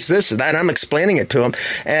 Well, it's this and that. I'm explaining it to them.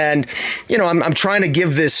 And, I'm trying to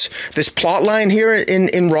give this plot line here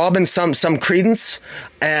in Robin some credence.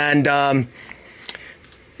 And,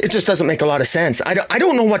 it just doesn't make a lot of sense. I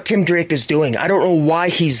don't know what Tim Drake is doing. I don't know why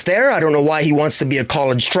he's there. I don't know why he wants to be a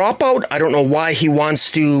college dropout. I don't know why he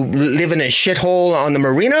wants to live in a shithole on the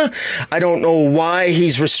marina. I don't know why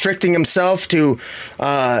he's restricting himself to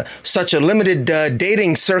such a limited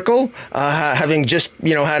dating circle, having just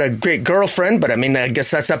had a great girlfriend. But I guess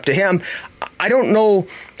that's up to him. I don't know.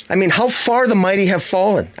 How far the mighty have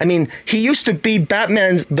fallen. He used to be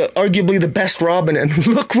Batman's arguably the best Robin, and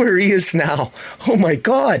look where he is now. Oh my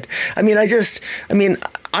God.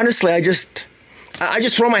 Honestly, I just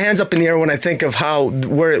throw my hands up in the air when I think of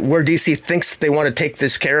where DC thinks they want to take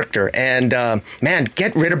this character. And man,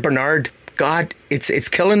 get rid of Bernard. God, it's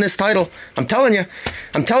killing this title. I'm telling you,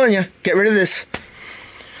 get rid of this.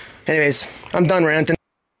 Anyways, I'm done ranting.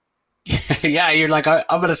 Yeah, you're like, I'm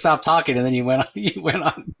going to stop talking, and then you went on.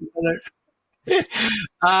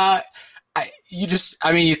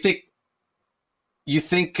 You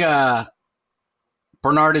think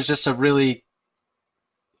Bernard is just a really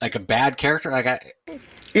a bad character?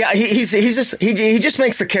 Yeah, he just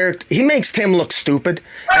makes the character. He makes Tim look stupid,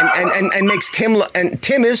 and makes Tim and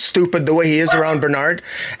Tim is stupid the way he is around Bernard,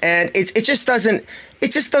 and it just doesn't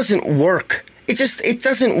work. It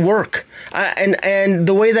doesn't work. And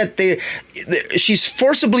the way that she's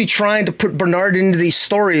forcibly trying to put Bernard into these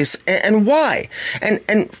stories, and why? And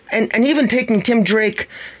even taking Tim Drake,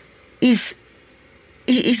 he's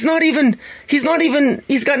got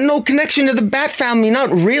no connection to the Bat family, not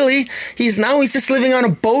really. He's just living on a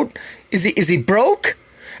boat. Is he broke?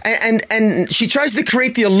 And she tries to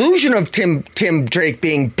create the illusion of Tim Drake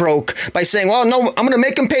being broke by saying, well, no, I'm going to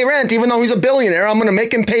make him pay rent, even though he's a billionaire. I'm going to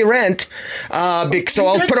make him pay rent, so I'll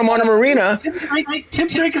put him on a marina. Tim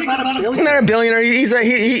Drake is not a billionaire. He's not a billionaire. He's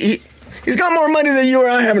got more money than you or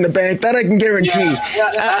I have in the bank. That I can guarantee.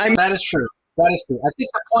 That is true. That is true. I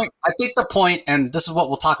think the point, and this is what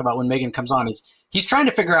we'll talk about when Megan comes on, is he's trying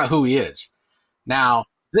to figure out who he is. Now,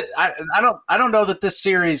 I don't know that this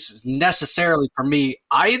series is necessarily for me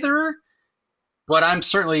either, but I'm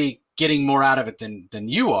certainly getting more out of it than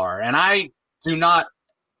you are. And I do not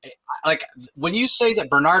when you say that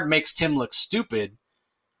Bernard makes Tim look stupid.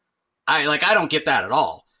 I don't get that at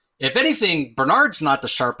all. If anything, Bernard's not the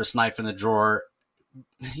sharpest knife in the drawer,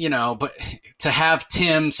 but to have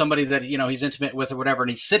Tim, somebody that, he's intimate with or whatever, and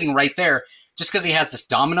he's sitting right there just because he has this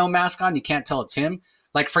domino mask on, you can't tell it's him.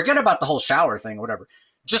 Forget about the whole shower thing or whatever.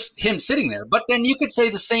 Just him sitting there. But then you could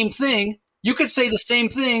say the same thing. You could say the same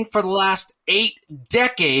thing for the last 8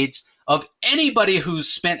 decades of anybody who's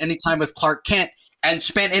spent any time with Clark Kent and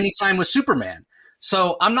spent any time with Superman.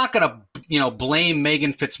 So I'm not going to, blame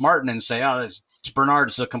Megan Fitzmartin and say, oh, Bernard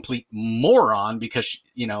is a complete moron because,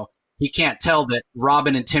 he can't tell that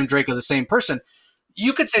Robin and Tim Drake are the same person.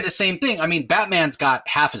 You could say the same thing. Batman's got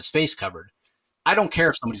half his face covered. I don't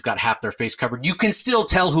care if somebody's got half their face covered. You can still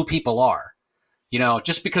tell who people are.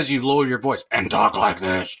 Just because you lower your voice and talk like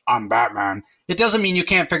this, I'm Batman, it doesn't mean you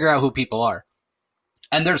can't figure out who people are.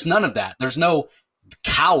 And there's none of that. There's no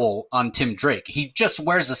cowl on Tim Drake. He just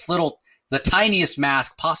wears the tiniest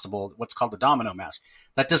mask possible, what's called the domino mask.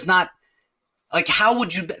 That does not, how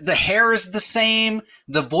would you, the hair is the same,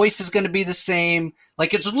 the voice is going to be the same.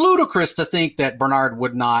 It's ludicrous to think that Bernard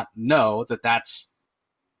would not know that that's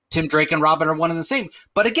Tim Drake and Robin are one and the same.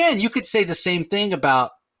 But again, you could say the same thing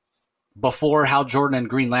about before Hal Jordan and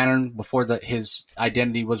Green Lantern, before his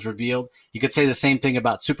identity was revealed. You could say the same thing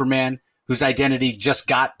about Superman, whose identity just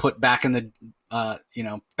got put back in the,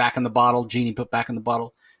 back in the bottle. Genie put back in the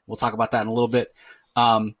bottle. We'll talk about that in a little bit.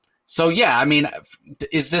 So yeah,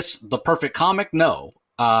 is this the perfect comic? No.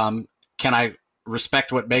 Can I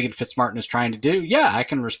respect what Megan Fitzmartin is trying to do? Yeah, I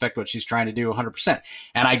can respect what she's trying to do 100%.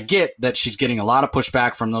 And I get that she's getting a lot of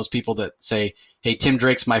pushback from those people that say, hey, Tim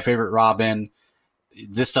Drake's my favorite Robin.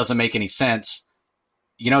 This doesn't make any sense.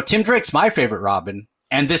 Tim Drake's my favorite Robin,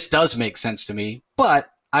 and this does make sense to me. But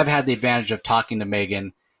I've had the advantage of talking to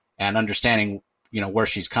Megan and understanding, where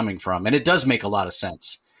she's coming from. And it does make a lot of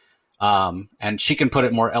sense. And she can put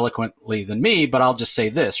it more eloquently than me, but I'll just say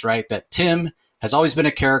this, right? That Tim has always been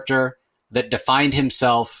a character that defined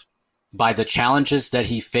himself by the challenges that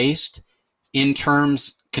he faced in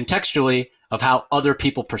terms contextually of how other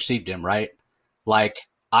people perceived him, right? Like,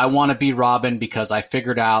 I want to be Robin because I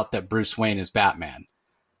figured out that Bruce Wayne is Batman.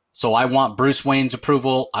 So I want Bruce Wayne's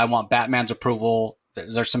approval. I want Batman's approval.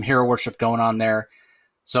 There's some hero worship going on there.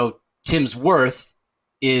 So Tim's worth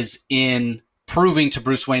is in proving to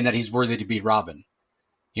Bruce Wayne that he's worthy to be Robin.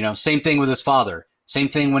 Same thing with his father. Same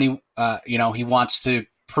thing when he wants to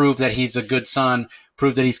prove that he's a good son,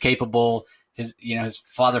 prove that he's capable. His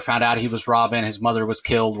father found out he was Robin. His mother was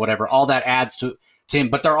killed, whatever. All that adds to him,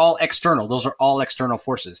 but they're all external. Those are all external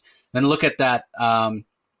forces. Then look at that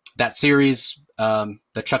series,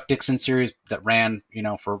 the Chuck Dixon series that ran,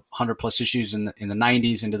 for 100 plus issues in the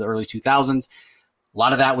 90s into the early 2000s. A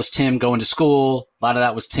lot of that was Tim going to school. A lot of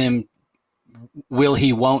that was Tim, will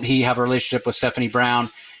he, won't he have a relationship with Stephanie Brown?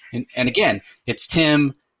 And again, it's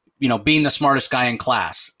Tim, being the smartest guy in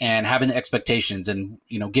class and having the expectations and,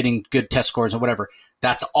 getting good test scores and whatever.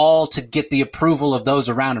 That's all to get the approval of those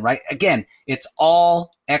around him, right? Again, it's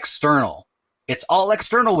all external. It's all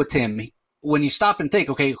external with Tim. When you stop and think,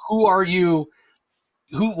 okay, who are you?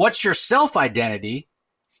 What's your self-identity?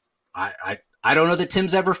 I don't know that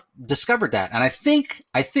Tim's ever discovered that. And I think,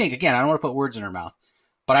 again, I don't want to put words in her mouth,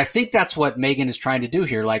 but I think that's what Megan is trying to do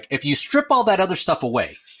here. Like, if you strip all that other stuff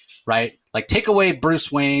away, right? Like, take away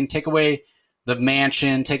Bruce Wayne, take away the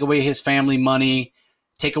mansion, take away his family money,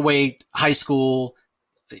 take away high school,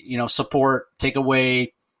 support, take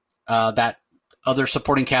away that other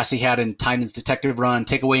supporting cast he had in Tynan's detective run,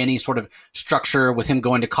 take away any sort of structure with him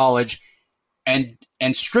going to college, and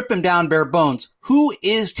strip him down bare bones. Who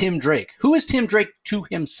is Tim Drake? Who is Tim Drake to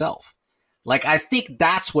himself? Like, I think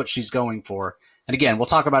that's what she's going for. And again, we'll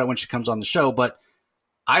talk about it when she comes on the show, but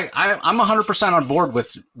I'm 100% on board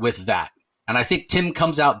with that. And I think Tim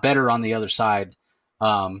comes out better on the other side.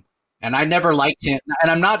 And I never liked him. And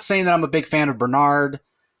I'm not saying that I'm a big fan of Bernard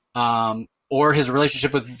or his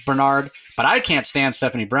relationship with Bernard, but I can't stand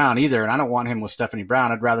Stephanie Brown either. And I don't want him with Stephanie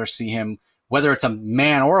Brown. I'd rather see him, whether it's a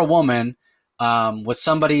man or a woman, with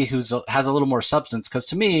somebody has a little more substance. Because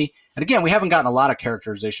to me, and again, we haven't gotten a lot of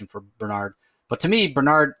characterization for Bernard, but to me,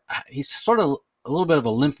 Bernard, he's sort of a little bit of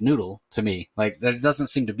a limp noodle to me. Like, there doesn't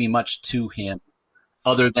seem to be much to him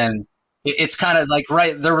other than it's kind of like,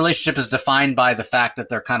 right, their relationship is defined by the fact that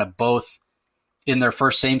they're kind of both in their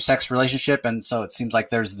first same-sex relationship. And so it seems like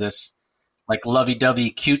there's this like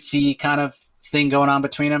lovey-dovey cutesy kind of thing going on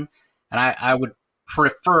between them. And I would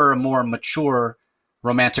prefer a more mature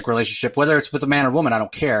romantic relationship, whether it's with a man or woman, I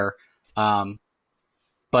don't care.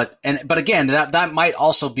 But again, that might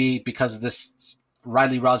also be because this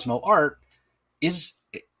Riley Rosmo art it's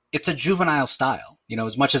a juvenile style,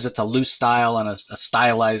 as much as it's a loose style and a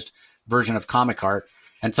stylized version of comic art.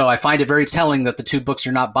 And so I find it very telling that the two books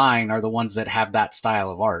you're not buying are the ones that have that style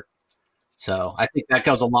of art. So I think that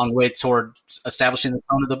goes a long way toward establishing the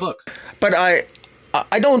tone of the book. But I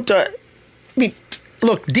don't,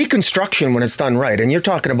 look, deconstruction when it's done right, and you're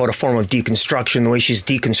talking about a form of deconstruction, the way she's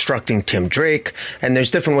deconstructing Tim Drake, and there's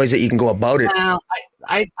different ways that you can go about it.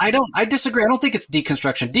 I disagree. I don't think it's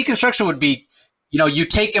deconstruction. Deconstruction would be, you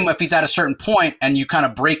take him if he's at a certain point and you kind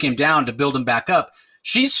of break him down to build him back up.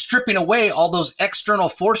 She's stripping away all those external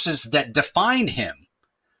forces that defined him.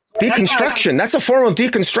 Deconstruction. That's a form of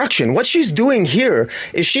deconstruction. What she's doing here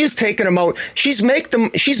is she's taken him out. She's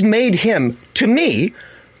made him, to me,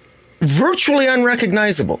 virtually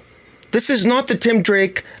unrecognizable. This is not the Tim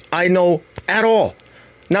Drake I know at all.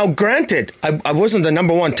 Now, granted, I wasn't the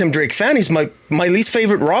number one Tim Drake fan. He's my least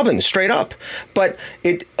favorite Robin, straight up. But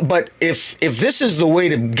if this is the way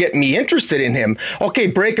to get me interested in him, okay,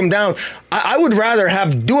 break him down. I would rather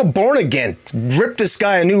do a Born Again, rip this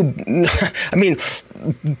guy a new. I mean,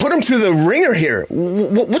 put him through the ringer here.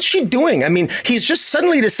 What's she doing? I mean, he's just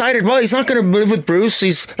suddenly decided, well, he's not going to live with Bruce.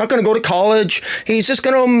 He's not going to go to college. He's just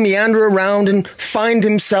going to meander around and find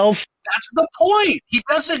himself. That's the point. He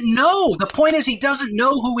doesn't know. The point is he doesn't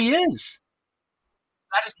know who he is.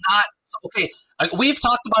 That is not okay. We've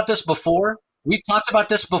talked about this before. We've talked about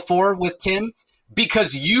this before with Tim.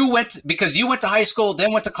 because you went to high school,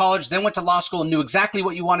 then went to college, then went to law school, and knew exactly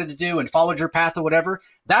what you wanted to do and followed your path or whatever.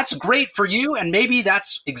 That's great for you, and maybe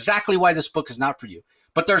that's exactly why this book is not for you.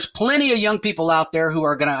 But there's plenty of young people out there who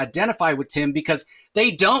are going to identify with Tim because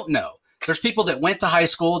they don't know. There's people that went to high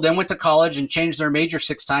school, then went to college and changed their major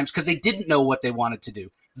 6 times because they didn't know what they wanted to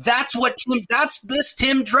do. That's this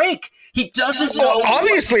Tim Drake. He doesn't know. Well,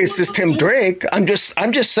 obviously, it's this Tim Drake. I'm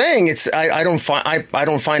just saying I don't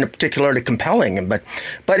find it particularly compelling. But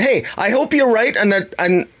hey, I hope you're right,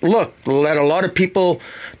 and look, that a lot of people,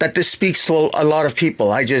 that this speaks to a lot of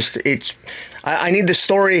people. I need the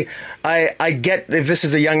story. I get if this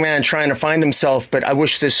is a young man trying to find himself, but I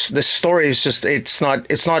wish this story is just it's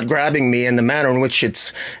not grabbing me in the manner in which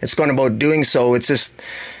it's going about doing so. It's just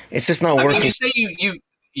not working. I mean,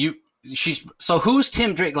 you say so who's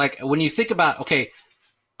Tim Drake? Like when you think about, okay,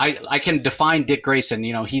 I can define Dick Grayson.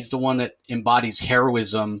 You know, he's the one that embodies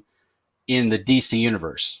heroism in the DC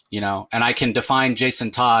universe. You know, and I can define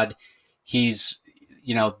Jason Todd. He's,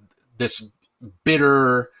 you know, this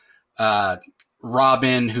bitter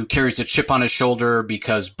Robin who carries a chip on his shoulder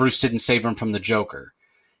because Bruce didn't save him from the Joker.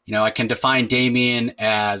 You know, I can define Damian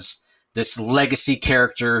as this legacy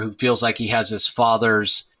character who feels like he has his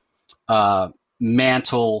father's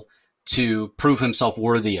mantle to prove himself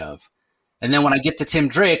worthy of. And then when I get to Tim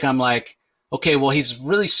Drake, I'm like, okay, well, he's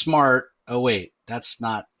really smart. Oh, wait, that's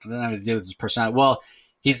not, doesn't have to do with his personality. Well,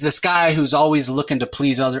 he's this guy who's always looking to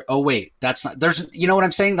please other. Oh, wait, that's not, there's, you know what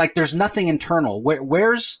I'm saying? Like there's nothing internal.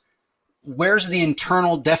 Where's the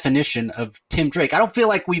internal definition of Tim Drake? I don't feel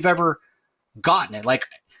like we've ever gotten it. Like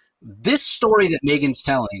this story that Megan's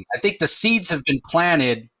telling, I think the seeds have been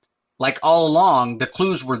planted like all along. The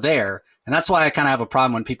clues were there. And that's why I kind of have a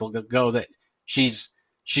problem when people go that she's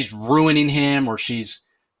ruining him or she's,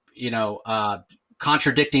 you know,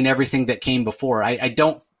 contradicting everything that came before. I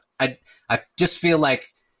just feel like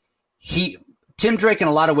Tim Drake in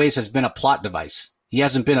a lot of ways has been a plot device. He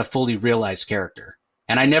hasn't been a fully realized character.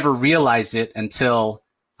 And I never realized it until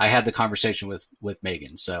I had the conversation with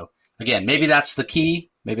Megan. So again, maybe that's the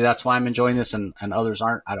key. Maybe that's why I'm enjoying this and others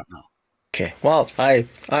aren't. I don't know. Okay. Well, I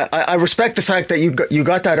respect the fact that you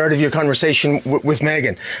got that out of your conversation with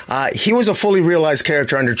Megan. He was a fully realized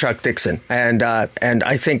character under Chuck Dixon, and I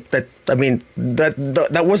think that, I mean,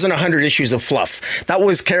 that wasn't 100 issues of fluff. That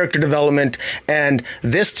was character development, and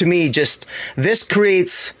this to me this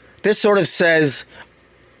sort of says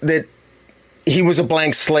that he was a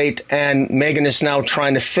blank slate, and Megan is now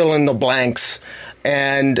trying to fill in the blanks,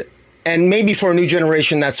 and maybe for a new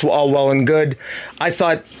generation, that's all well and good. I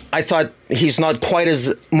thought he's not quite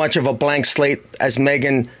as much of a blank slate as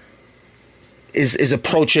Megan is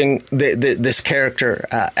approaching this character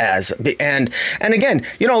as. And again,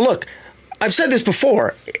 you know, look, I've said this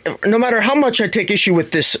before. No matter how much I take issue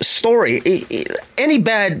with this story, any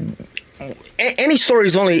character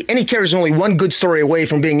is only one good story away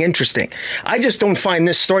from being interesting. I just don't find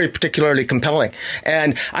this story particularly compelling,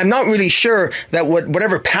 and I'm not really sure that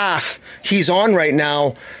whatever path he's on right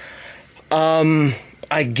now.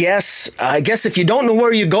 I guess if you don't know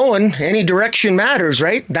where you're going, any direction matters,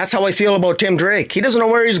 right? That's how I feel about Tim Drake. He doesn't know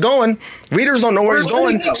where he's going. Readers don't know where he's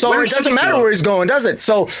going, so it doesn't matter where he's going, does it?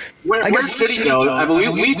 So where should he go? I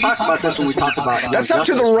mean, we talked about this when we talked about. That's up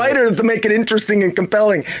to the writer to make it interesting and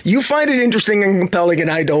compelling. You find it interesting and compelling,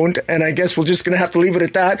 and I don't. And I guess we're just going to have to leave it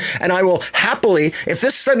at that. And I will happily, if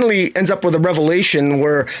this suddenly ends up with a revelation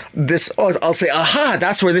where I'll say, aha,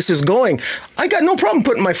 that's where this is going. I got no problem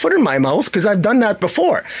putting my foot in my mouth because I've done that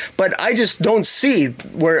before. But I just don't see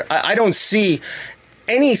I don't see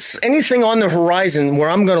anything on the horizon where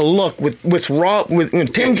I'm going to look with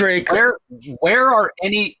Tim Drake. Where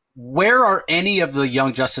are any of the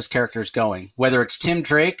Young Justice characters going? Whether it's Tim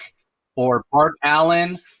Drake or Bart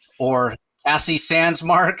Allen or Cassie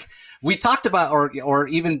Sandsmark, we talked about, or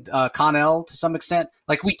even Connell to some extent.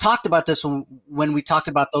 Like we talked about this when we talked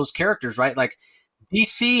about those characters, right? Like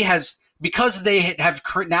DC has, because they have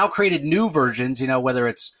now created new versions, you know, whether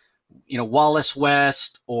it's, you know, Wallace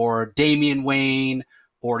West or Damian Wayne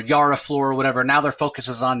or Yara Flor or whatever. Now their focus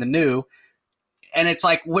is on the new. And it's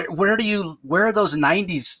like, where are those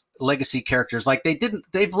 90s legacy characters? Like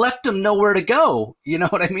they've left them nowhere to go. You know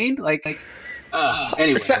what I mean? Anyway.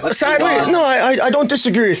 Sadly, no, I don't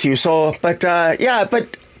disagree with you. So, but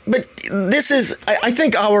this is, I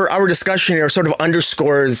think our discussion here sort of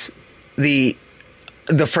underscores the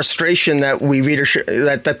frustration that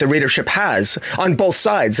that the readership has on both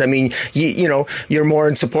sides. I mean, you know, you're more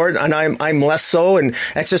in support, and I'm less so, and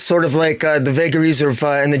it's just sort of like the vagaries of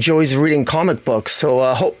and the joys of reading comic books. So,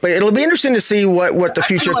 it'll be interesting to see what the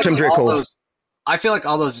future of Tim Drake holds. I feel like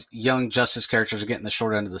all those young Justice characters are getting the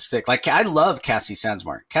short end of the stick. Like, I love Cassie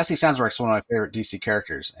Sandsmark. Cassie Sandsmark is one of my favorite DC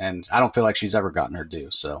characters, and I don't feel like she's ever gotten her due.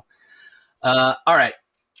 So, all right.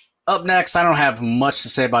 Up next, I don't have much to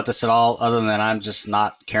say about this at all, other than I'm just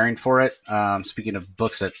not caring for it. Speaking of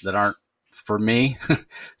books that aren't for me.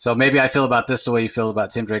 So maybe I feel about this the way you feel about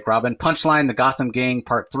Tim Drake Robin. Punchline, The Gotham Gang,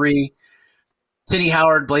 Part 3. Tini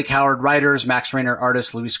Howard, Blake Howard, writers. Max Raynor,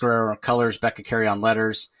 artists. Luis Guerrero, colors. Becca Carey on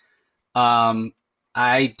letters.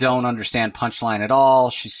 I don't understand Punchline at all.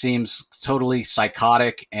 She seems totally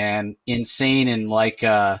psychotic and insane, and like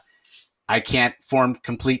I can't form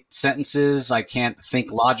complete sentences. I can't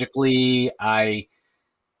think logically.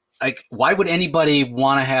 Why would anybody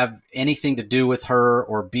want to have anything to do with her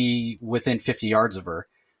or be within 50 yards of her?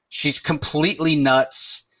 She's completely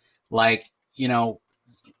nuts. Like, I don't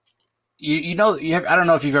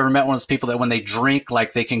know if you've ever met one of those people that when they drink,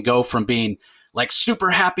 like they can go from being like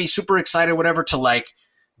super happy, super excited, whatever, to like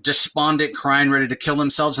despondent, crying, ready to kill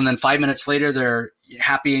themselves. And then 5 minutes later, they're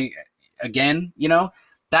happy again.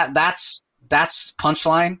 That's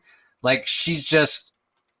Punchline. Like, she's just,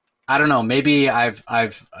 I don't know. Maybe I've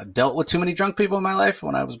dealt with too many drunk people in my life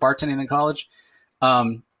when I was bartending in college.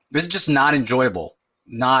 This is just not enjoyable.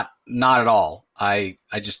 Not at all. I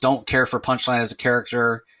just don't care for Punchline as a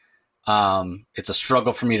character. It's a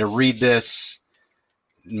struggle for me to read this.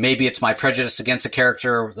 Maybe it's my prejudice against a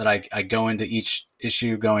character that I go into each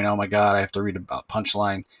issue going, oh my God, I have to read about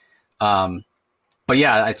Punchline. But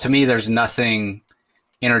yeah, to me, there's nothing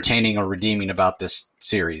entertaining or redeeming about this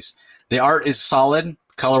series. The art is solid.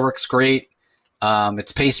 Color work's great.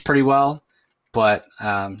 It's paced pretty well, but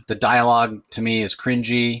the dialogue to me is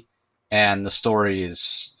cringy, and the story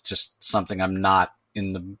is just something I'm not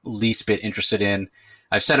in the least bit interested in.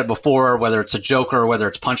 I've said it before, whether it's a Joker or whether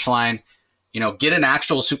it's Punchline, get an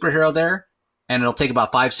actual superhero there, and it'll take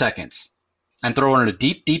about 5 seconds, and throw her in a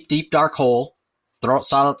deep, deep, deep dark hole, throw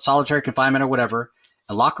out solitary confinement or whatever,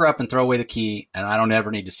 and lock her up and throw away the key, and I don't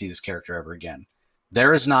ever need to see this character ever again.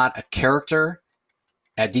 There is not a character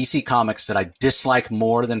at DC Comics that I dislike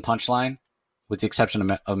more than Punchline, with the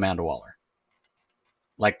exception of Amanda Waller.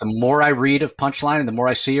 Like, the more I read of Punchline and the more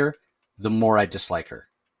I see her, the more I dislike her.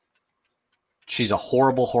 She's a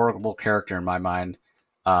horrible, horrible character in my mind.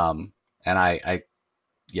 And I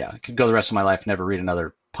could go the rest of my life, never read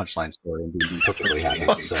another Punchline story and be perfectly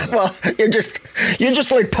happy. So. Well, you're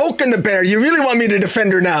just like poking the bear. You really want me to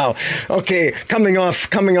defend her now? Okay, coming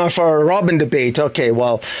off our Robin debate. Okay,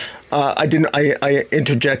 well, I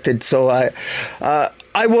interjected, so I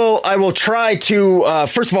will try to.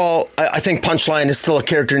 First of all, I think Punchline is still a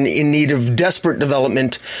character in need of desperate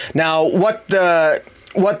development. Now,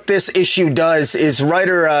 what this issue does is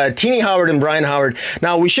writer Tini Howard and Brian Howard.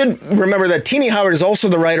 Now, we should remember that Tini Howard is also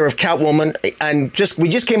the writer of Catwoman, and we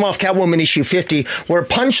just came off Catwoman issue 50, where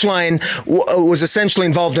Punchline was essentially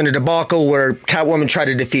involved in a debacle where Catwoman tried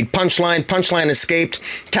to defeat Punchline. Punchline escaped.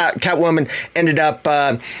 Catwoman ended up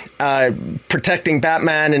protecting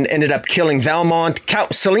Batman and ended up killing Valmont.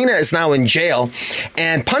 Selina is now in jail,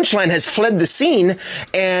 and Punchline has fled the scene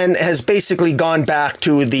and has basically gone back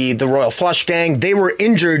to the Royal Flush Gang. They were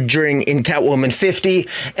injured in Catwoman 50,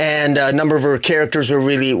 and a number of her characters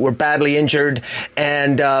were badly injured.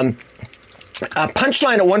 And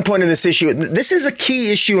Punchline at one point in this issue, this is a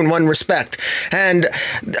key issue in one respect. And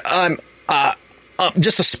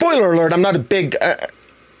just a spoiler alert,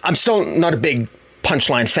 I'm still not a big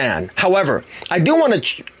Punchline fan. However, I do want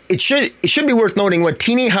to. It should be worth noting what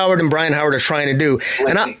Tini Howard and Brian Howard are trying to do.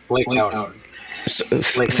 Blake Howard.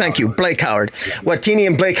 Thank you, Blake Howard. What Tini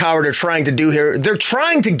and Blake Howard are trying to do here, they're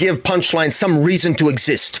trying to give Punchline some reason to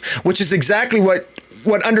exist, which is exactly what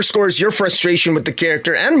underscores your frustration with the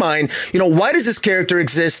character and mine. Why does this character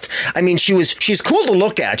exist? I mean, she's cool to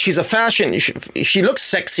look at. She's a fashion. She looks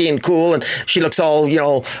sexy and cool, and she looks all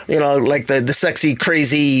like the sexy,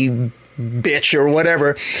 crazy bitch or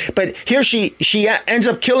whatever. But here she ends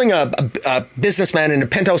up killing a businessman in a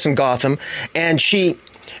penthouse in Gotham, and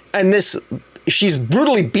she's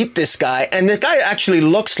brutally beat this guy, and the guy actually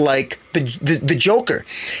looks like the Joker.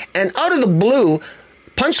 And out of the blue,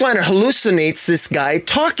 Punchline hallucinates this guy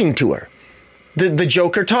talking to her, the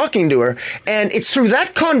Joker talking to her. And it's through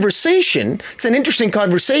that conversation, it's an interesting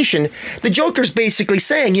conversation, the Joker's basically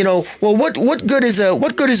saying, well, what good is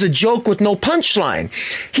a joke with no punchline?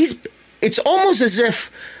 It's almost as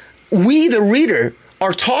if we, the reader,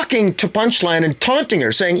 are talking to Punchline and taunting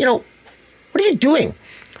her, saying, what are you doing?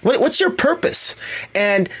 What's your purpose?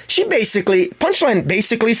 And Punchline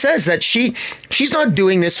basically says that she's not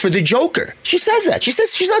doing this for the Joker. She says that. She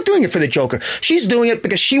says she's not doing it for the Joker. She's doing it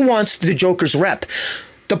because she wants the Joker's rep.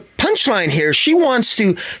 The punchline here, she wants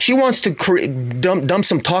to dump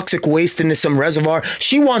some toxic waste into some reservoir.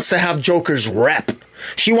 She wants to have Joker's rep.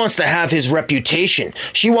 She wants to have his reputation.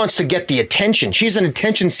 She wants to get the attention. She's an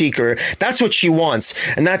attention seeker. That's what she wants.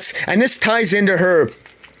 And this ties into her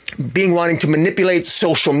wanting to manipulate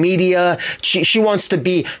social media. She likes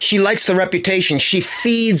the reputation. She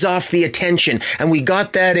feeds off the attention. And we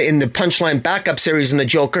got that in the Punchline backup series in the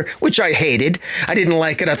Joker, which I hated. I didn't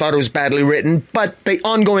like it. I thought it was badly written. But the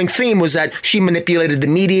ongoing theme was that she manipulated the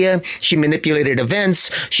media. She manipulated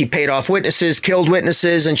events. She paid off witnesses, killed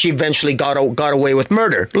witnesses, and she eventually got away with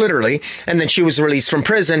murder, literally. And then she was released from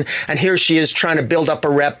prison. And here she is trying to build up a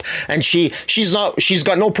rep. And she's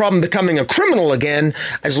got no problem becoming a criminal again,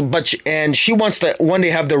 and she wants to one day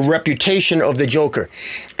have the reputation of the Joker.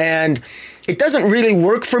 And it doesn't really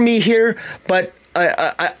work for me here, but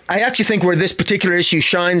I actually think where this particular issue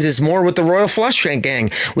shines is more with the Royal Flush Gang.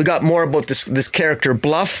 We got more about this character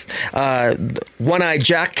Bluff, One-Eye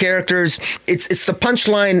Jack characters. It's the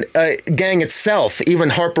Punchline gang itself. Even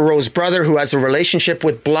Harper Rowe's brother, who has a relationship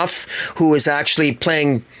with Bluff, who is actually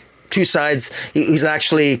playing two sides. He's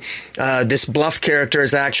actually this Bluff character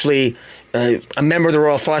is actually a member of the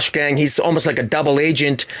Royal Flush Gang. He's almost like a double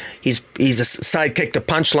agent. He's a sidekick to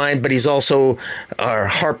Punchline, but he's also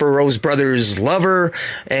Harper Rowe's brother's lover.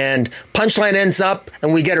 And Punchline ends up,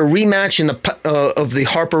 and we get a rematch in of the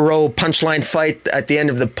Harper Rowe Punchline fight at the end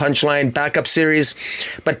of the Punchline backup series.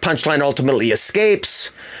 But Punchline ultimately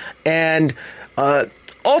escapes, and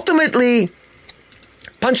ultimately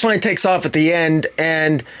Punchline takes off at the end,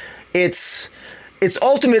 and it's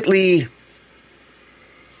ultimately,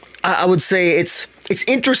 I would say it's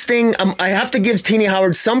interesting. I have to give Tini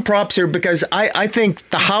Howard some props here, because I think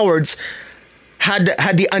the Howards had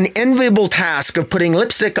the unenviable task of putting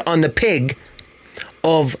lipstick on the pig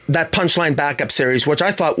of that Punchline backup series, which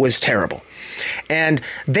I thought was terrible. And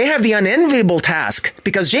they have the unenviable task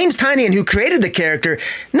because James Tynion, who created the character,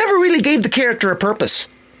 never really gave the character a purpose.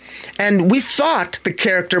 And we thought the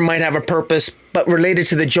character might have a purpose, but related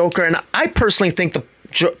to the Joker. And I personally think the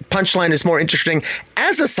Punchline is more interesting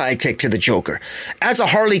as a sidekick to the Joker, as a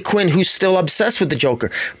Harley Quinn who's still obsessed with the Joker.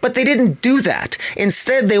 But they didn't do that.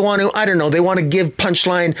 Instead, they want to give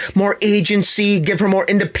Punchline more agency, give her more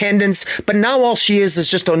independence. But now all she is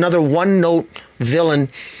just another one-note villain.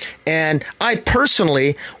 And I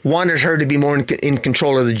personally wanted her to be more in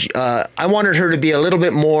control of I wanted her to be a little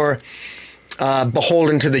bit more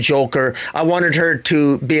beholden to the Joker. I wanted her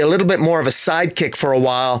to be a little bit more of a sidekick for a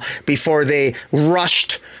while before they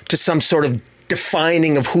rushed to some sort of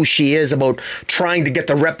defining of who she is, about trying to get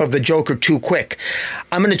the rep of the Joker too quick.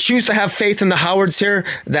 I'm going to choose to have faith in the Howards here,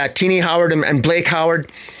 that Tini Howard and Blake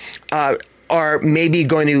Howard are maybe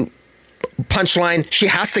going to Punchline. She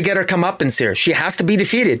has to get her comeuppance here. She has to be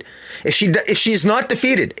defeated. If she's not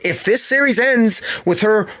defeated, if this series ends with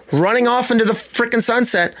her running off into the frickin'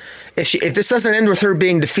 sunset, if this doesn't end with her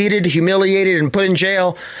being defeated, humiliated, and put in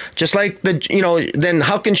jail, just like then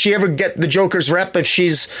how can she ever get the Joker's rep if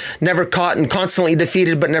she's never caught and constantly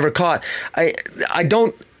defeated but never caught? I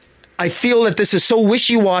feel that this is so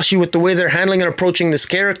wishy-washy with the way they're handling and approaching this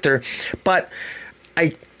character, but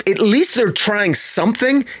at least they're trying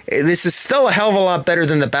something. This is still a hell of a lot better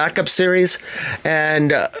than the backup series,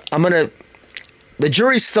 and the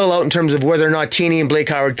jury's still out in terms of whether or not Tini and Blake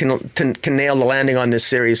Howard can nail the landing on this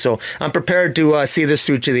series. So I'm prepared to see this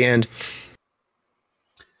through to the end.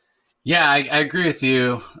 Yeah, I agree with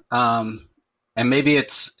you. And maybe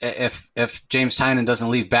it's if James Tynion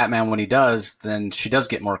doesn't leave Batman when he does, then she does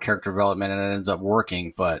get more character development and it ends up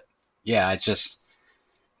working. But yeah,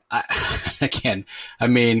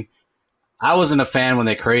 I wasn't a fan when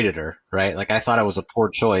they created her, right? Like, I thought it was a poor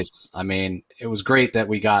choice. I mean, it was great that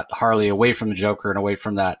we got Harley away from the Joker and away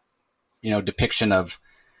from that, depiction of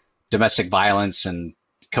domestic violence and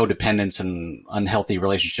codependence and unhealthy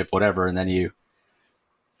relationship, whatever. And then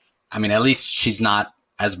at least she's not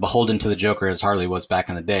as beholden to the Joker as Harley was back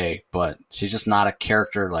in the day, but she's just not a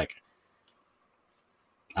character like,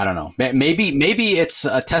 I don't know. Maybe it's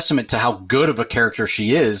a testament to how good of a character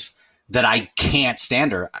she is that I can't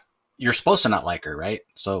stand her. You're supposed to not like her, right?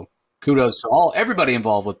 So kudos to everybody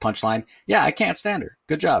involved with Punchline. Yeah, I can't stand her.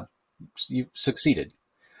 Good job. You succeeded.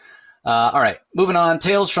 All right, moving on.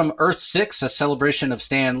 Tales from Earth 6, a celebration of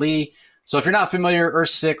Stan Lee. So if you're not familiar, Earth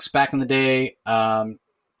 6, back in the day,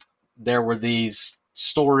 there were these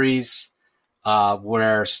stories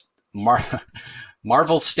where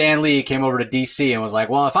Marvel Stan Lee came over to DC and was like,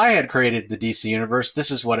 well, if I had created the DC universe, this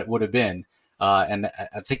is what it would have been. And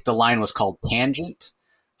I think the line was called Tangent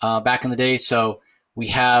back in the day. So we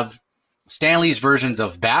have Stan Lee's versions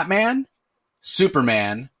of Batman,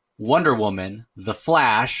 Superman, Wonder Woman, The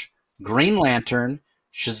Flash, Green Lantern,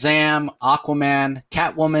 Shazam, Aquaman,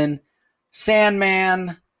 Catwoman,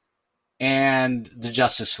 Sandman, and the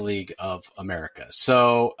Justice League of America.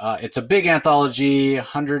 So it's a big anthology,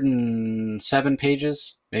 107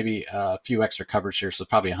 pages, maybe a few extra covers here, so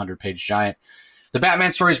probably a 100-page giant. The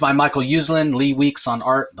Batman stories by Michael Uslan, Lee Weeks on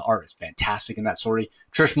art. The art is fantastic in that story.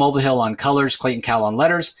 Trish Mulvihill on colors, Clayton Cowell on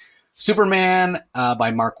letters. Superman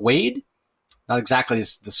by Mark Waid. Not exactly the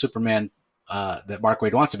Superman that Mark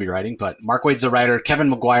Waid wants to be writing, but Mark Waid's the writer. Kevin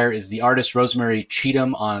Maguire is the artist. Rosemary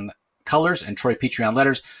Cheatham on colors and Troy Petrie on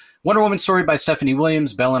letters. Wonder Woman story by Stephanie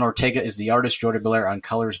Williams. Belen Ortega is the artist. Jordan Belair on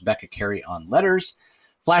colors. Becca Carey on letters.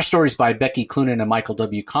 Flash stories by Becky Cloonan and Michael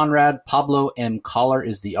W. Conrad. Pablo M. Collar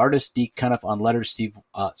is the artist. D. Cuniff on letters. D.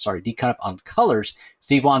 Cuniff on colors.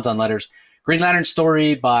 Steve Wands on letters. Green Lantern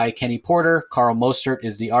story by Kenny Porter. Carl Mostert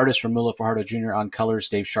is the artist. Romulo Fajardo Jr. on colors.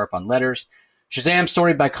 Dave Sharp on letters. Shazam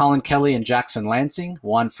story by Colin Kelly and Jackson Lansing.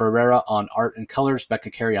 Juan Ferreira on art and colors.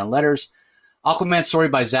 Becca Carey on letters. Aquaman story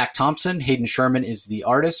by Zach Thompson. Hayden Sherman is the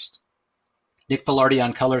artist. Nick Filardi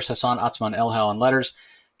on colors. Hassan Atzman Elhau on letters.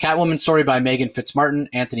 Catwoman story by Megan Fitzmartin.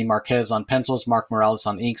 Anthony Marquez on pencils. Mark Morales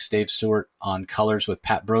on inks. Dave Stewart on colors with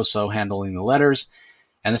Pat Broso handling the letters.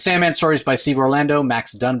 And the Sandman stories by Steve Orlando.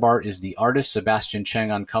 Max Dunbar is the artist. Sebastian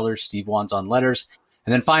Cheng on colors. Steve Wands on letters.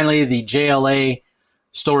 And then finally, the JLA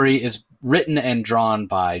story is written and drawn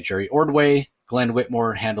by Jerry Ordway. Glenn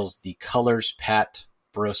Whitmore handles the colors. Pat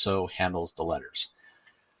Broso handles the letters.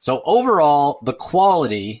 So overall, the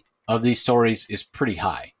quality of these stories is pretty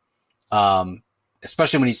high,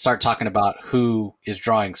 especially when you start talking about who is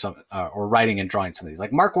drawing some or writing and drawing some of these.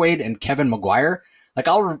 Like Mark Waid and Kevin Maguire, like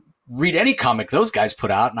I'll read any comic those guys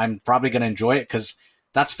put out, and I'm probably going to enjoy it because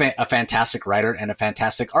that's a fantastic writer and a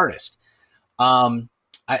fantastic artist. I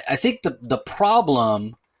think the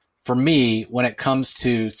problem for me when it comes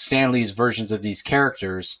to Stan Lee's versions of these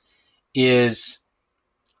characters is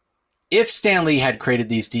if Stan Lee had created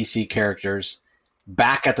these DC characters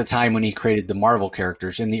back at the time when he created the Marvel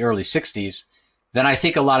characters in the early 60s, then I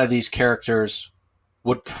think a lot of these characters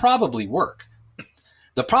would probably work.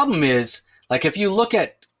 The problem is, like, if you look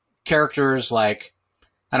at characters like,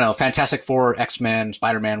 I don't know, Fantastic Four, X-Men,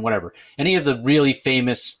 Spider-Man, whatever, any of the really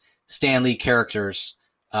famous Stan Lee characters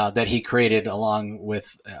that he created along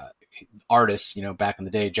with artists, you know, back in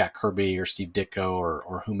the day, Jack Kirby or Steve Ditko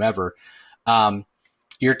or whomever,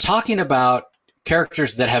 you're talking about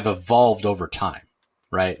characters that have evolved over time,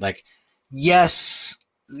 right? Like, yes,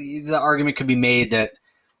 the argument could be made that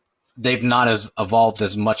they've not as evolved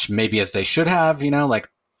as much maybe as they should have, you know, like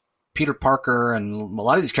Peter Parker and a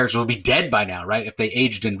lot of these characters will be dead by now, right? If they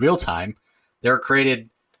aged in real time, they were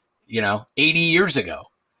created, 80 years ago.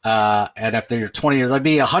 And if they're 20 years, that'd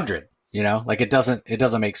be 100, like it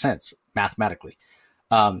doesn't make sense mathematically.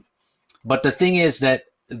 But the thing is that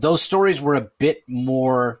those stories were a bit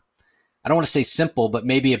more, I don't want to say simple, but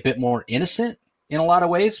maybe a bit more innocent in a lot of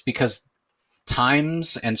ways because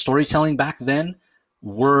times and storytelling back then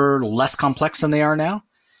were less complex than they are now.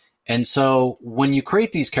 And so when you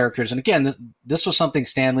create these characters, and again, this was something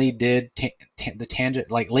Stan Lee did, the tangent,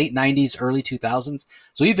 like late 90s, early 2000s.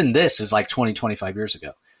 So even this is like 20, 25 years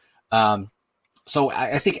ago. So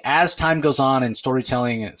I think as time goes on and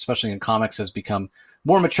storytelling, especially in comics, has become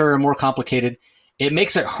more mature and more complicated, it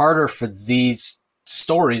makes it harder for these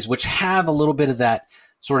stories, which have a little bit of that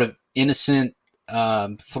sort of innocent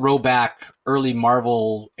throwback early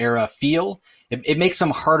Marvel era feel. It makes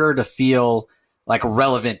them harder to feel like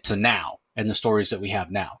relevant to now and the stories that we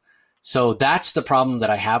have now. So that's the problem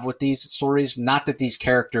that I have with these stories. Not that these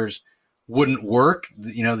characters wouldn't work.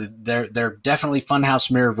 They're definitely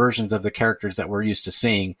Funhouse mirror versions of the characters that we're used to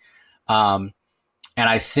seeing. And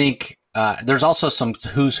I think there's also some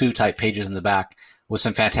who's who type pages in the back with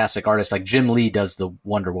some fantastic artists. Like Jim Lee does the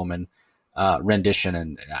Wonder Woman rendition,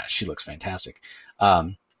 and she looks fantastic.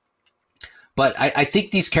 But I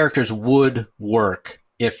think these characters would work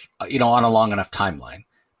if, on a long enough timeline.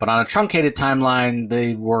 But on a truncated timeline,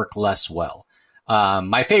 they work less well.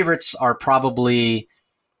 My favorites are probably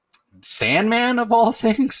Sandman, of all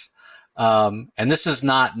things. And this is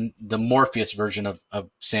not the Morpheus version of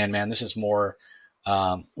Sandman. This is more,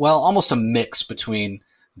 almost a mix between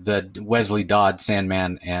the Wesley Dodd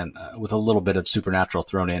Sandman and with a little bit of supernatural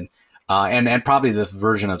thrown in. And probably the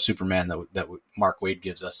version of Superman that Mark Waid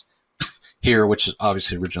gives us here, which is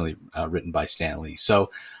obviously originally written by Stan Lee. So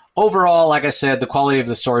overall, like I said, the quality of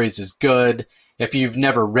the stories is good. If you've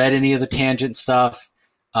never read any of the Tangent stuff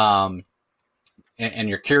and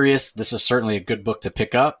you're curious, this is certainly a good book to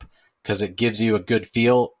pick up because it gives you a good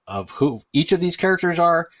feel of who each of these characters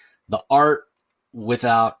are. The art,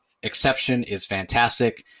 without exception, is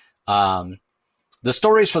fantastic. The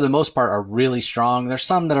stories, for the most part, are really strong. There's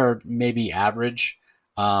some that are maybe average,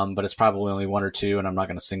 but it's probably only one or two, and I'm not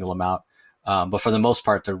going to single them out. But for the most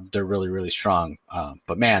part, they're really, really strong.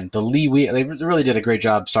 But man, they really did a great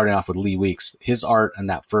job starting off with Lee Weeks. His art and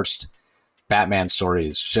that first Batman story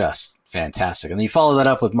is just fantastic. And then you follow that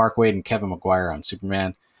up with Mark Waid and Kevin Maguire on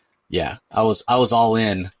Superman. Yeah, I was all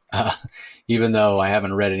in, even though I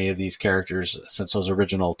haven't read any of these characters since those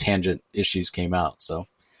original Tangent issues came out. So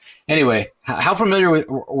anyway, how familiar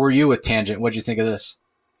were you with Tangent? What'd you think of this?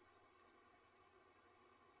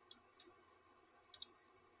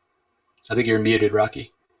 I think you're muted,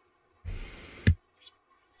 Rocky.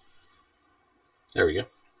 There we go.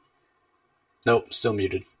 Nope, still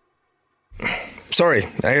muted. Sorry,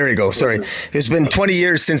 there we go. Sorry. It's been 20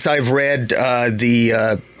 years since I've read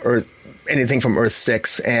anything from Earth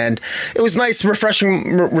 6, and it was nice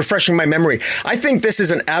refreshing my memory. I think this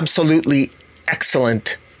is an absolutely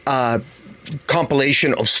excellent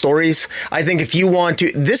compilation of stories. I think if you want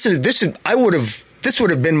to, this would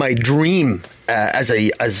have been my dream as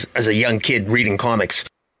a young kid reading comics.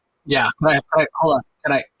 Yeah, hold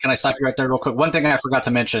on. Can I stop you right there real quick? One thing I forgot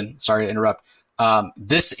to mention. Sorry to interrupt.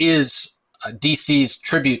 This is DC's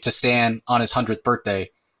tribute to Stan on his 100th birthday,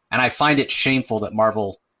 and I find it shameful that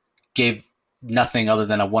Marvel gave nothing other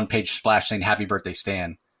than a one-page splash saying "Happy Birthday,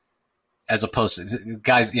 Stan," as opposed to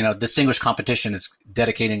guys. Distinguished Competition is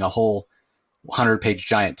dedicating a whole 100-page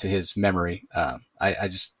giant to his memory. I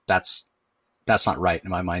just that's not right in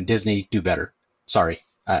my mind. Disney, do better. Sorry,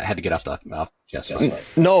 I had to get off chest.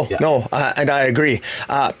 No, and I agree.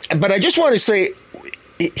 But I just want to say,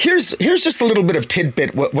 here's just a little bit of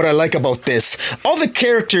tidbit. What I like about this, all the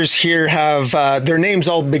characters here have their names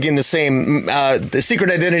all begin the same. The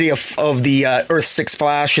secret identity of the Earth 6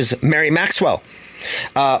 Flash is Mary Maxwell.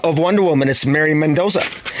 Of Wonder Woman, it's Mary Mendoza.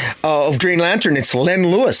 Of Green Lantern, it's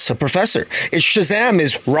Len Lewis, a professor. Shazam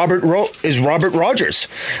is Robert Rogers.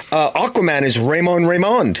 Aquaman is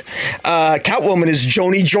Raymond. Catwoman is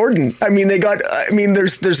Joni Jordan. I mean,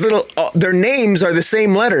 there's little. Their names are the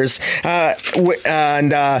same letters,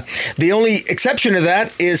 and the only exception to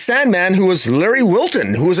that is Sandman, who was Larry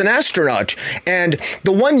Wilton, who was an astronaut. And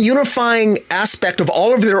the one unifying aspect of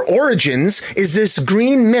all of their origins is this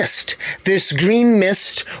green mist. This green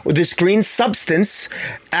substance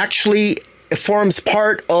actually forms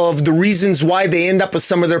part of the reasons why they end up with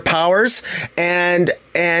some of their powers, and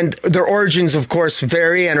their origins, of course,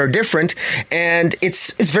 vary and are different, and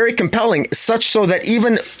it's very compelling, such so that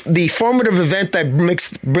even the formative event that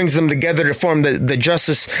brings them together to form the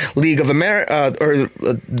Justice League of America, or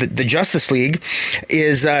the Justice League,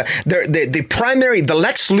 is the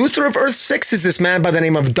Lex Luthor of Earth 6 is this man by the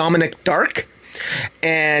name of Dominic Dark.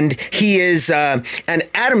 And he is, and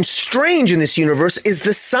Adam Strange in this universe is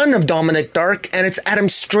the son of Dominic Dark, and it's Adam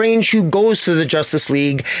Strange who goes to the Justice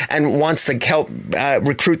League and wants to help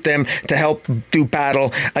recruit them to help do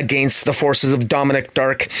battle against the forces of Dominic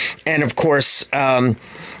Dark. And of course,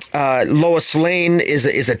 Lois Lane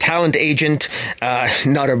is a talent agent,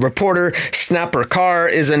 not a reporter. Snapper Carr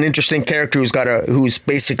is an interesting character who's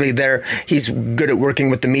basically there. He's good at working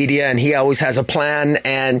with the media, and he always has a plan.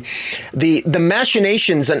 And the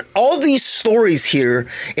machinations and all these stories here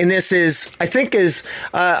in this is I think was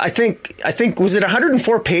it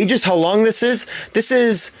 104 pages? How long this is? This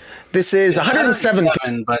is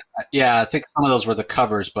 107. But yeah, I think some of those were the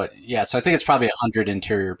covers. But yeah, so I think it's probably 100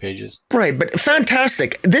 interior pages. Right, but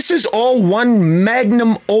fantastic. This is all one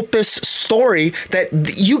magnum opus story that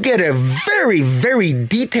you get a very, very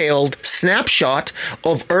detailed snapshot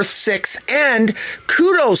of Earth 6. And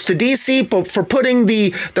kudos to DC for putting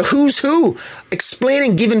the who's who,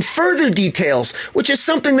 explaining, giving further details, which is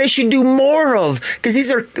something they should do more of, because these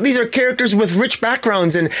are characters with rich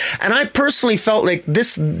backgrounds, and I personally felt like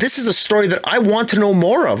this is a story that I want to know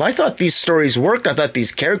more of. I thought these stories worked. I thought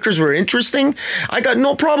these characters were interesting. I got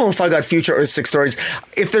no problem if I got future Earth 6 stories.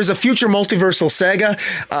 If there's a future multiversal saga,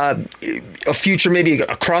 a future maybe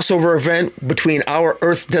a crossover event between our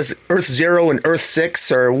Earth 0 and Earth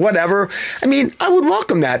 6 or whatever, I mean, I would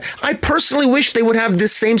welcome that. I personally wish they would have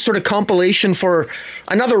this same sort of compilation for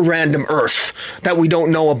another random Earth that we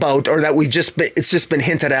don't know about, or that it's just been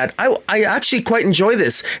hinted at. I actually quite enjoy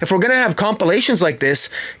this. If we're going to have compilations like this,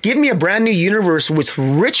 give me a brand new universe with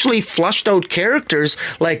richly flushed out characters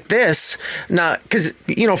like this. Now, because,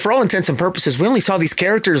 for all intents and purposes, we only saw these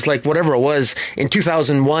characters like whatever it was in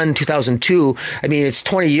 2001, 2002. I mean, it's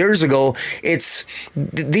 20 years ago. It's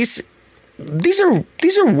these these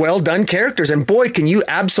are well done characters, and boy, can you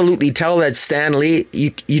absolutely tell that Stan Lee.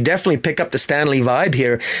 You definitely pick up the Stan Lee vibe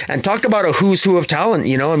here, and talk about a who's who of talent.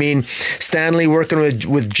 I mean, Stan Lee working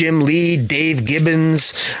with Jim Lee, Dave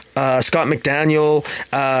Gibbons, Scott McDaniel,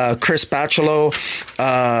 Chris Bachalo.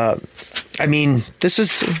 I mean, this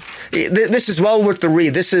is well worth the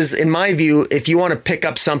read. This is, in my view, if you want to pick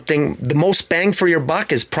up something, the most bang for your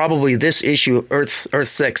buck is probably this issue. Earth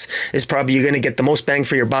 6 is probably, you're going to get the most bang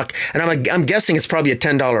for your buck, and I'm guessing it's probably a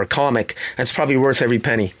 $10 comic. That's probably worth every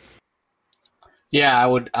penny. Yeah,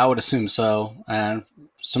 I would assume so, and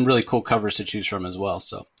some really cool covers to choose from as well.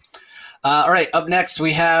 So, all right, up next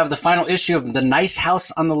we have the final issue of The Nice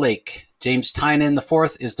House on the Lake. James Tynion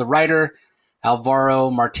IV is the writer.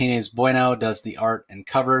 Alvaro Martinez Bueno does the art and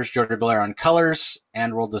covers. Jordi Belair on colors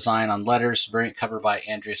and world design on letters. Variant cover by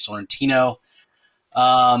Andrea Sorrentino.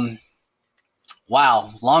 Wow,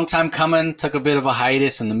 long time coming. Took a bit of a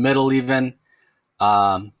hiatus in the middle even.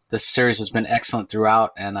 This series has been excellent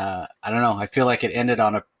throughout, and I don't know. I feel like it ended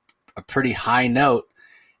on a pretty high note.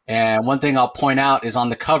 And one thing I'll point out is on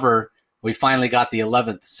the cover, we finally got the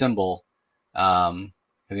 11th symbol. Because,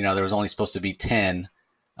 there was only supposed to be 10.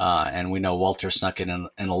 And we know Walter snuck in an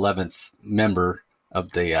 11th member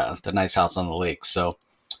of the Nice House on the Lake. So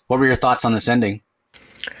what were your thoughts on this ending?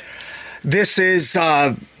 This is,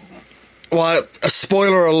 a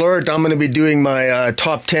spoiler alert, I'm going to be doing my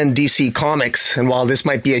top 10 DC comics. And while this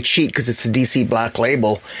might be a cheat because it's a DC Black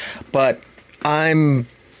Label, but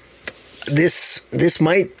this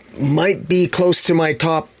might be close to my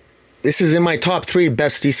top. This is in my top 3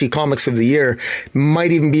 best DC comics of the year.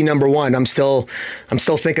 Might even be number 1. I'm still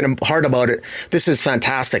thinking hard about it. This is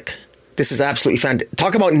fantastic. This is absolutely fantastic.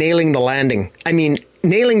 Talk about nailing the landing. I mean,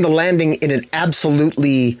 nailing the landing in an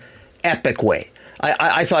absolutely epic way.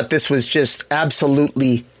 I thought this was just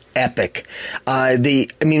absolutely epic.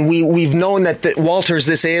 We've known that Walter's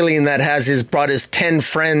this alien that brought his 10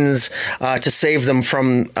 friends to save them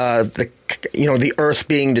from the Earth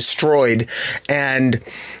being destroyed, and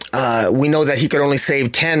we know that he could only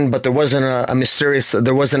save 10, but there wasn't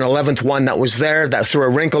there was an 11th one that was there that threw a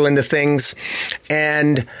wrinkle into things,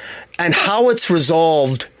 and how it's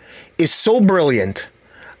resolved is so brilliant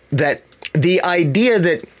that the idea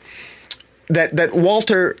that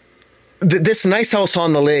Walter. This Nice House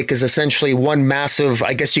on the Lake is essentially one massive,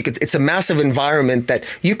 it's a massive environment that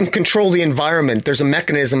you can control the environment. There's a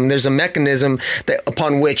mechanism that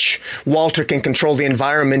upon which Walter can control the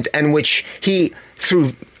environment, and which he,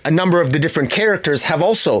 through a number of the different characters, have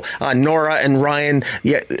also, Nora and Ryan,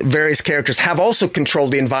 various characters have also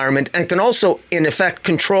controlled the environment and can also, in effect,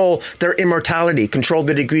 control their immortality, control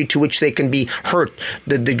the degree to which they can be hurt,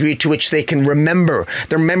 the degree to which they can remember.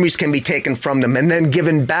 Their memories can be taken from them and then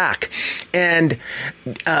given back. And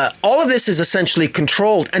all of this is essentially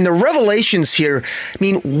controlled. And the revelations here,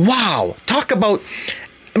 wow, talk about...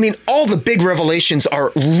 all the big revelations are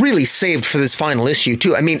really saved for this final issue,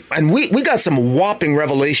 too. And we got some whopping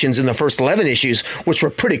revelations in the first 11 issues, which were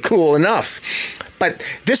pretty cool enough. But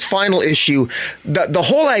this final issue, the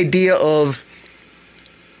whole idea of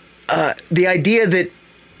the idea that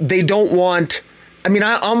they don't want...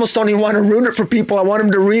 I almost don't even want to ruin it for people. I want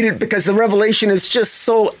them to read it because the revelation is just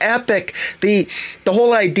so epic. The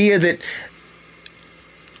whole idea that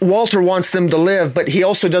Walter wants them to live, but he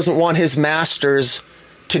also doesn't want his masters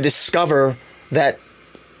to discover that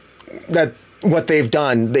what they've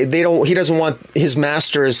done. He doesn't want his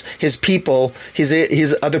masters, his people,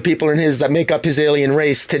 his other people in his that make up his alien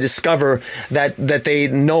race to discover that they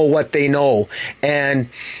know what they know, and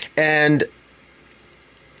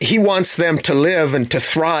he wants them to live and to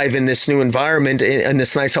thrive in this new environment, in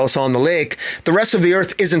this Nice House on the Lake. The rest of the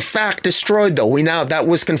Earth is in fact destroyed, though. That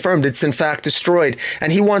was confirmed. It's in fact destroyed.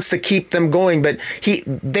 And he wants to keep them going, but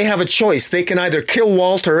they have a choice. They can either kill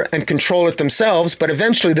Walter and control it themselves, but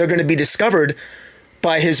eventually they're going to be discovered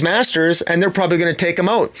by his masters, and they're probably going to take him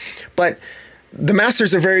out. But the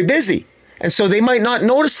masters are very busy, and so they might not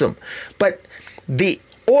notice them. But the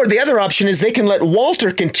other option is they can let Walter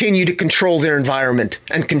continue to control their environment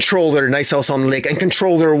and control their Nice House on the Lake and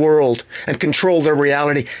control their world and control their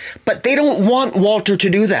reality. But they don't want Walter to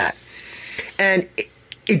do that. And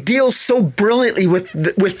it deals so brilliantly with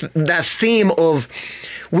that theme of,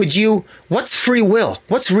 what's free will?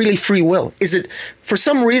 What's really free will? For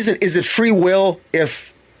some reason, is it free will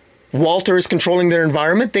if Walter is controlling their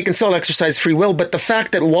environment? They can still exercise free will, but the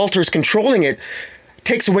fact that Walter is controlling it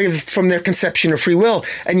takes away from their conception of free will.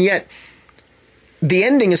 And yet the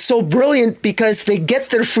ending is so brilliant because they get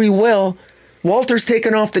their free will. Walter's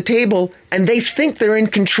taken off the table and they think they're in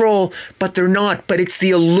control, but they're not. But it's the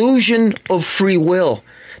illusion of free will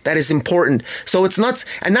that is important. So it's not,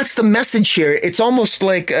 and that's the message here. It's almost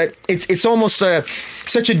like it's almost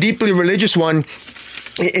such a deeply religious one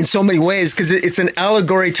in so many ways, because it's an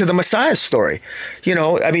allegory to the Messiah story. You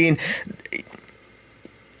know, I mean,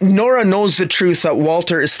 Nora knows the truth that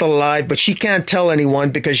Walter is still alive, but she can't tell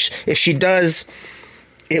anyone, because if she does,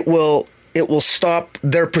 it will stop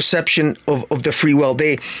their perception of the free will.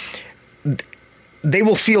 They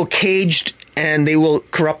will feel caged, and they will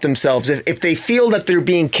corrupt themselves. If they feel that they're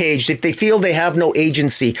being caged, if they feel they have no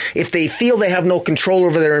agency, if they feel they have no control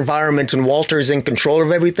over their environment and Walter is in control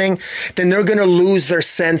of everything, then they're going to lose their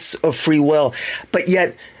sense of free will. But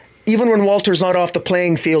yet, even when Walter's not off the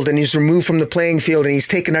playing field and he's removed from the playing field and he's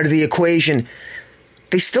taken out of the equation,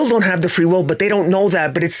 they still don't have the free will, but they don't know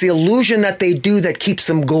that. But it's the illusion that they do that keeps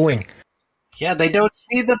them going. Yeah, they don't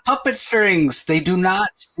see the puppet strings. They do not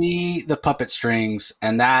see the puppet strings.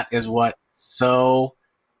 And that is what so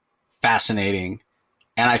fascinating.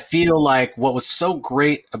 And I feel like what was so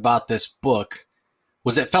great about this book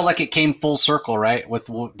was it felt like it came full circle, right? With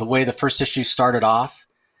the way the first issue started off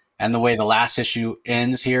and the way the last issue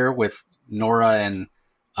ends here with Nora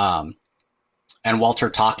and Walter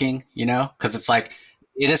talking, you know, because it's like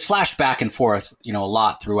it has flashed back and forth, you know, a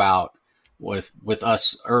lot throughout with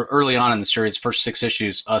us early on in the series, first 6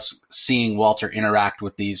 issues, us seeing Walter interact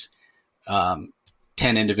with these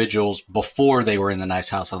 10 individuals before they were in the nice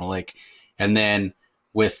house on the lake. And then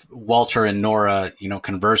with Walter and Nora, you know,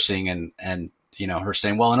 conversing and, you know, her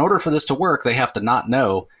saying, well, in order for this to work, they have to not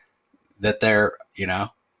know that they're, you know,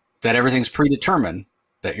 that everything's predetermined,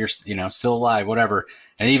 that you're, you know, still alive, whatever.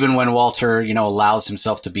 And even when Walter, you know, allows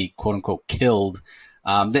himself to be quote unquote killed,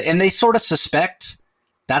 and they sort of suspect,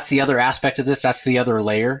 that's the other aspect of this. That's the other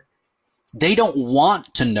layer. They don't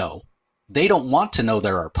want to know. They don't want to know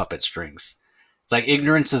there are puppet strings. It's like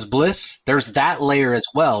ignorance is bliss. There's that layer as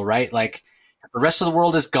well, right? Like the rest of the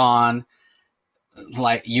world is gone.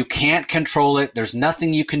 Like you can't control it. There's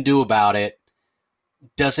nothing you can do about it.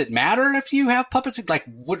 Does it matter if you have puppets? Like,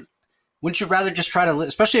 wouldn't you rather just try to live,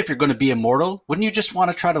 especially if you're going to be immortal? Wouldn't you just want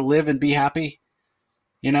to try to live and be happy?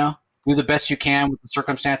 You know, do the best you can with the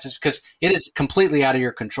circumstances, because it is completely out of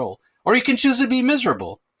your control. Or you can choose to be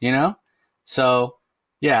miserable, you know? So,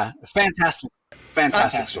 yeah, fantastic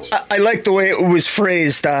story. I like the way it was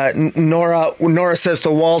phrased. Nora says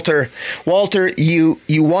to Walter, you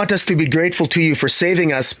want us to be grateful to you for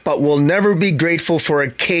saving us, but we'll never be grateful for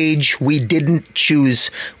a cage we didn't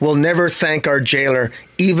choose. We'll never thank our jailer,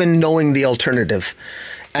 even knowing the alternative.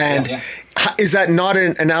 And is that not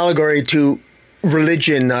an allegory to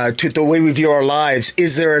religion, to the way we view our lives?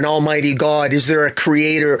 Is there an almighty God? Is there a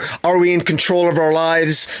creator? Are we in control of our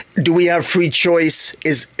lives? Do we have free choice?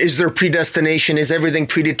 Is there predestination? Is everything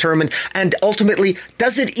predetermined? And ultimately,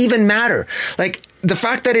 does it even matter? Like, the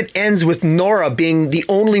fact that it ends with Nora being the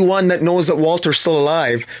only one that knows that Walter's still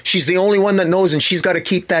alive, she's the only one that knows, and she's got to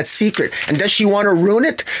keep that secret. And does she want to ruin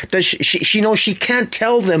it? Does she knows she can't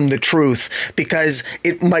tell them the truth because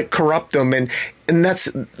it might corrupt them, and that's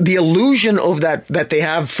the illusion of that they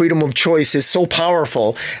have freedom of choice is so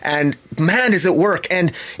powerful. And man, does it work.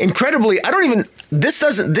 And incredibly, this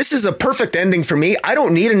is a perfect ending for me. I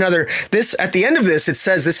don't need another. This at the end of this, it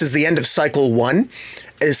says this is the end of cycle 1.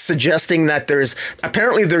 Is suggesting that there's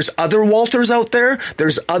other Walters out there.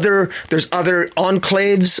 There's other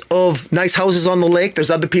enclaves of nice houses on the lake.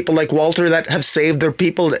 There's other people like Walter that have saved their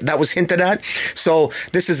people. That was hinted at. So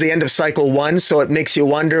this is the end of cycle 1. So it makes you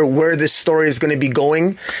wonder where this story is going to be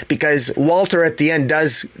going, because Walter at the end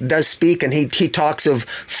does speak, and he talks of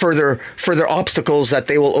further obstacles that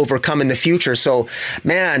they will overcome in the future. So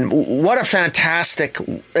man, what a fantastic,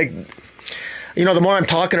 like, you know, the more I'm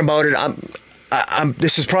talking about it,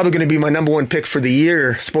 this is probably going to be my number 1 pick for the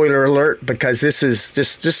year, spoiler alert, because this is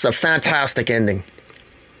just a fantastic ending.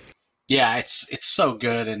 Yeah, it's so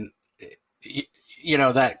good. And, you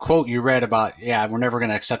know, that quote you read about, we're never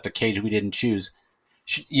going to accept a cage we didn't choose.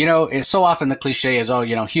 You know, it's so often the cliche is, oh,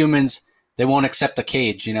 you know, humans, they won't accept the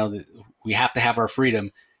cage. You know, we have to have our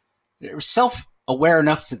freedom. They're self-aware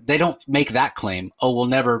enough they don't make that claim. Oh, we'll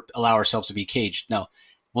never allow ourselves to be caged. No,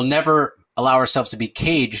 we'll never allow ourselves to be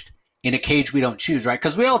caged in a cage we don't choose, right?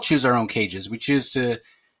 Because we all choose our own cages. We choose to,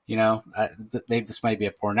 you know, maybe this might be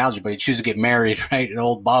a poor analogy, but you choose to get married, right? An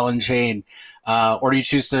old ball and chain. Or you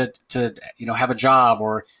choose to, you know, have a job,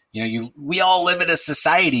 or, you know, we all live in a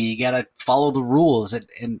society. You got to follow the rules.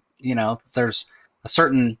 And, you know, there's a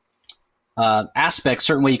certain aspect,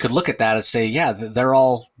 certain way you could look at that and say, yeah, they're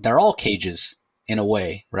all cages in a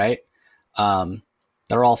way, right?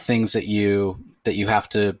 They're all things that you have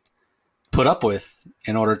to put up with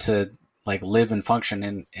in order to like live and function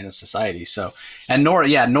in a society. So, and Nora,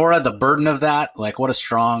 the burden of that, like what a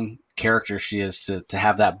strong character she is to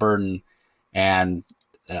have that burden and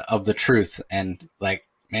of the truth. And like,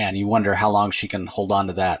 man, you wonder how long she can hold on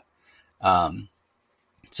to that.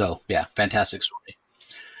 So yeah, fantastic story.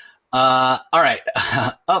 All right.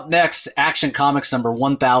 Up next, Action Comics number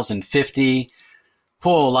 1050.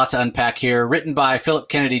 Lot to unpack here. Written by Philip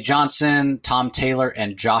Kennedy Johnson, Tom Taylor,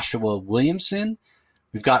 and Joshua Williamson.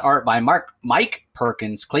 We've got art by Mike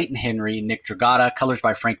Perkins, Clayton Henry, Nick Dragata, colors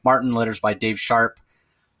by Frank Martin, letters by Dave Sharp.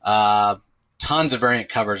 Tons of variant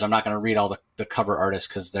covers. I'm not going to read all the cover artists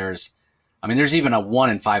because there's even a 1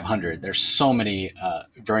 in 500. There's so many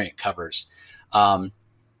variant covers.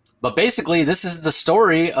 But basically, this is the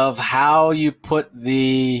story of how you put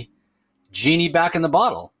the genie back in the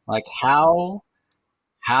bottle. Like how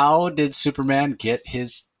did Superman get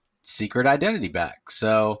his secret identity back?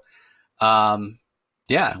 So,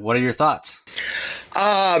 yeah, what are your thoughts?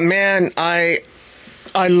 Man, I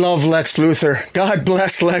love Lex Luthor. God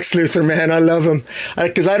bless Lex Luthor, man. I love him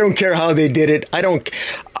because I don't care how they did it.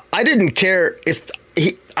 I didn't care if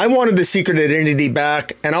I wanted the secret identity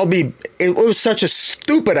back, and it was such a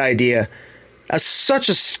stupid idea. Such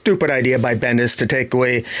a stupid idea by Bendis to take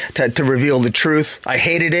away, to reveal the truth. I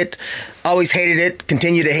hated it. Always hated it.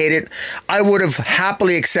 Continue to hate it. I would have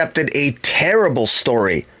happily accepted a terrible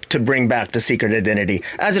story to bring back the secret identity.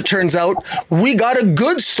 As it turns out, we got a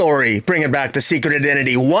good story bringing back the secret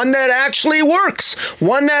identity. One that actually works.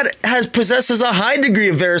 One that possesses a high degree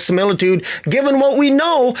of verisimilitude, given what we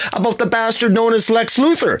know about the bastard known as Lex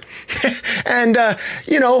Luthor. And,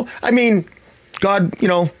 God,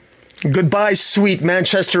 goodbye, sweet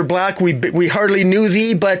Manchester Black. We hardly knew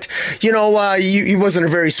thee, but, he wasn't a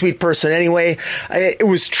very sweet person anyway. It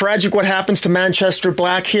was tragic what happens to Manchester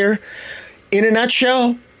Black here. In a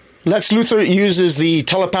nutshell, Lex Luthor uses the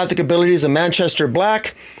telepathic abilities of Manchester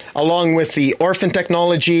Black, along with the orphan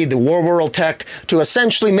technology, the War World tech, to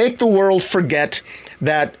essentially make the world forget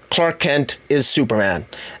that Clark Kent is Superman.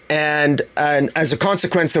 And as a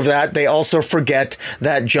consequence of that, they also forget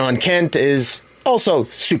that John Kent is also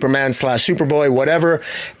Superman / Superboy, whatever.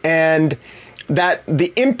 And that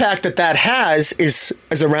the impact that has is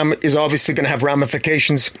obviously going to have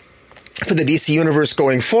ramifications for the DC Universe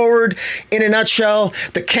going forward. In a nutshell,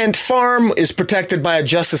 the Kent farm is protected by a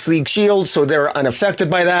Justice League shield, so they're unaffected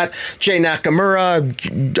by that. Jay Nakamura,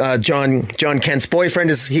 John Kent's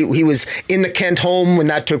boyfriend, he was in the Kent home when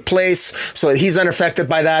that took place, so he's unaffected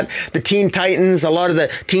by that. The Teen Titans, a lot of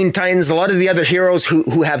the other heroes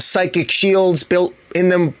who have psychic shields built in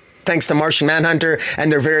them, thanks to Martian Manhunter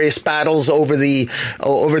and their various battles over the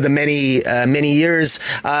many years,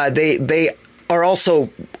 they are also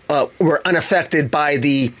were unaffected by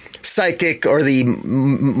the psychic or the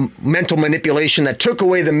mental manipulation that took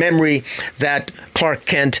away the memory that Clark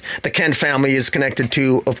Kent, the Kent family, is connected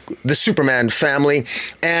to, of the Superman family.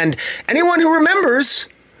 And anyone who remembers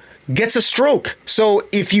gets a stroke. So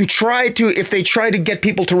if they try to get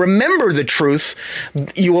people to remember the truth,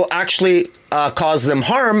 you will actually cause them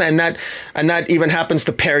harm, and that even happens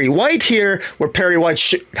to Perry White here, where Perry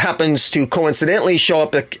White happens to coincidentally show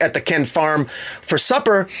up at the Kent farm for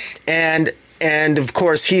supper, and of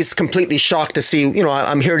course he's completely shocked to see,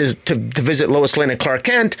 I'm here to visit Lois Lane and Clark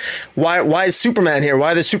Kent. Why is Superman here?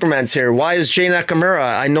 Why are the Supermans here? Why is Jay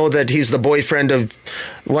Nakamura? I know that he's the boyfriend of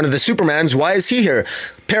one of the Supermans. Why is he here?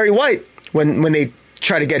 Perry White, when they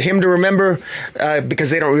try to get him to remember, because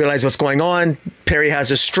they don't realize what's going on, Perry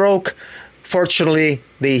has a stroke. Fortunately,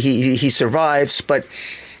 he survives, but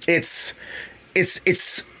it's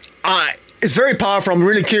very powerful. I'm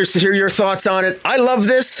really curious to hear your thoughts on it. I love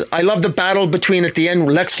this. I love the battle between, at the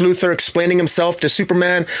end, Lex Luthor explaining himself to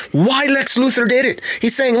Superman, why Lex Luthor did it.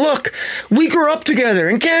 He's saying, look, we grew up together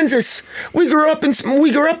in Kansas. We grew up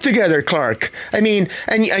together, Clark. I mean,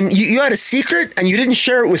 and you had a secret and you didn't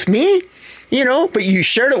share it with me? But you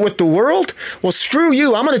shared it with the world? Well, screw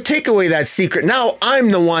you. I'm going to take away that secret. Now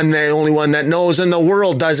I'm the only one that knows, and the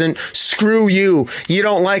world doesn't. Screw you. You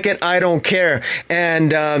don't like it. I don't care.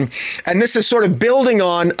 And this is sort of building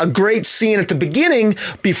on a great scene at the beginning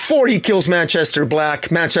before he kills Manchester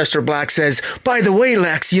Black. Manchester Black says, by the way,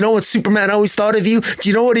 Lex, you know what Superman always thought of you? Do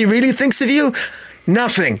you know what he really thinks of you?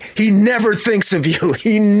 Nothing. He never thinks of you.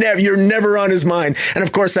 You're never on his mind. And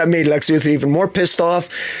of course, that made Lex Luthor even more pissed off.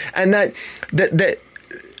 And the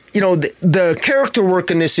character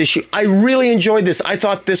work in this issue, I really enjoyed this. I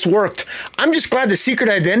thought this worked. I'm just glad the secret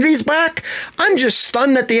identity is back. I'm just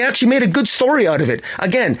stunned that they actually made a good story out of it.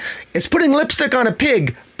 Again, it's putting lipstick on a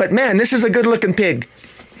pig, but man, this is a good looking pig.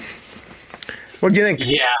 What do you think?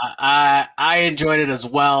 Yeah, I enjoyed it as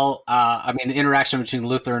well. I mean, the interaction between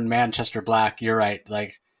Luthor and Manchester Black, you're right.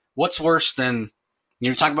 Like, what's worse than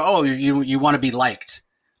you're talking about, oh, you want to be liked,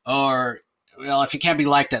 or, well, if you can't be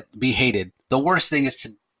liked, be hated. The worst thing is to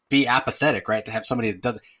be apathetic, right? To have somebody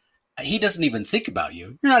that he doesn't even think about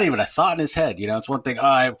you. You're not even a thought in his head. You know, it's one thing.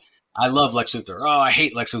 Oh, I love Lex Luthor. Oh, I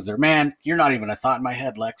hate Lex Luthor. Man, you're not even a thought in my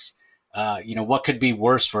head, Lex. You know, what could be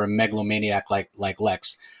worse for a megalomaniac like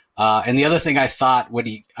Lex? And the other thing I thought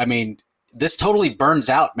this totally burns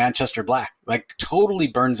out Manchester Black, like totally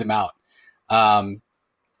burns him out.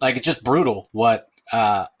 Like, it's just brutal what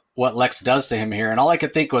Lex does to him here. And all I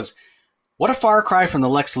could think was, what a far cry from the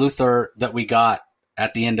Lex Luthor that we got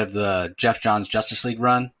at the end of the Jeff Johns Justice League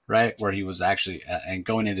run, right? Where he was actually, and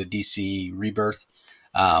going into DC Rebirth,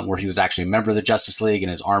 where he was actually a member of the Justice League and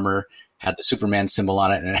his armor had the Superman symbol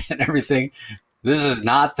on it and everything. This is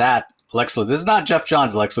not that Lex Luthor. This is not Jeff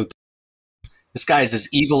Johns Lex Luthor. This guy is as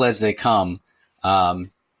evil as they come. And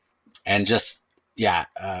just,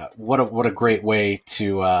 what a great way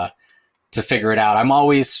to figure it out. I'm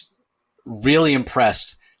always really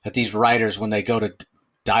impressed that these writers, when they go to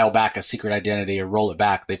dial back a secret identity or roll it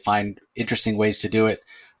back, they find interesting ways to do it.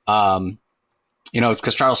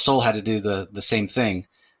 Because Charles Soule had to do the same thing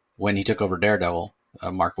when he took over Daredevil.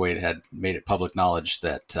 Mark Waid had made it public knowledge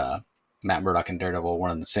that Matt Murdock and Daredevil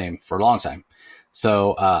weren't the same for a long time.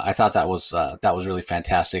 So I thought that was really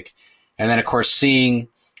fantastic. And then, of course, seeing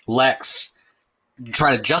Lex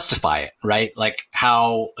try to justify it, right? Like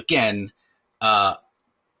how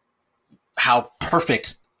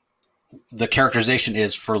perfect the characterization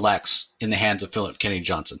is for Lex in the hands of Philip Kennedy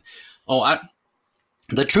Johnson.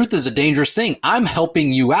 The truth is a dangerous thing. I'm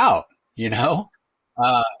helping you out, you know?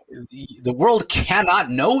 The world cannot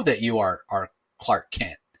know that you are Clark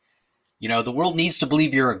Kent. You know, the world needs to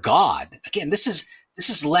believe you're a god. Again, this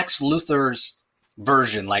is Lex Luthor's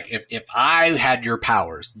version. Like, if I had your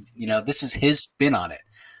powers, you know, this is his spin on it.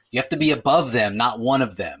 You have to be above them, not one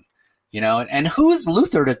of them. You know, and who is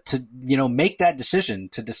Luthor to you know, make that decision,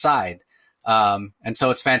 to decide? And so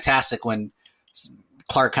it's fantastic when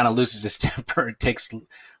Clark kind of loses his temper and takes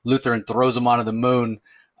Luthor and throws him onto the moon.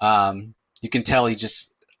 You can tell he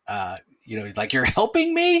just, he's like, "You're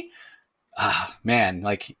helping me?" Man,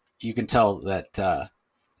 like, you can tell that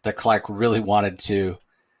that Clark really wanted to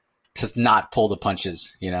not pull the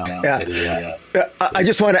punches, you know? Yeah. I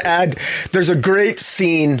just want to add, there's a great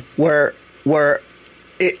scene where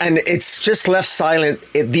and it's just left silent.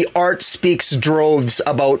 The art speaks droves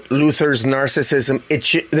about Luthor's narcissism.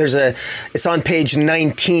 It's on page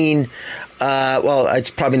 19. It's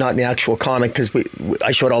probably not in the actual comic because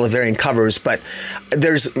I showed all the variant covers, but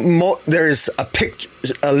there's a picture.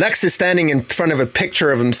 Lex is standing in front of a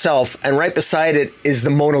picture of himself, and right beside it is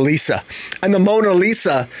the Mona Lisa, and the Mona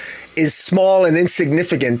Lisa is small and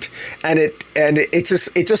insignificant, and it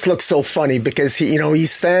just looks so funny because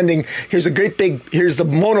he's standing. Here's the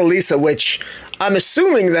Mona Lisa, which I'm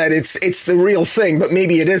assuming that it's the real thing, but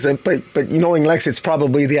maybe it isn't. But knowing Lex, it's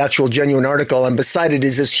probably the actual genuine article. And beside it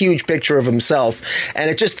is this huge picture of himself, and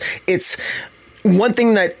it's one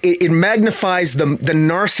thing that it magnifies the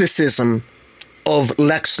narcissism of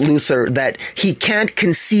Lex Luthor, that he can't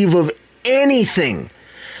conceive of anything.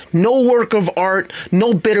 No work of art,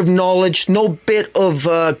 no bit of knowledge, no bit of,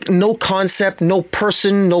 no concept, no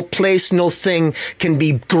person, no place, no thing can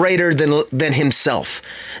be greater than himself.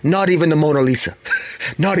 Not even the Mona Lisa,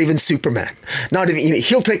 not even Superman, not even,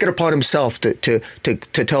 he'll take it upon himself to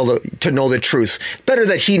know the truth. Better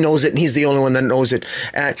that he knows it and he's the only one that knows it.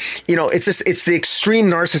 It's the extreme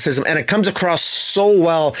narcissism, and it comes across so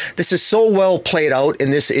well. This is so well played out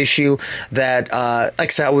in this issue that, like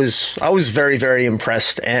I said, I was very, very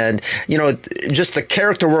impressed. And, just the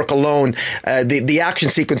character work alone, the action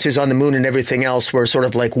sequences on the moon and everything else were sort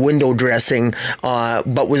of like window dressing,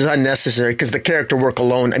 but was unnecessary because the character work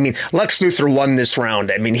alone. I mean, Lex Luthor won this round.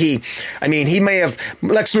 Lex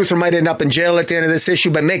Luthor might end up in jail at the end of this issue,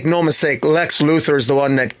 but make no mistake, Lex Luthor is the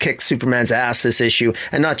one that kicked Superman's ass this issue,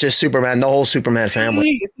 and not just Superman, the whole Superman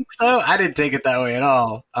family. You think so? I didn't take it that way at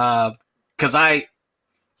all.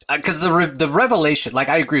 Because the revelation, like,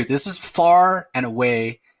 I agree with this is far and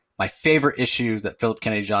away my favorite issue that Philip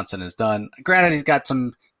Kennedy Johnson has done. Granted, he's got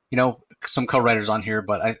some co-writers on here,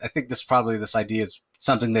 but I think this idea is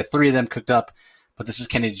something that three of them cooked up, but this is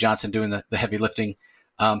Kennedy Johnson doing the heavy lifting.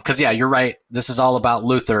 Because, you're right. This is all about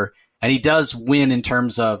Luthor, and he does win in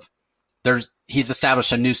terms of he's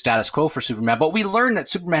established a new status quo for Superman, but we learn that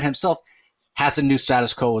Superman himself has a new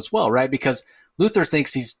status quo as well, right? Because Luthor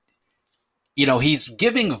thinks he's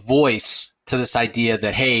giving voice to this idea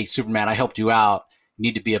that, hey, Superman, I helped you out. You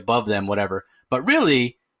need to be above them, whatever. But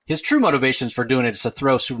really, his true motivations for doing it is to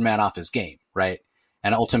throw Superman off his game, right?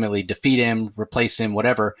 And ultimately defeat him, replace him,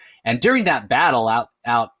 whatever. And during that battle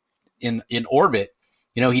out in orbit,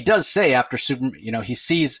 he does say after he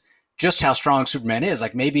sees just how strong Superman is.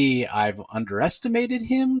 Like, maybe I've underestimated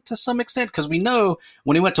him to some extent, because we know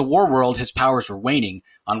when he went to Warworld, his powers were waning.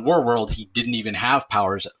 On Warworld, he didn't even have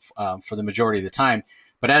powers for the majority of the time.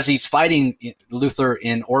 But as he's fighting Luthor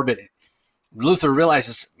in orbit, Luthor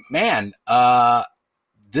realizes, man,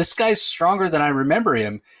 this guy's stronger than I remember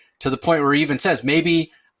him, to the point where he even says,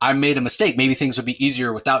 maybe I made a mistake. Maybe things would be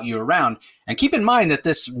easier without you around. And keep in mind that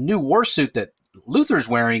this new war suit that Luthor's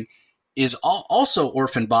wearing is also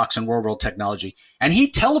Orphan Box and Warworld technology. And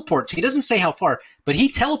he teleports. He doesn't say how far, but he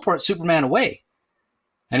teleports Superman away.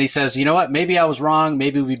 And he says, you know what? Maybe I was wrong.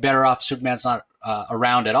 Maybe we'd be better off if Superman's not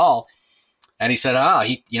around at all. And he said,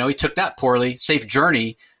 he took that poorly. Safe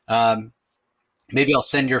journey. Maybe I'll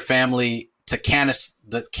send your family to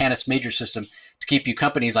the Canis Major system to keep you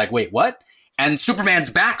company. He's like, wait, what? And Superman's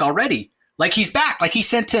back already. Like, he's back. Like, he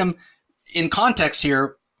sent him, in context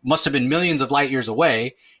here, must have been millions of light years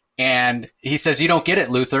away. And he says, you don't get it,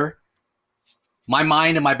 Luthor. My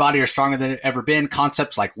mind and my body are stronger than they've ever been.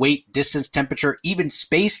 Concepts like weight, distance, temperature, even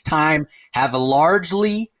space-time have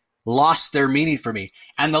largely lost their meaning for me.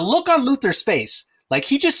 And the look on Luthor's face, like,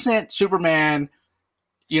 he just sent Superman,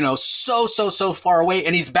 so far away,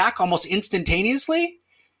 and he's back almost instantaneously.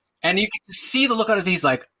 And you can see the look on it. He's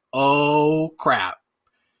like, oh, crap.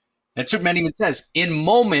 And Superman even says, in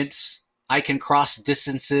moments, I can cross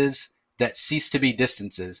distances that cease to be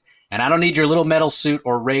distances. And I don't need your little metal suit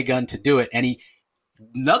or ray gun to do it. And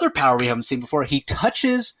another power we haven't seen before, he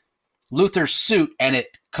touches Luthor's suit and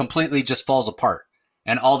it completely just falls apart.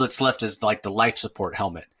 And all that's left is like the life support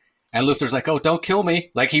helmet. And Luthor's like, oh, don't kill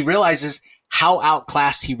me. Like, he realizes how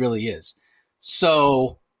outclassed he really is.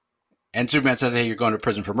 So, and Superman says, hey, you're going to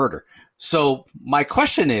prison for murder. So my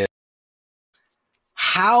question is,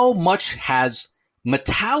 how much has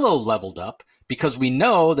Metallo leveled up? Because we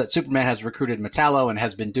know that Superman has recruited Metallo and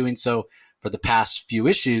has been doing so for the past few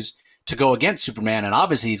issues to go against Superman. And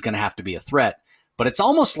obviously he's going to have to be a threat. But it's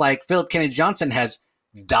almost like Philip Kennedy Johnson has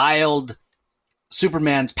dialed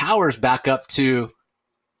Superman's powers back up to,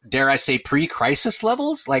 dare I say, pre-crisis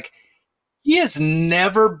levels. Like, he has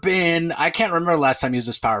never been, I can't remember the last time he was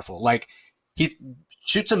this powerful. Like, he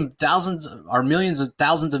shoots him thousands or millions of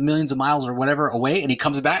thousands of millions of miles or whatever away, and he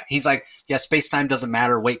comes back. He's like, yeah, space-time doesn't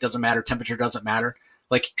matter, weight doesn't matter, temperature doesn't matter.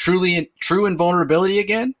 Like, true invulnerability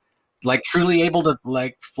again? Like, truly able to,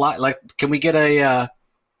 like, fly? Like, can we get a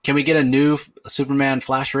new Superman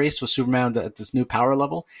Flash race with Superman at this new power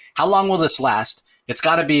level? How long will this last? It's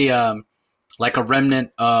got to be like a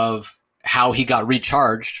remnant of how he got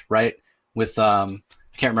recharged, right? With I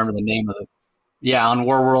can't remember the name of it. Yeah, on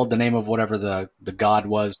Warworld, the name of whatever the god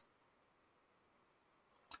was.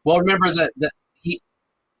 Well, remember that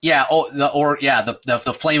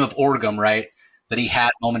the flame of Orgum, right? That he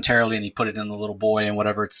had momentarily, and he put it in the little boy and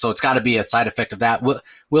whatever. So it's got to be a side effect of that.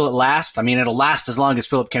 Will it last? I mean, it'll last as long as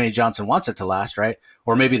Philip Kennedy Johnson wants it to last, right?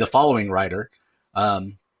 Or maybe the following writer,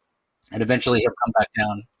 and eventually he'll come back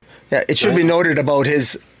down. Yeah, it should be noted about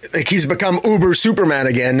he's become Uber Superman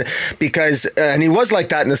again, because and he was like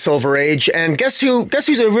that in the Silver Age. And guess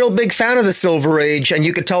who's a real big fan of the Silver Age, and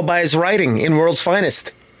you could tell by his writing in World's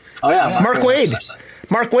Finest. Oh yeah, Mark Waid.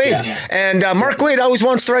 Yeah. And Mark Waid always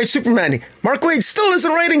wants to write Superman. Mark Waid still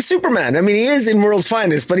isn't writing Superman. I mean, he is in World's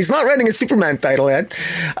Finest, but he's not writing a Superman title yet.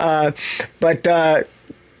 But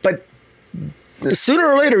sooner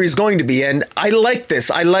or later he's going to be, and I like this.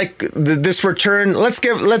 I like this return.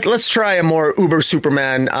 Let's try a more Uber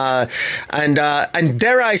Superman. And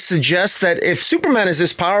dare I suggest that if Superman is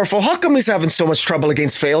this powerful, how come he's having so much trouble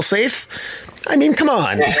against Failsafe? I mean, come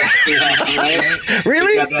on.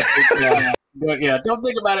 Really? Yeah, don't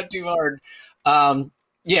think about it too hard.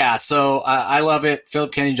 So I love it.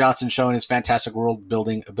 Philip Kennedy Johnson showing his fantastic world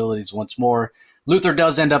building abilities once more. Luthor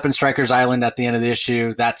does end up in Stryker's Island at the end of the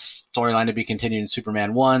issue. That's storyline to be continued in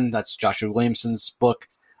Superman 1. That's Joshua Williamson's book.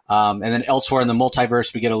 And then elsewhere in the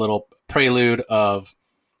multiverse, we get a little prelude of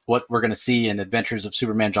what we're going to see in Adventures of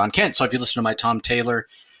Superman John Kent. So if you listen to my Tom Taylor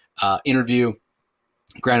interview,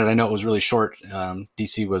 granted, I know it was really short.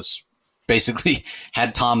 DC was basically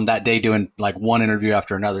had Tom that day doing like one interview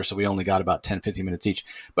after another, so we only got about 10, 15 minutes each.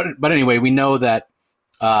 But anyway, we know that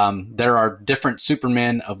there are different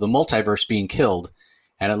Supermen of the multiverse being killed,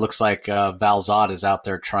 and it looks like Val Zod is out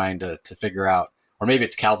there trying to figure out, or maybe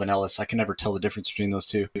it's Calvin Ellis. I can never tell the difference between those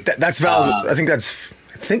two. That's Val. I think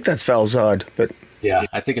that's Val Zod, but yeah,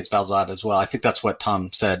 I think it's Val Zod as well. I think that's what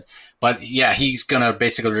Tom said. But yeah, he's gonna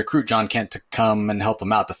basically recruit John Kent to come and help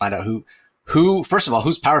him out to find out first of all,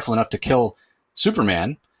 who's powerful enough to kill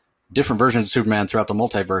Superman, different versions of Superman throughout the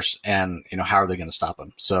multiverse, and how are they going to stop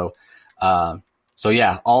him? So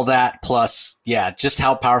yeah, all that plus, just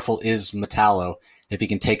how powerful is Metallo if he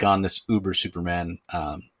can take on this Uber Superman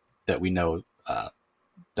that we know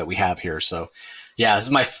that we have here. So yeah, this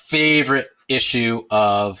is my favorite issue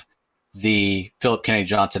of the Philip Kennedy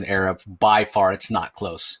Johnson era by far. It's not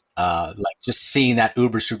close. Like just seeing that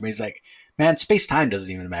Uber Superman, he's like, man, space time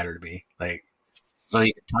doesn't even matter to me. Like, so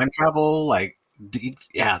you can time travel, like,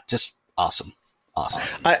 yeah, just awesome.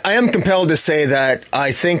 I am compelled to say that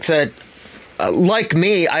I think that, like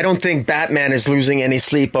me, I don't think Batman is losing any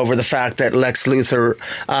sleep over the fact that Lex Luthor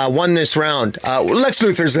won this round. Lex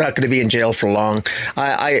Luthor's not going to be in jail for long.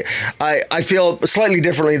 I feel slightly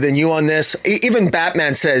differently than you on this. Even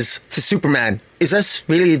Batman says to Superman, is this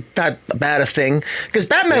really that bad a thing? Because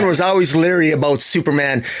Batman was always leery about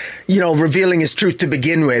Superman, revealing his truth to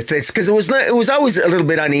begin with. It's because it was always a little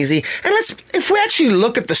bit uneasy. And if we actually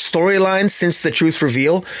look at the storyline since the truth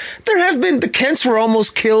reveal, there have been, the Kents were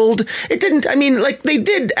almost killed. They've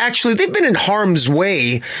been in harm's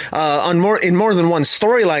way in more than one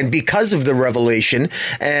storyline because of the revelation.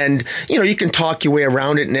 And, you can talk your way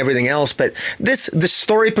around it and everything else. But the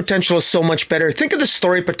story potential is so much better. Think of the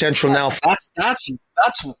story potential now.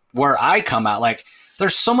 That's where I come out. Like,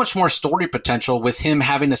 there's so much more story potential with him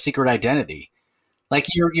having a secret identity. Like,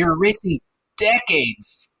 you're erasing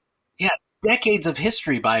decades of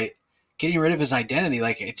history by getting rid of his identity.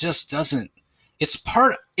 Like, it just doesn't. It's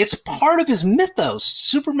part of his mythos.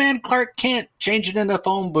 Superman Clark Kent, change it into a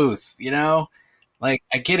phone booth. Like,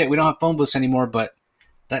 I get it. We don't have phone booths anymore, but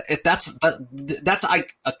that's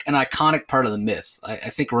an iconic part of the myth. I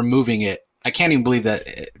think removing it. I can't even believe that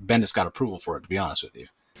Bendis got approval for it, to be honest with you.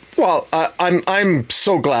 Well, I'm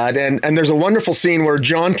so glad, and there's a wonderful scene where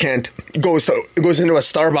John Kent goes into a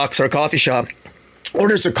Starbucks or a coffee shop,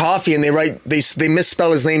 orders a coffee, and they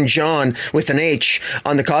misspell his name John with an H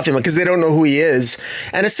on the coffee mug because they don't know who he is,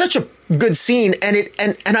 and it's such a good scene, and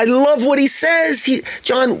I love what he says.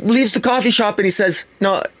 John leaves the coffee shop and he says,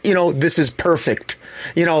 "No, this is perfect."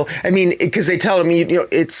 Because they tell him,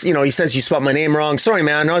 he says, you spelled my name wrong. Sorry,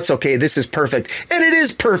 man. No, it's okay. This is perfect. And it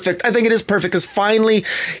is perfect. I think it is perfect because finally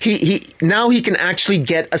now he can actually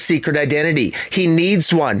get a secret identity. He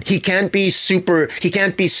needs one. He can't be Superboy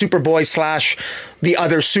 / the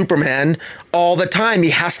other Superman all the time. He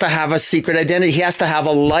has to have a secret identity. He has to have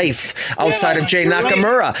a life outside of Jay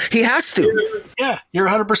Nakamura. Right. He has to. You're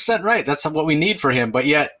 100% right. That's what we need for him. But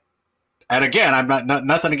yet, and again, I'm not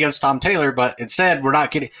nothing against Tom Taylor, but instead we're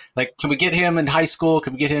not getting, like, can we get him in high school?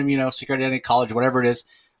 Can we get him, secret identity, college, whatever it is?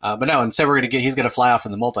 But no, instead he's going to fly off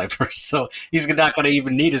in the multiverse. So he's not going to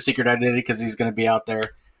even need a secret identity because he's going to be out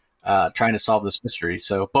there trying to solve this mystery.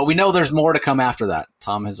 So, but we know there's more to come after that.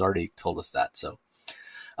 Tom has already told us that. So,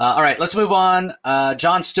 all right, let's move on.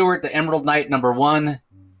 John Stewart, The Emerald Knight, #1,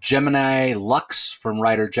 Gemini Lux from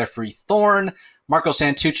writer Jeffrey Thorne. Marco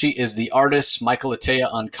Santucci is the artist. Michael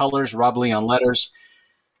Attea on colors. Rob Lee on letters.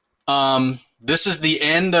 This is the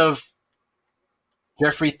end of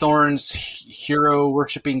Jeffrey Thorne's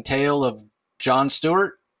hero-worshipping tale of John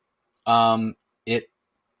Stewart. It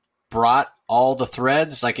brought all the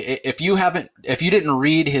threads. Like, if you didn't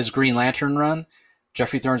read his Green Lantern run,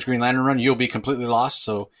 Jeffrey Thorne's Green Lantern run, you'll be completely lost.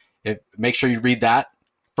 So make sure you read that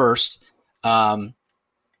first, and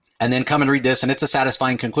then come and read this. And it's a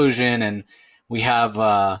satisfying conclusion. And we have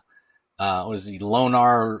Lonar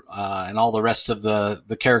and all the rest of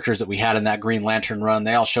the characters that we had in that Green Lantern run.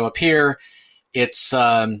 They all show up here. It's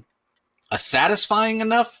a satisfying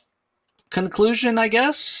enough conclusion, I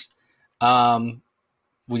guess.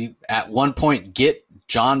 We at one point get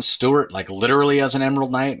John Stewart like literally as an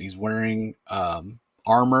Emerald Knight. He's wearing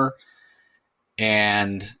armor,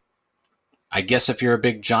 and I guess if you're a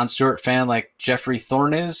big John Stewart fan like Jeffrey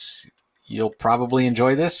Thorne is, you'll probably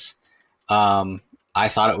enjoy this. I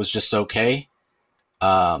thought it was just okay.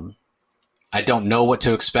 I don't know what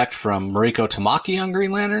to expect from Mariko Tamaki on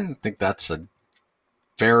Green Lantern. I think that's a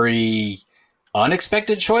very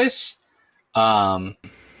unexpected choice.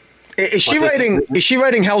 Is she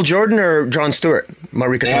writing Hal Jordan or John Stewart?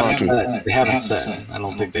 Mariko Tamaki. They haven't said. I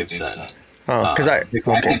don't think they've said. Oh, because I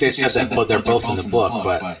think they've said that, but they're both in the book.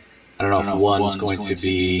 But I don't know if one's going to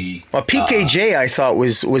be. Well, PKJ I thought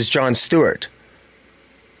was John Stewart.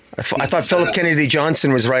 I thought Philip Kennedy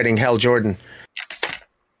Johnson was writing Hal Jordan.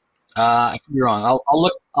 I could be wrong.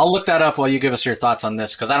 I'll look that up while you give us your thoughts on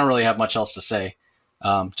this because I don't really have much else to say.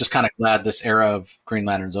 Just kind of glad this era of Green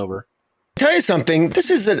Lantern's over. Tell you something. This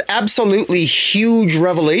is an absolutely huge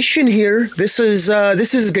revelation here. This is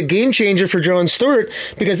a game changer for Jon Stewart,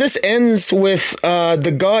 because this ends with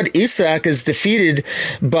the god Isak is defeated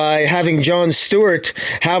by having Jon Stewart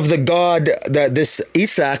have the god this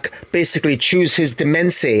Isak basically choose his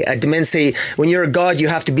demense. A demense. When you're a god, you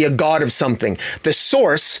have to be a god of something. The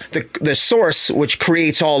source, the source which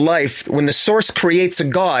creates all life. When the source creates a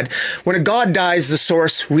god, when a god dies, the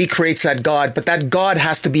source recreates that god. But that god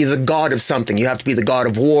has to be the god of something. You have to be the god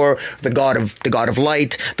of war, the god of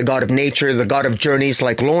light, the god of nature, the god of journeys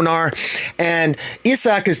like Lonar. And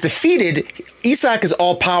Isak is defeated. Isak is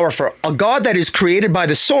all powerful. A god that is created by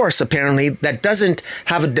the source, apparently, that doesn't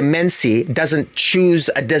have a demency, doesn't choose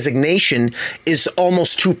a designation, is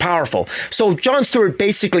almost too powerful. So Jon Stewart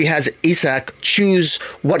basically has Isak choose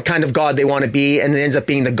what kind of god they want to be, and it ends up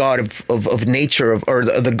being the god of nature, or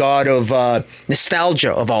the god of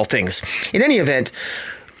nostalgia of all things. In any event,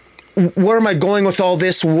 where am I going with all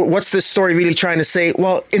this? What's this story really trying to say?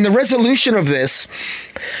 Well, in the resolution of this,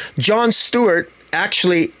 Jon Stewart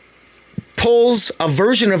actually pulls a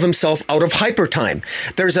version of himself out of hypertime.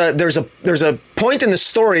 There's a point in the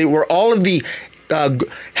story where all of the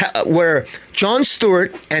where Jon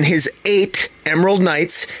Stewart and his 8 Emerald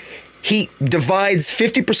Knights, he divides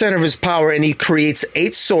 50% of his power and he creates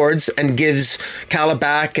 8 swords and gives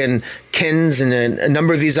Calabac and Kins and a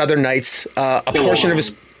number of these other knights a portion of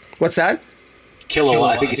his. What's that? Kilowog.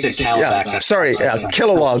 I think you said Calabac. Yeah, sorry,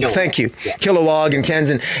 Kilowog. Thank you. Yeah. Kilowog and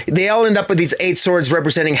Kens. And they all end up with these 8 swords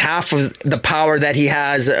representing half of the power that he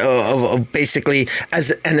has of basically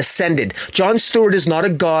as an ascended. Jon Stewart is not a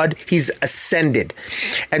god. He's ascended.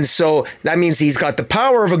 And so that means he's got the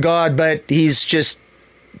power of a god, but he's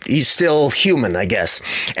still human, I guess.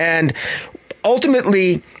 And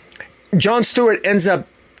ultimately, Jon Stewart ends up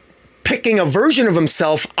picking a version of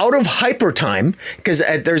himself out of hypertime, because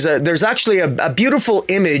there's actually a beautiful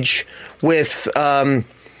image with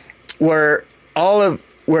where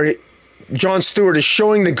Jon Stewart is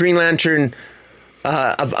showing the Green Lantern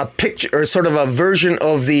a picture, or sort of a version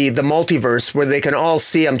of the multiverse, where they can all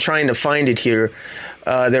see. I'm trying to find it here.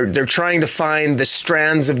 They're trying to find the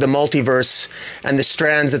strands of the multiverse and the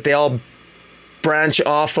strands that they all branch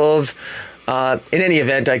off of. In any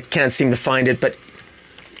event, I can't seem to find it, but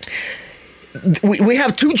we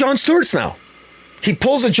have 2 Jon Stewarts now. He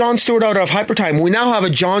pulls a Jon Stewart out of hypertime. We now have a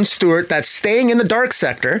Jon Stewart that's staying in the dark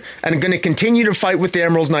sector and going to continue to fight with the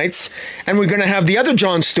Emerald Knights. And we're going to have the other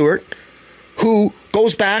Jon Stewart who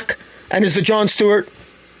goes back and is the Jon Stewart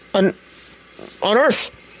on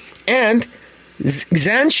Earth. And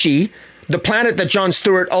Xanshi, the planet that Jon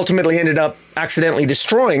Stewart ultimately ended up accidentally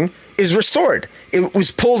destroying, is restored. It was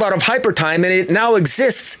pulled out of hypertime and it now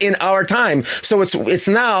exists in our time. So it's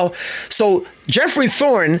now. So Geoffrey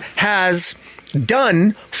Thorne has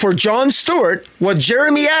done for Jon Stewart what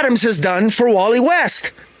Jeremy Adams has done for Wally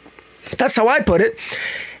West. That's how I put it.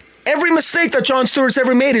 Every mistake that Jon Stewart's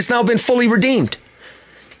ever made has now been fully redeemed.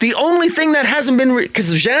 The only thing that hasn't been, because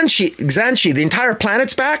Xanshi, the entire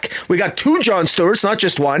planet's back. We got 2 Jon Stewarts, not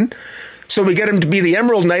just one. So we get him to be the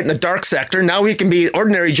Emerald Knight in the dark sector. Now he can be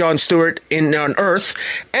ordinary Jon Stewart on Earth.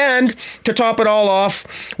 And to top it all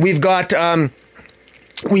off, we've got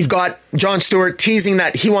Jon Stewart teasing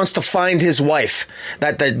that he wants to find his wife.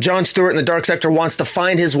 That the Jon Stewart in the dark sector wants to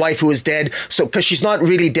find his wife who is dead. So because she's not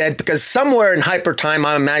really dead, because somewhere in hypertime,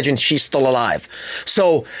 I imagine she's still alive.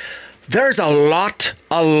 So there's a lot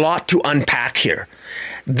to unpack here.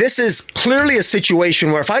 This is clearly a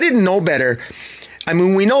situation where if I didn't know better, I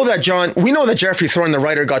mean, we know that Geoffrey Thorne, the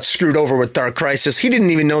writer, got screwed over with Dark Crisis. He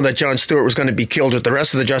didn't even know that Jon Stewart was going to be killed with the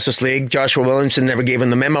rest of the Justice League. Joshua Williamson never gave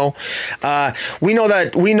him the memo. We know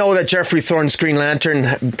that Geoffrey Thorne's Green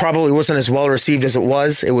Lantern probably wasn't as well received as it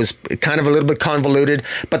was. It was kind of a little bit convoluted,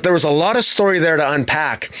 but there was a lot of story there to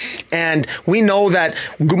unpack. And we know that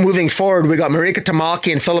moving forward, we got Marika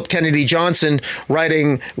Tamaki and Philip Kennedy Johnson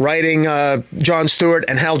writing Jon Stewart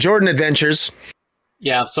and Hal Jordan adventures.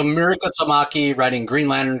 Yeah, so Marika Tamaki writing Green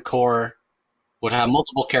Lantern Corps would have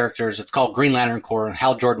multiple characters. It's called Green Lantern Corps, and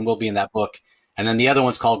Hal Jordan will be in that book. And then the other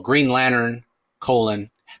one's called Green Lantern,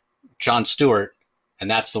 Jon Stewart, and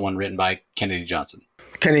that's the one written by Kennedy Johnson.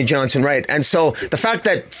 Kennedy Johnson, right. And so the fact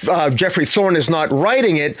that Geoffrey Thorne is not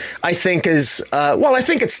writing it, I think is, I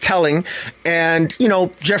think it's telling. And,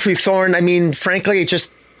 Geoffrey Thorne, I mean, frankly,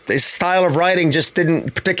 his style of writing just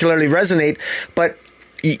didn't particularly resonate. But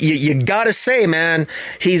you gotta say, man,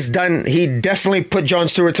 he definitely put Jon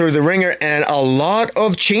Stewart through the ringer, and a lot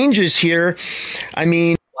of changes here. I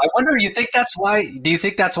mean, I wonder, do you think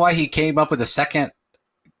that's why he came up with a second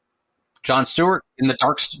Jon Stewart in the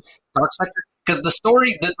dark sector? because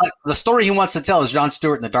the story he wants to tell is John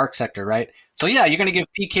Stewart in the Dark Sector, right? So yeah, you're going to give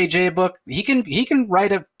PKJ a book. He can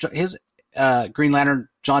write his Green Lantern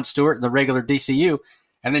John Stewart in the regular DCU,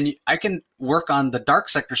 and then I can work on the Dark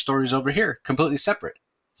Sector stories over here, completely separate.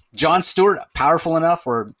 John Stewart, powerful enough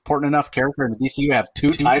or important enough character in the DCU, have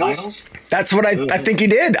two titles. That's what I think he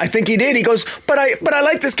did. I think he did. He goes, but I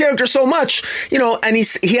like this character so much, and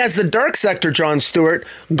he has the Dark Sector John Stewart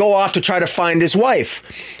go off to try to find his wife,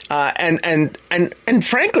 and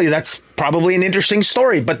frankly, that's probably an interesting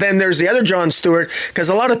story. But then there's the other John Stewart, because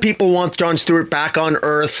a lot of people want John Stewart back on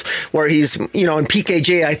Earth, where he's, and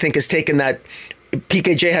PKJ, I think, has taken that.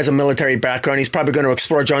 PKJ has a military background. He's probably going to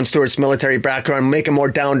explore John Stewart's military background, make him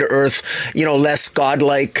more down to earth, less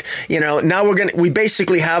godlike. Now we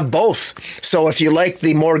basically have both. So if you like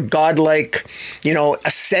the more godlike,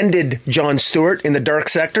 ascended John Stewart in the Dark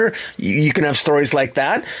Sector, you can have stories like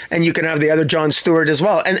that, and you can have the other John Stewart as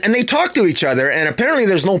well. And they talk to each other, and apparently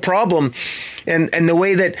there's no problem. And the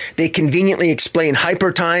way that they conveniently explain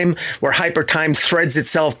hypertime, where hypertime threads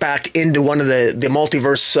itself back into one of the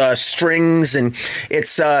multiverse strings, and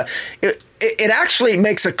it actually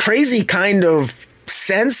makes a crazy kind of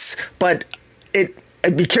sense, but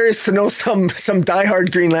I'd be curious to know some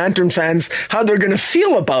diehard Green Lantern fans how they're going to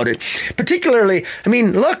feel about it. Particularly,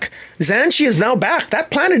 look, Xanshi is now back. That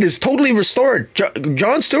planet is totally restored.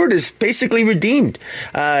 John Stewart is basically redeemed.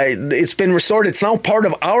 It's been restored. It's now part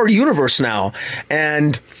of our universe now.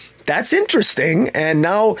 And that's interesting. And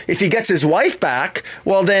now if he gets his wife back,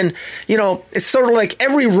 well then, it's sort of like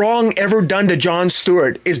every wrong ever done to John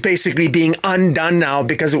Stewart is basically being undone now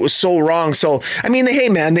because it was so wrong. So,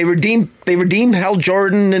 they redeemed Hal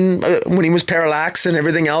Jordan and when he was Parallax and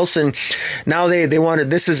everything else. And now they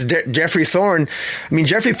wanted, this is Jeffrey Thorne.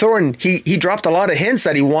 Jeffrey Thorne, he dropped a lot of hints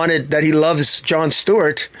that he loves John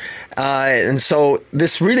Stewart. And so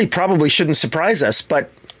this really probably shouldn't surprise us,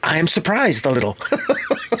 but I am surprised a little.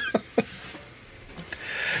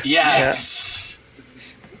 Yes.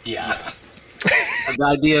 Yeah.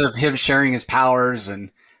 The idea of him sharing his powers,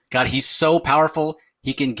 and God, he's so powerful.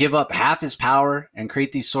 He can give up half his power and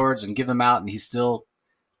create these swords and give them out, and he's still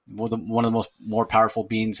one of the more powerful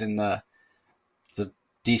beings in the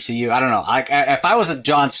DCU. I don't know. If I was a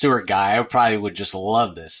John Stewart guy, I probably would just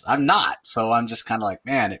love this. I'm not, so I'm just kind of like,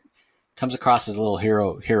 man, it comes across as a little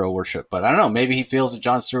hero worship. But I don't know. Maybe he feels that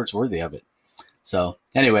John Stewart's worthy of it. So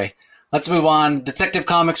anyway. Let's move on. Detective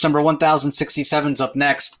Comics number 1067 is up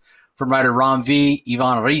next from writer Ram V.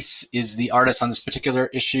 Ivan Reis is the artist on this particular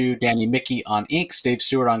issue. Danny Mickey on inks. Dave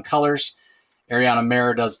Stewart on colors. Ariana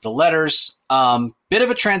Mera does the letters. Bit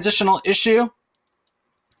of a transitional issue.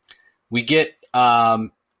 We get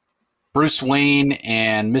Bruce Wayne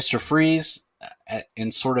and Mr. Freeze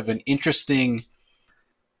in sort of an interesting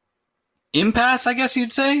impasse, I guess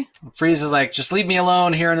you'd say. Freeze is like, just leave me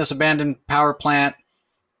alone here in this abandoned power plant.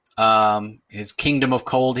 His Kingdom of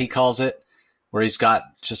Cold, he calls it, where he's got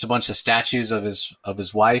just a bunch of statues of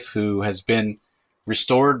his wife who has been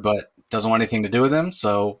restored but doesn't want anything to do with him.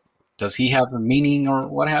 So does he have a meaning or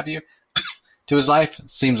what have you to his life?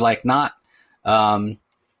 Seems like not.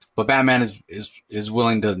 But Batman is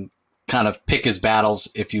willing to kind of pick his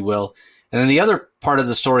battles, if you will. And then the other part of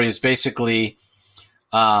the story is basically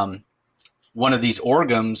one of these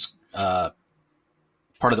Orgums, part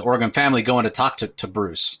of the Orgum family, going to talk to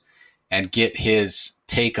Bruce and get his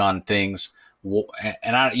take on things.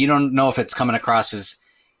 And you don't know if it's coming across as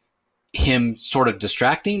him sort of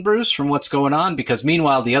distracting Bruce from what's going on, because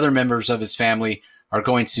meanwhile, the other members of his family are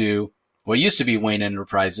going to what used to be Wayne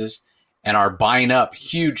Enterprises and are buying up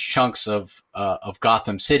huge chunks of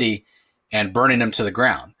Gotham City and burning them to the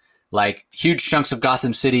ground. Like huge chunks of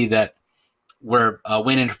Gotham City where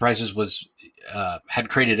Wayne Enterprises had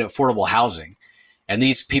created affordable housing. And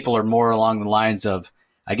these people are more along the lines of,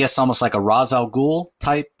 I guess, almost like a Ra's al Ghul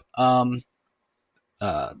type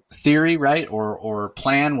theory, right? Or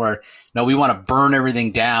plan where, no, we want to burn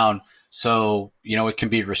everything down so, it can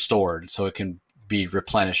be restored, so it can be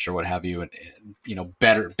replenished or what have you, and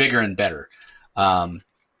better, bigger and better. And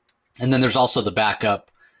then there's also the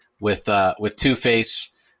backup with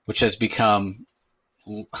Two-Face, which has become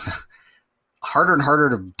harder and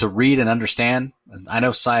harder to read and understand. I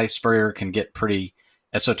know Cy Spurrier can get pretty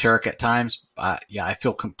esoteric at times. I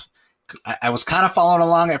feel I was kind of following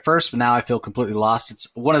along at first, but now I feel completely lost. It's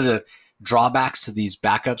one of the drawbacks to these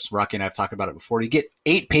backups. Rocky and I have talked about it before. You get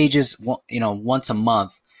 8 pages, once a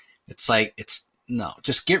month. It's like,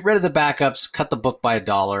 just get rid of the backups, cut the book by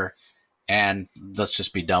 $1, and let's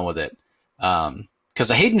just be done with it. Because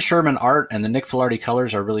the Hayden Sherman art and the Nick Filardi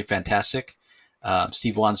colors are really fantastic.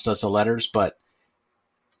 Steve Wands does the letters, but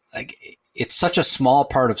like it's such a small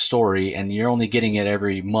part of story, and you're only getting it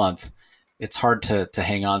every month. It's hard to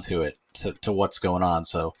hang on to it, to what's going on.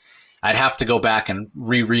 So I'd have to go back and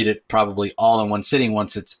reread it probably all in one sitting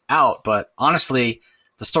once it's out. But honestly,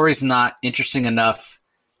 the story's not interesting enough.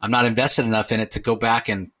 I'm not invested enough in it to go back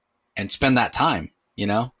and spend that time,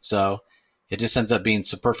 So it just ends up being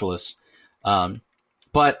superfluous.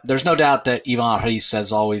 But there's no doubt that Ivan Reis,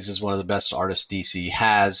 as always, is one of the best artists DC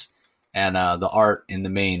has. And the art in the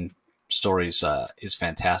main stories is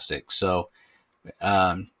fantastic. So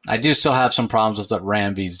I do still have some problems with what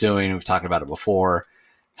Ram V's doing. We've talked about it before,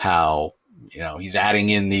 how he's adding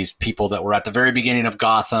in these people that were at the very beginning of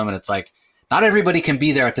Gotham, and it's like not everybody can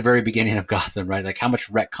be there at the very beginning of Gotham, right? Like how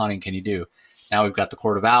much retconning can you do? Now we've got the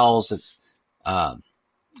Court of Owls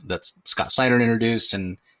that's Scott Snyder introduced,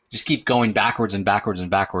 and just keep going backwards and backwards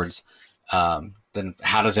and backwards. Then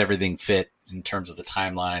how does everything fit in terms of the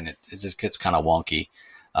timeline? It just gets kind of wonky.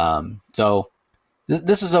 So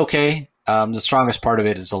this is okay. The strongest part of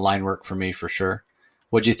it is the line work for me, for sure.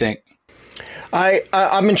 What'd you think?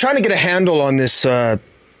 I've been trying to get a handle on this,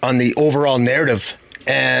 on the overall narrative,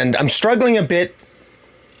 and I'm struggling a bit.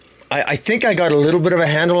 I think I got a little bit of a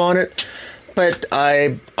handle on it, but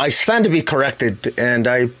I stand to be corrected. And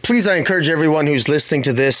I encourage everyone who's listening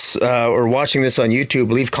to this or watching this on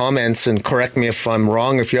YouTube, leave comments and correct me if I'm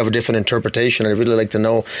wrong. If you have a different interpretation, I'd really like to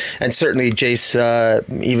know. And certainly,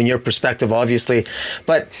 Jace, even your perspective, obviously.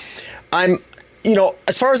 But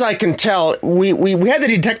as far as I can tell, we had the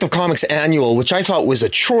Detective Comics Annual, which I thought was a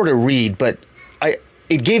chore to read, but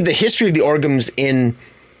it gave the history of the Orghams in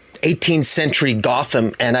 18th century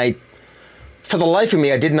Gotham, and for the life of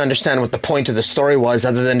me, I didn't understand what the point of the story was,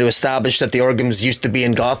 other than to establish that the Orghams used to be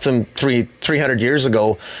in Gotham 300 years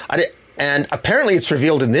ago. And apparently it's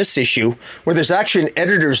revealed in this issue, where there's actually an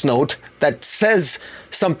editor's note that says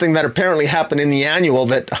something that apparently happened in the annual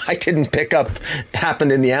that I didn't pick up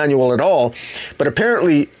happened in the annual at all. But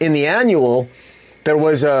apparently in the annual, there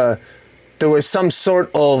was some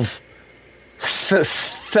sort of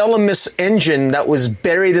Thelamis engine that was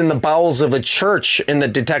buried in the bowels of a church in the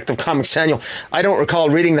Detective Comics Annual. I don't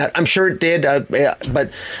recall reading that. I'm sure it did,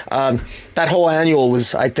 but that whole annual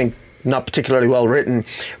was, I think, not particularly well written.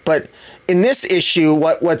 But in this issue,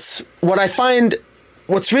 what I find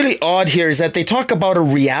what's really odd here is that they talk about a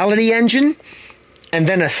reality engine and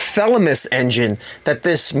then a Thelamis engine that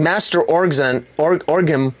this Master Orgham,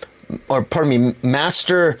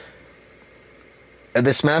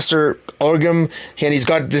 and he's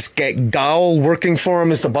got this Gowl working for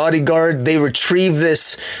him as the bodyguard. They retrieve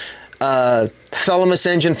this Thelamis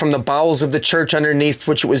engine from the bowels of the church underneath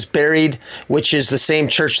which it was buried, which is the same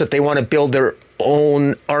church that they want to build their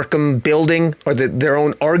own Arkham building, or their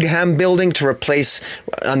own Orgham building, to replace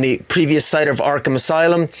on the previous site of Arkham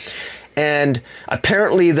Asylum. And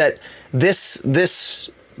apparently that this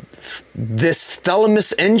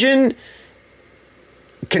Thelamis engine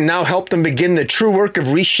can now help them begin the true work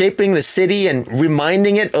of reshaping the city and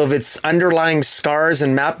reminding it of its underlying scars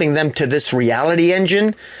and mapping them to this reality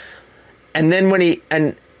engine. And then when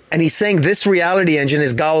he's saying this reality engine,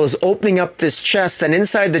 his Gowl is opening up this chest, and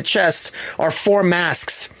inside the chest are 4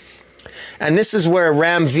 masks. And this is where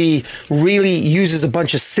Ram V really uses a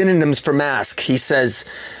bunch of synonyms for mask. He says,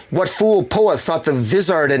 "What fool poet thought the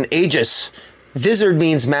vizard and aegis?" Vizard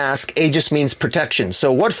means mask, aegis means protection.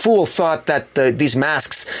 So what fool thought that these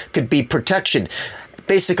masks could be protection?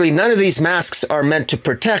 Basically, none of these masks are meant to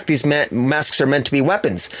protect. These masks are meant to be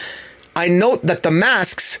weapons. I note that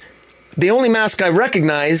the only mask I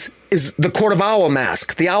recognize is the Court of Owl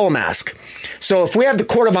mask, the owl mask. So if we have the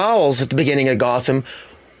Court of Owls at the beginning of Gotham,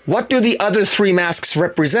 what do the other 3 masks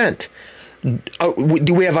represent?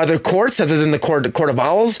 Do we have other courts other than the Court of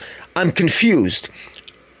Owls? I'm confused,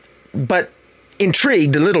 but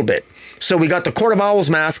intrigued a little bit. So we got the Court of Owls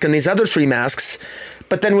mask and these other 3 masks,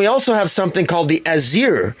 but then we also have something called the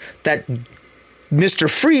Azir that Mr.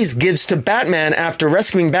 Freeze gives to Batman after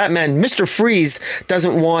rescuing Batman. Mr. Freeze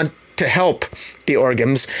doesn't want to help the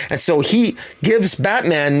Orghams, and so he gives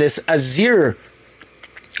Batman this Azir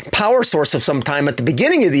power source of some time at the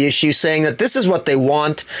beginning of the issue, saying that this is what they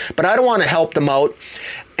want, but I don't want to help them out.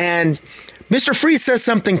 And Mr. Freeze says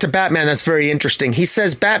something to Batman that's very interesting. He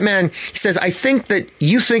says, I think that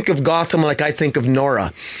you think of Gotham like I think of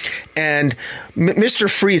Nora. And Mr.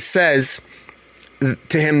 Freeze says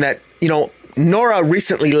to him that, Nora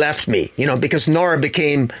recently left me, because Nora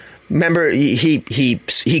became, remember, he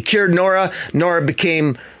cured Nora. Nora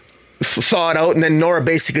became thawed out, and then Nora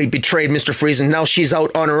basically betrayed Mr. Freeze, and now she's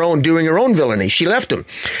out on her own doing her own villainy. She left him.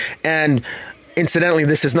 And incidentally,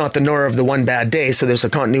 this is not the Nora of the One Bad Day, so there's a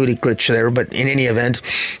continuity glitch there, but in any event,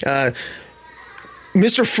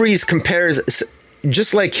 Mr. Freeze compares,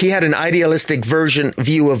 just like he had an idealistic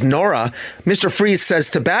view of Nora, Mr. Freeze says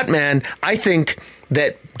to Batman, I think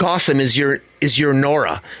that Gotham is your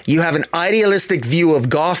Nora. You have an idealistic view of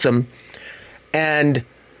Gotham, and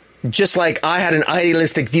just like I had an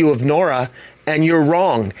idealistic view of Nora, and you're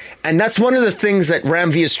wrong. And that's one of the things that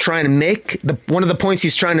Ram V is trying to make. One of the points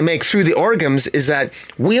he's trying to make through the Orgums is that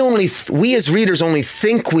we as readers only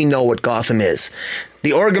think we know what Gotham is.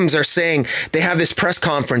 The Orgums are saying they have this press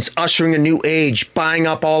conference ushering a new age, buying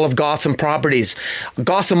up all of Gotham properties.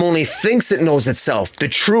 Gotham only thinks it knows itself. The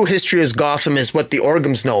true history of Gotham is what the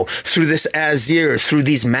Orgums know through this Azir, through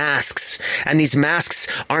these masks. And these masks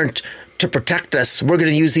aren't to protect us. We're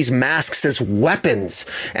going to use these masks as weapons.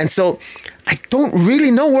 And so I don't really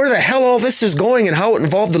know where the hell all this is going and how it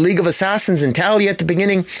involved the League of Assassins and Talia at the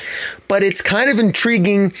beginning, but it's kind of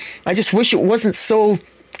intriguing. I just wish it wasn't so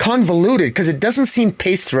convoluted because it doesn't seem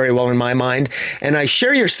paced very well in my mind. And I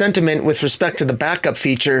share your sentiment with respect to the backup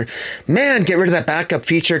feature. Man, get rid of that backup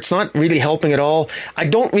feature. It's not really helping at all. I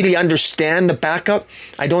don't really understand the backup.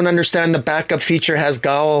 I don't understand the backup feature has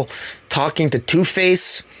Gal talking to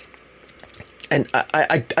Two-Face. And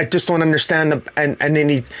I just don't understand. And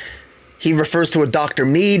then he refers to a Dr.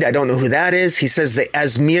 Mead. I don't know who that is. He says the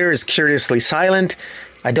Asmir is curiously silent.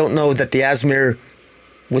 I don't know that the Asmir,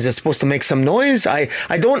 was it supposed to make some noise? I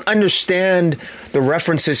don't understand the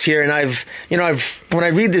references here. And when I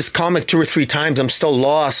read this comic 2 or 3 times, I'm still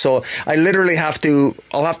lost. So I literally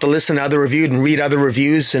I'll have to listen to other reviews and read other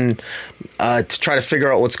reviews and to try to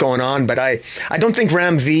figure out what's going on. But I don't think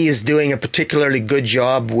Ram V is doing a particularly good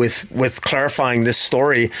job with clarifying this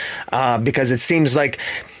story because it seems like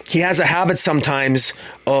he has a habit sometimes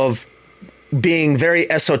of being very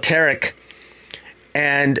esoteric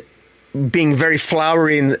and being very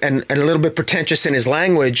flowery and a little bit pretentious in his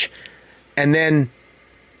language, and then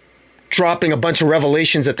dropping a bunch of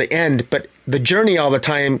revelations at the end. But the journey all the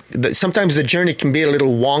time, sometimes the journey can be a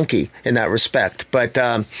little wonky in that respect. But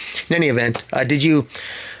in any event, are you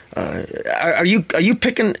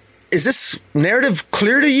picking? Is this narrative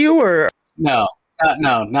clear to you, or no?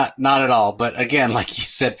 No, not at all. But again, like you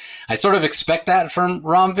said, I sort of expect that from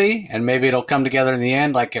Ram V, and maybe it'll come together in the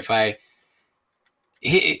end. Like if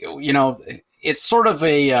it's sort of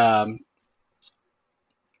a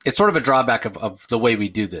drawback of the way we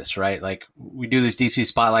do this, right? Like we do these DC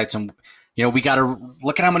spotlights, and we got to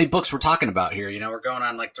look at how many books we're talking about here. We're going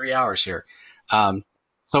on like 3 hours here,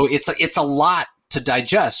 so it's a lot to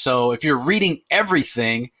digest. So if you're reading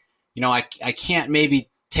everything, I can't maybe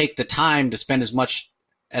take the time to spend as much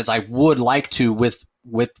as I would like to with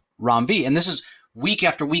Ram V. And this is week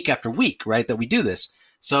after week after week, right, that we do this.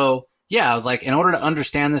 So yeah, I was like, in order to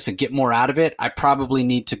understand this and get more out of it, I probably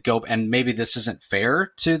need to go, and maybe this isn't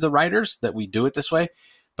fair to the writers that we do it this way,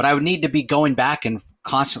 but I would need to be going back and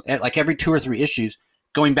constantly, like every 2 or 3 issues,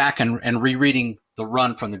 going back and rereading the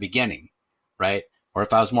run from the beginning, right? Or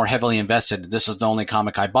if I was more heavily invested, this is the only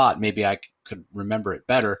comic I bought, maybe I could remember it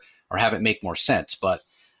better or have it make more sense. But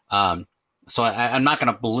so I'm not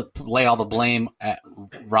going to lay all the blame at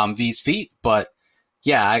Ram V's feet, but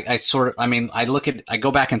yeah, I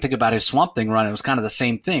go back and think about his Swamp Thing run. It was kind of the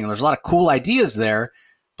same thing. There's a lot of cool ideas there,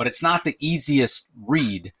 but it's not the easiest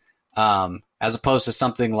read, as opposed to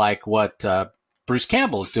something like what Bruce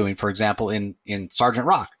Campbell is doing, for example, in Sergeant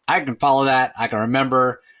Rock. I can follow that. I can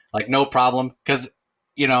remember, like, no problem, because,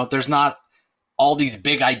 there's not all these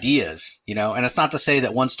big ideas, and it's not to say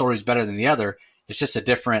that one story is better than the other. It's just a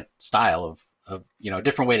different style of a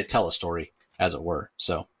different way to tell a story, as it were.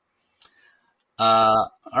 So, all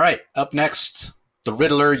right. Up next, The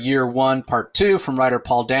Riddler, Year 1, Part 2, from writer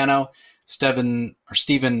Paul Dano. Steven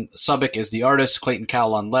Subic is the artist. Clayton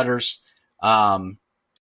Cowell on letters. For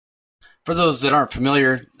those that aren't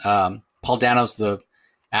familiar, Paul Dano's the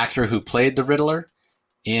actor who played the Riddler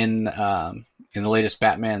in the latest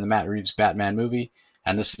Batman, the Matt Reeves Batman movie,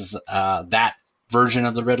 and this is that version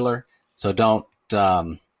of the Riddler. So don't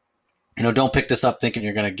pick this up thinking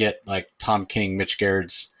you're going to get like Tom King, Mitch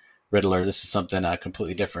Gerard's Riddler. This is something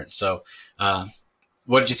completely different. So,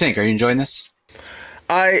 what did you think? Are you enjoying this?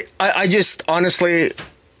 I just honestly,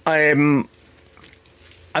 I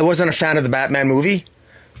wasn't a fan of the Batman movie.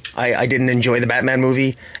 I didn't enjoy the Batman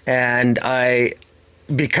movie, and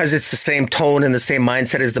because it's the same tone and the same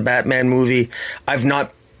mindset as the Batman movie, I've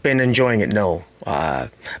not been enjoying it. No,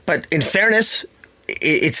 but in fairness,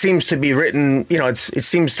 it seems to be written. It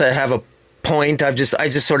seems to have a point. I just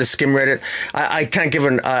sort of skim read it. I can't give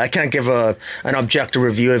an objective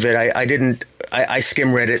review of it. I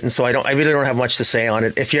skim read it, and so I really don't have much to say on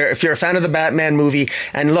it. If you're a fan of the Batman movie,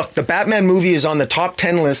 and look, the Batman movie is on the top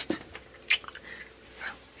 10 list.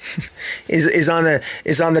 is on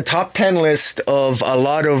the top 10 list of a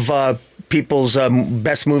lot of people's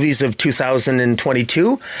best movies of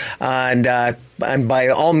 2022, and by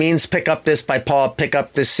all means pick up this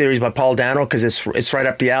series by Paul Dano, because it's right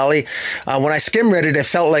up the alley. When I read it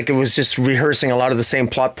felt like it was just rehearsing a lot of the same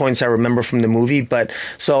plot points I remember from the movie, but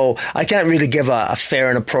so I can't really give a fair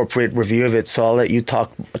and appropriate review of it, so I'll let you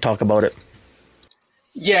talk about it.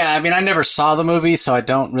 Yeah, I mean, I never saw the movie, so I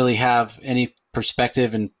don't really have any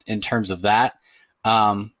perspective in terms of that.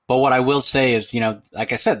 But what I will say is,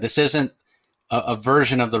 like I said, this isn't a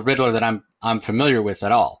version of the Riddler that I'm familiar with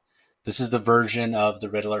at all. This is the version of the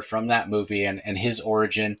Riddler from that movie and his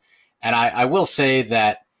origin. And I will say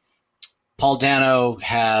that Paul Dano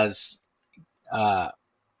has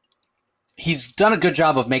he's done a good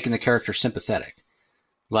job of making the character sympathetic.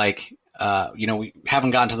 Like, we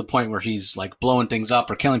haven't gotten to the point where he's like blowing things up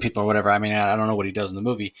or killing people or whatever. I mean, I don't know what he does in the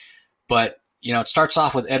movie, but it starts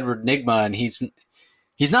off with Edward Nygma, and he's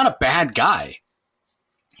not a bad guy.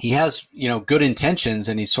 He has, good intentions,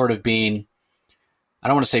 and he's sort of being, I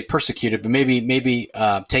don't want to say persecuted, but maybe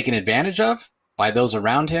taken advantage of by those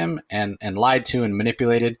around him and lied to and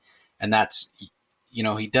manipulated. And that's,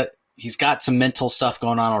 he's got some mental stuff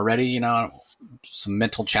going on already, some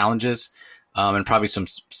mental challenges, and probably some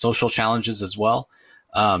social challenges as well.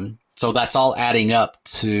 So that's all adding up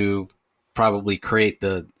to probably create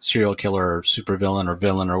the serial killer or supervillain or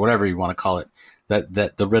villain or whatever you want to call it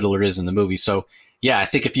that the Riddler is in the movie. So yeah, I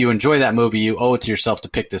think if you enjoy that movie, you owe it to yourself to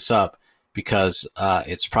pick this up, because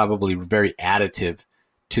it's probably very additive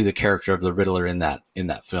to the character of the Riddler in that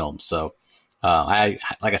film. So like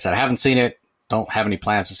I said, I haven't seen it. Don't have any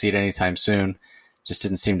plans to see it anytime soon. Just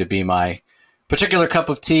didn't seem to be my particular cup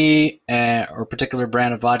of tea or particular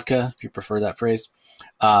brand of vodka, if you prefer that phrase.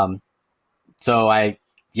 So I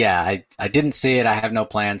didn't see it. I have no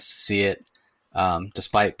plans to see it,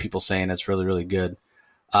 despite people saying it's really, really good.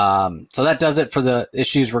 So that does it for the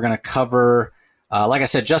issues we're going to cover. Like I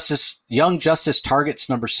said, Young Justice Targets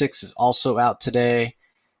number 6 is also out today.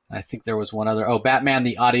 I think there was one other. Oh, Batman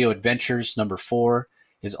the Audio Adventures number 4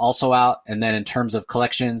 is also out. And then in terms of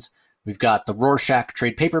collections, we've got the Rorschach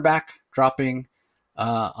trade paperback dropping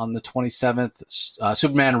on the 27th.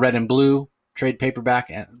 Superman Red and Blue trade paperback,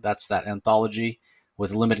 and that's that anthology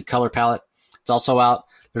with a limited color palette. It's also out.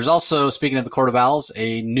 There's also, speaking of the Court of Owls,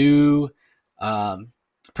 a new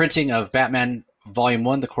printing of Batman Volume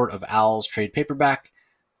 1, the Court of Owls trade paperback.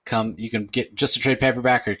 You can get just a trade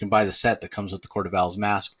paperback, or you can buy the set that comes with the Court of Owls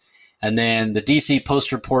mask. And then the DC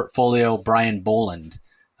poster portfolio, Brian Boland.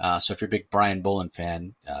 So if you're a big Brian Boland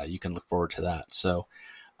fan, you can look forward to that. So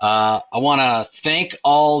I want to thank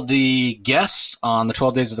all the guests on the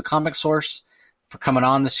 12 Days of the Comic Source for coming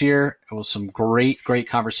on this year. It was some great, great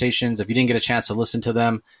conversations. If you didn't get a chance to listen to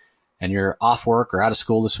them and you're off work or out of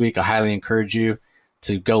school this week, I highly encourage you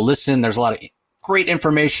to go listen. There's a lot of great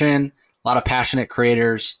information, a lot of passionate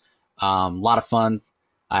creators, a lot of fun.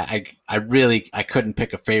 I couldn't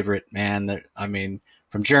pick a favorite, man.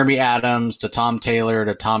 From Jeremy Adams to Tom Taylor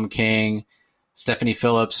to Tom King, Stephanie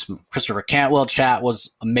Phillips, Christopher Cantwell chat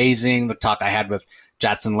was amazing. The talk I had with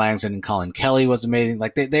Jackson Langston and Colin Kelly was amazing.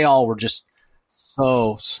 Like they all were just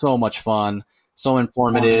so much fun, so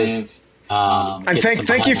informative. And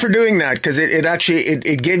thank you for doing that, because it actually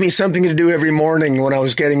gave me something to do every morning when I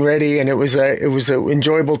was getting ready, and it was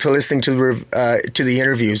enjoyable to listen to the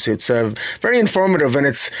interviews. It's very informative, and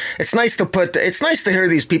it's nice to hear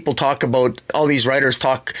these people talk about, all these writers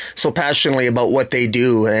talk so passionately about what they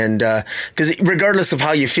do, and because regardless of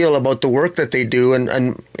how you feel about the work that they do,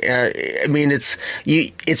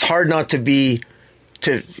 it's hard not to be.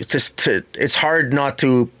 It's hard not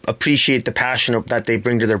to appreciate the passion that they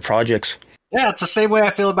bring to their projects. Yeah, it's the same way I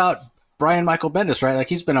feel about Brian Michael Bendis, right? Like,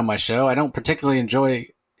 he's been on my show. I don't particularly enjoy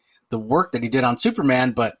the work that he did on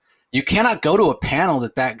Superman, but you cannot go to a panel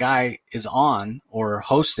that guy is on or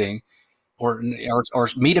hosting, or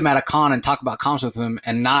meet him at a con and talk about comics with him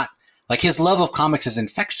and not, like, his love of comics is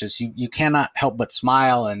infectious. You cannot help but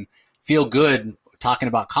smile and feel good talking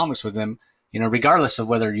about comics with him, regardless of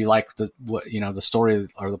whether you like the story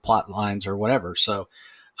or the plot lines or whatever. So,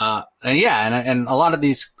 and a lot of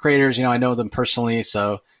these creators, I know them personally,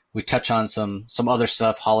 so we touch on some other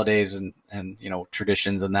stuff, holidays and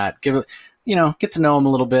traditions and that. Get to know them a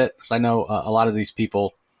little bit, because I know a lot of these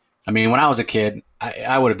people. I mean, when I was a kid,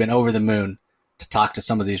 I would have been over the moon to talk to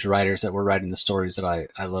some of these writers that were writing the stories that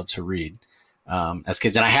I love to read as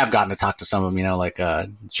kids, and I have gotten to talk to some of them, like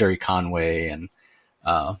Jerry Conway and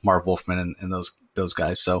Marv Wolfman and those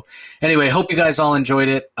guys. So anyway, hope you guys all enjoyed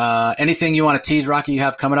it. Anything you want to tease, Rocky, you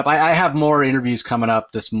have coming up? I have more interviews coming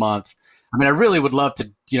up this month. I mean, I really would love to,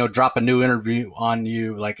 drop a new interview on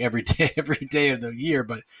you like every day of the year,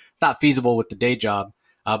 but it's not feasible with the day job.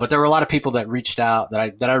 But there were a lot of people that reached out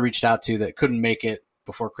that I reached out to that couldn't make it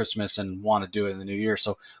before Christmas and want to do it in the new year.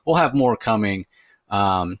 So we'll have more coming,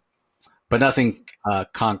 but nothing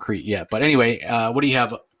concrete yet. But anyway, what do you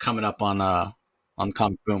have coming up on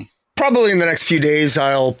Comic Boom? Probably in the next few days,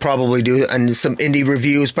 I'll probably do some indie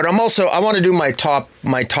reviews. But I want to do my top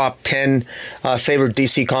 10 favorite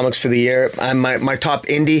DC comics for the year. My top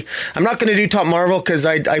indie. I'm not going to do top Marvel because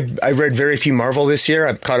I read very few Marvel this year.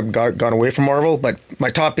 I've kind of gone away from Marvel. But my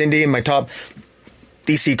top indie and my top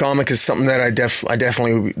DC comic is something that I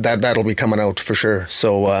definitely that'll be coming out for sure.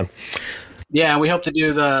 So. Yeah, we hope to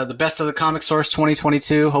do the best of the Comic Source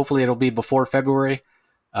 2022. Hopefully, it'll be before February.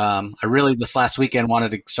 I really this last weekend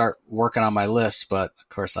wanted to start working on my list, but of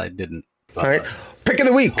course I didn't. All right. Pick of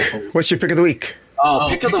the week. What's your pick of the week?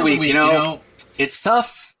 Pick of the week. It's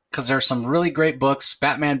tough because there's some really great books.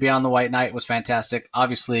 Batman Beyond the White Knight was fantastic.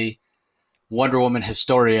 Obviously, Wonder Woman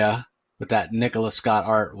Historia with that Nicholas Scott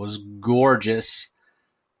art was gorgeous.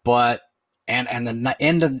 But and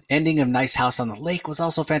the ending of Nice House on the Lake was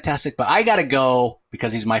also fantastic. But I got to go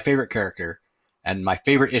because he's my favorite character and my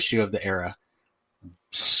favorite issue of the era.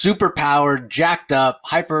 Super powered, jacked up,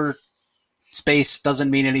 hyper space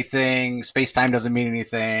doesn't mean anything. Space time doesn't mean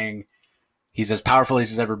anything. He's as powerful as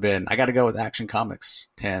he's ever been. I got to go with Action Comics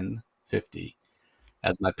 1050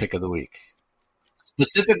 as my pick of the week.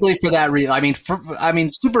 Specifically for that reason.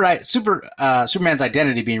 Superman's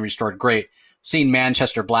identity being restored, great. Seeing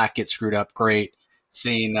Manchester Black get screwed up, great.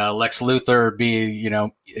 Seeing Lex Luthor be,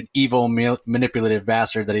 an evil, manipulative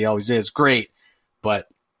bastard that he always is, great. But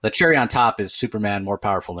the cherry on top is Superman more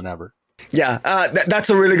powerful than ever. Yeah, that's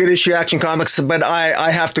a really good issue, Action Comics. But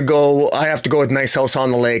I have to go. I have to go with Nice House on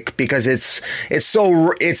the Lake because it's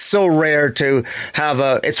so rare to have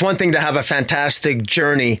It's one thing to have a fantastic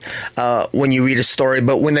journey when you read a story,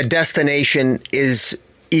 but when the destination is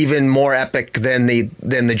even more epic than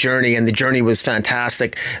the journey, and the journey was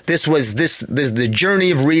fantastic. This the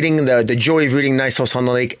journey of reading, the joy of reading Nice House on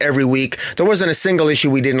the Lake every week. There wasn't a single issue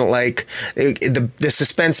we didn't like. The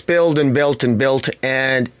suspense built and built and built,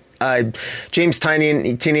 and James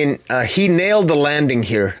Tynion, he nailed the landing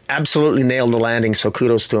here. Absolutely nailed the landing. So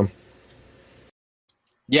kudos to him.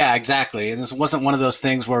 Yeah, exactly. And this wasn't one of those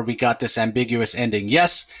things where we got this ambiguous ending.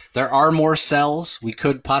 Yes, there are more cells. We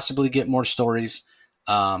could possibly get more stories.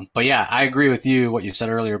 But yeah, I agree with you, what you said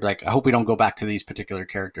earlier. Like, I hope we don't go back to these particular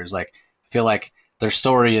characters. Like, I feel like their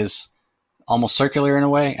story is almost circular in a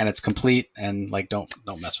way, and it's complete, and like, don't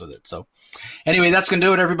mess with it. So anyway, that's going to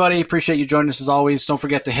do it, everybody. Appreciate you joining us as always. Don't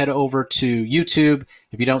forget to head over to YouTube.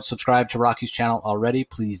 If you don't subscribe to Rocky's channel already,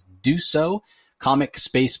 please do so. Comic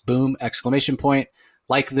Space Boom !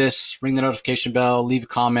 Like this, ring the notification bell, leave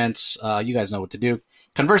comments. You guys know what to do.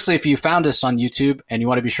 Conversely, if you found us on YouTube and you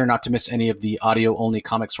want to be sure not to miss any of the audio-only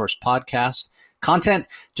Comic Source podcast content,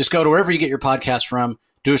 just go to wherever you get your podcast from,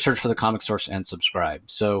 do a search for the Comic Source, and subscribe.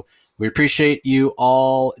 So we appreciate you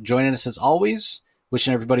all joining us as always.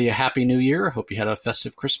 Wishing everybody a happy new year. Hope you had a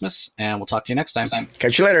festive Christmas, and we'll talk to you next time.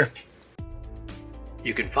 Catch you later.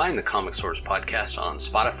 You can find the Comic Source podcast on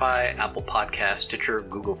Spotify, Apple Podcasts, Stitcher,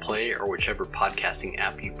 Google Play, or whichever podcasting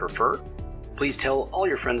app you prefer. Please tell all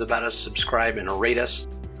your friends about us, subscribe, and rate us.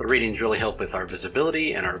 The ratings really help with our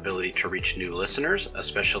visibility and our ability to reach new listeners,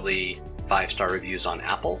 especially 5-star reviews on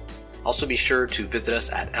Apple. Also be sure to visit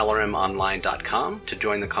us at lrmonline.com to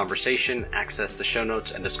join the conversation, access the show notes,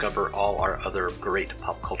 and discover all our other great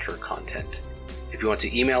pop culture content. If you want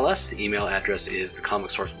to email us, the email address is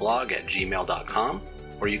thecomicsourceblog@gmail.com,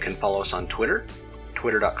 or you can follow us on Twitter,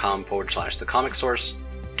 twitter.com/thecomicsource.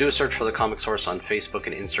 Do a search for The Comic Source on Facebook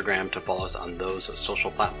and Instagram to follow us on those social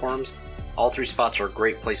platforms. All 3 spots are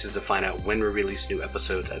great places to find out when we release new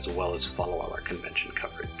episodes, as well as follow all our convention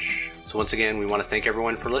coverage. So once again, we want to thank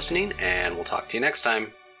everyone for listening, and we'll talk to you next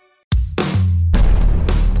time.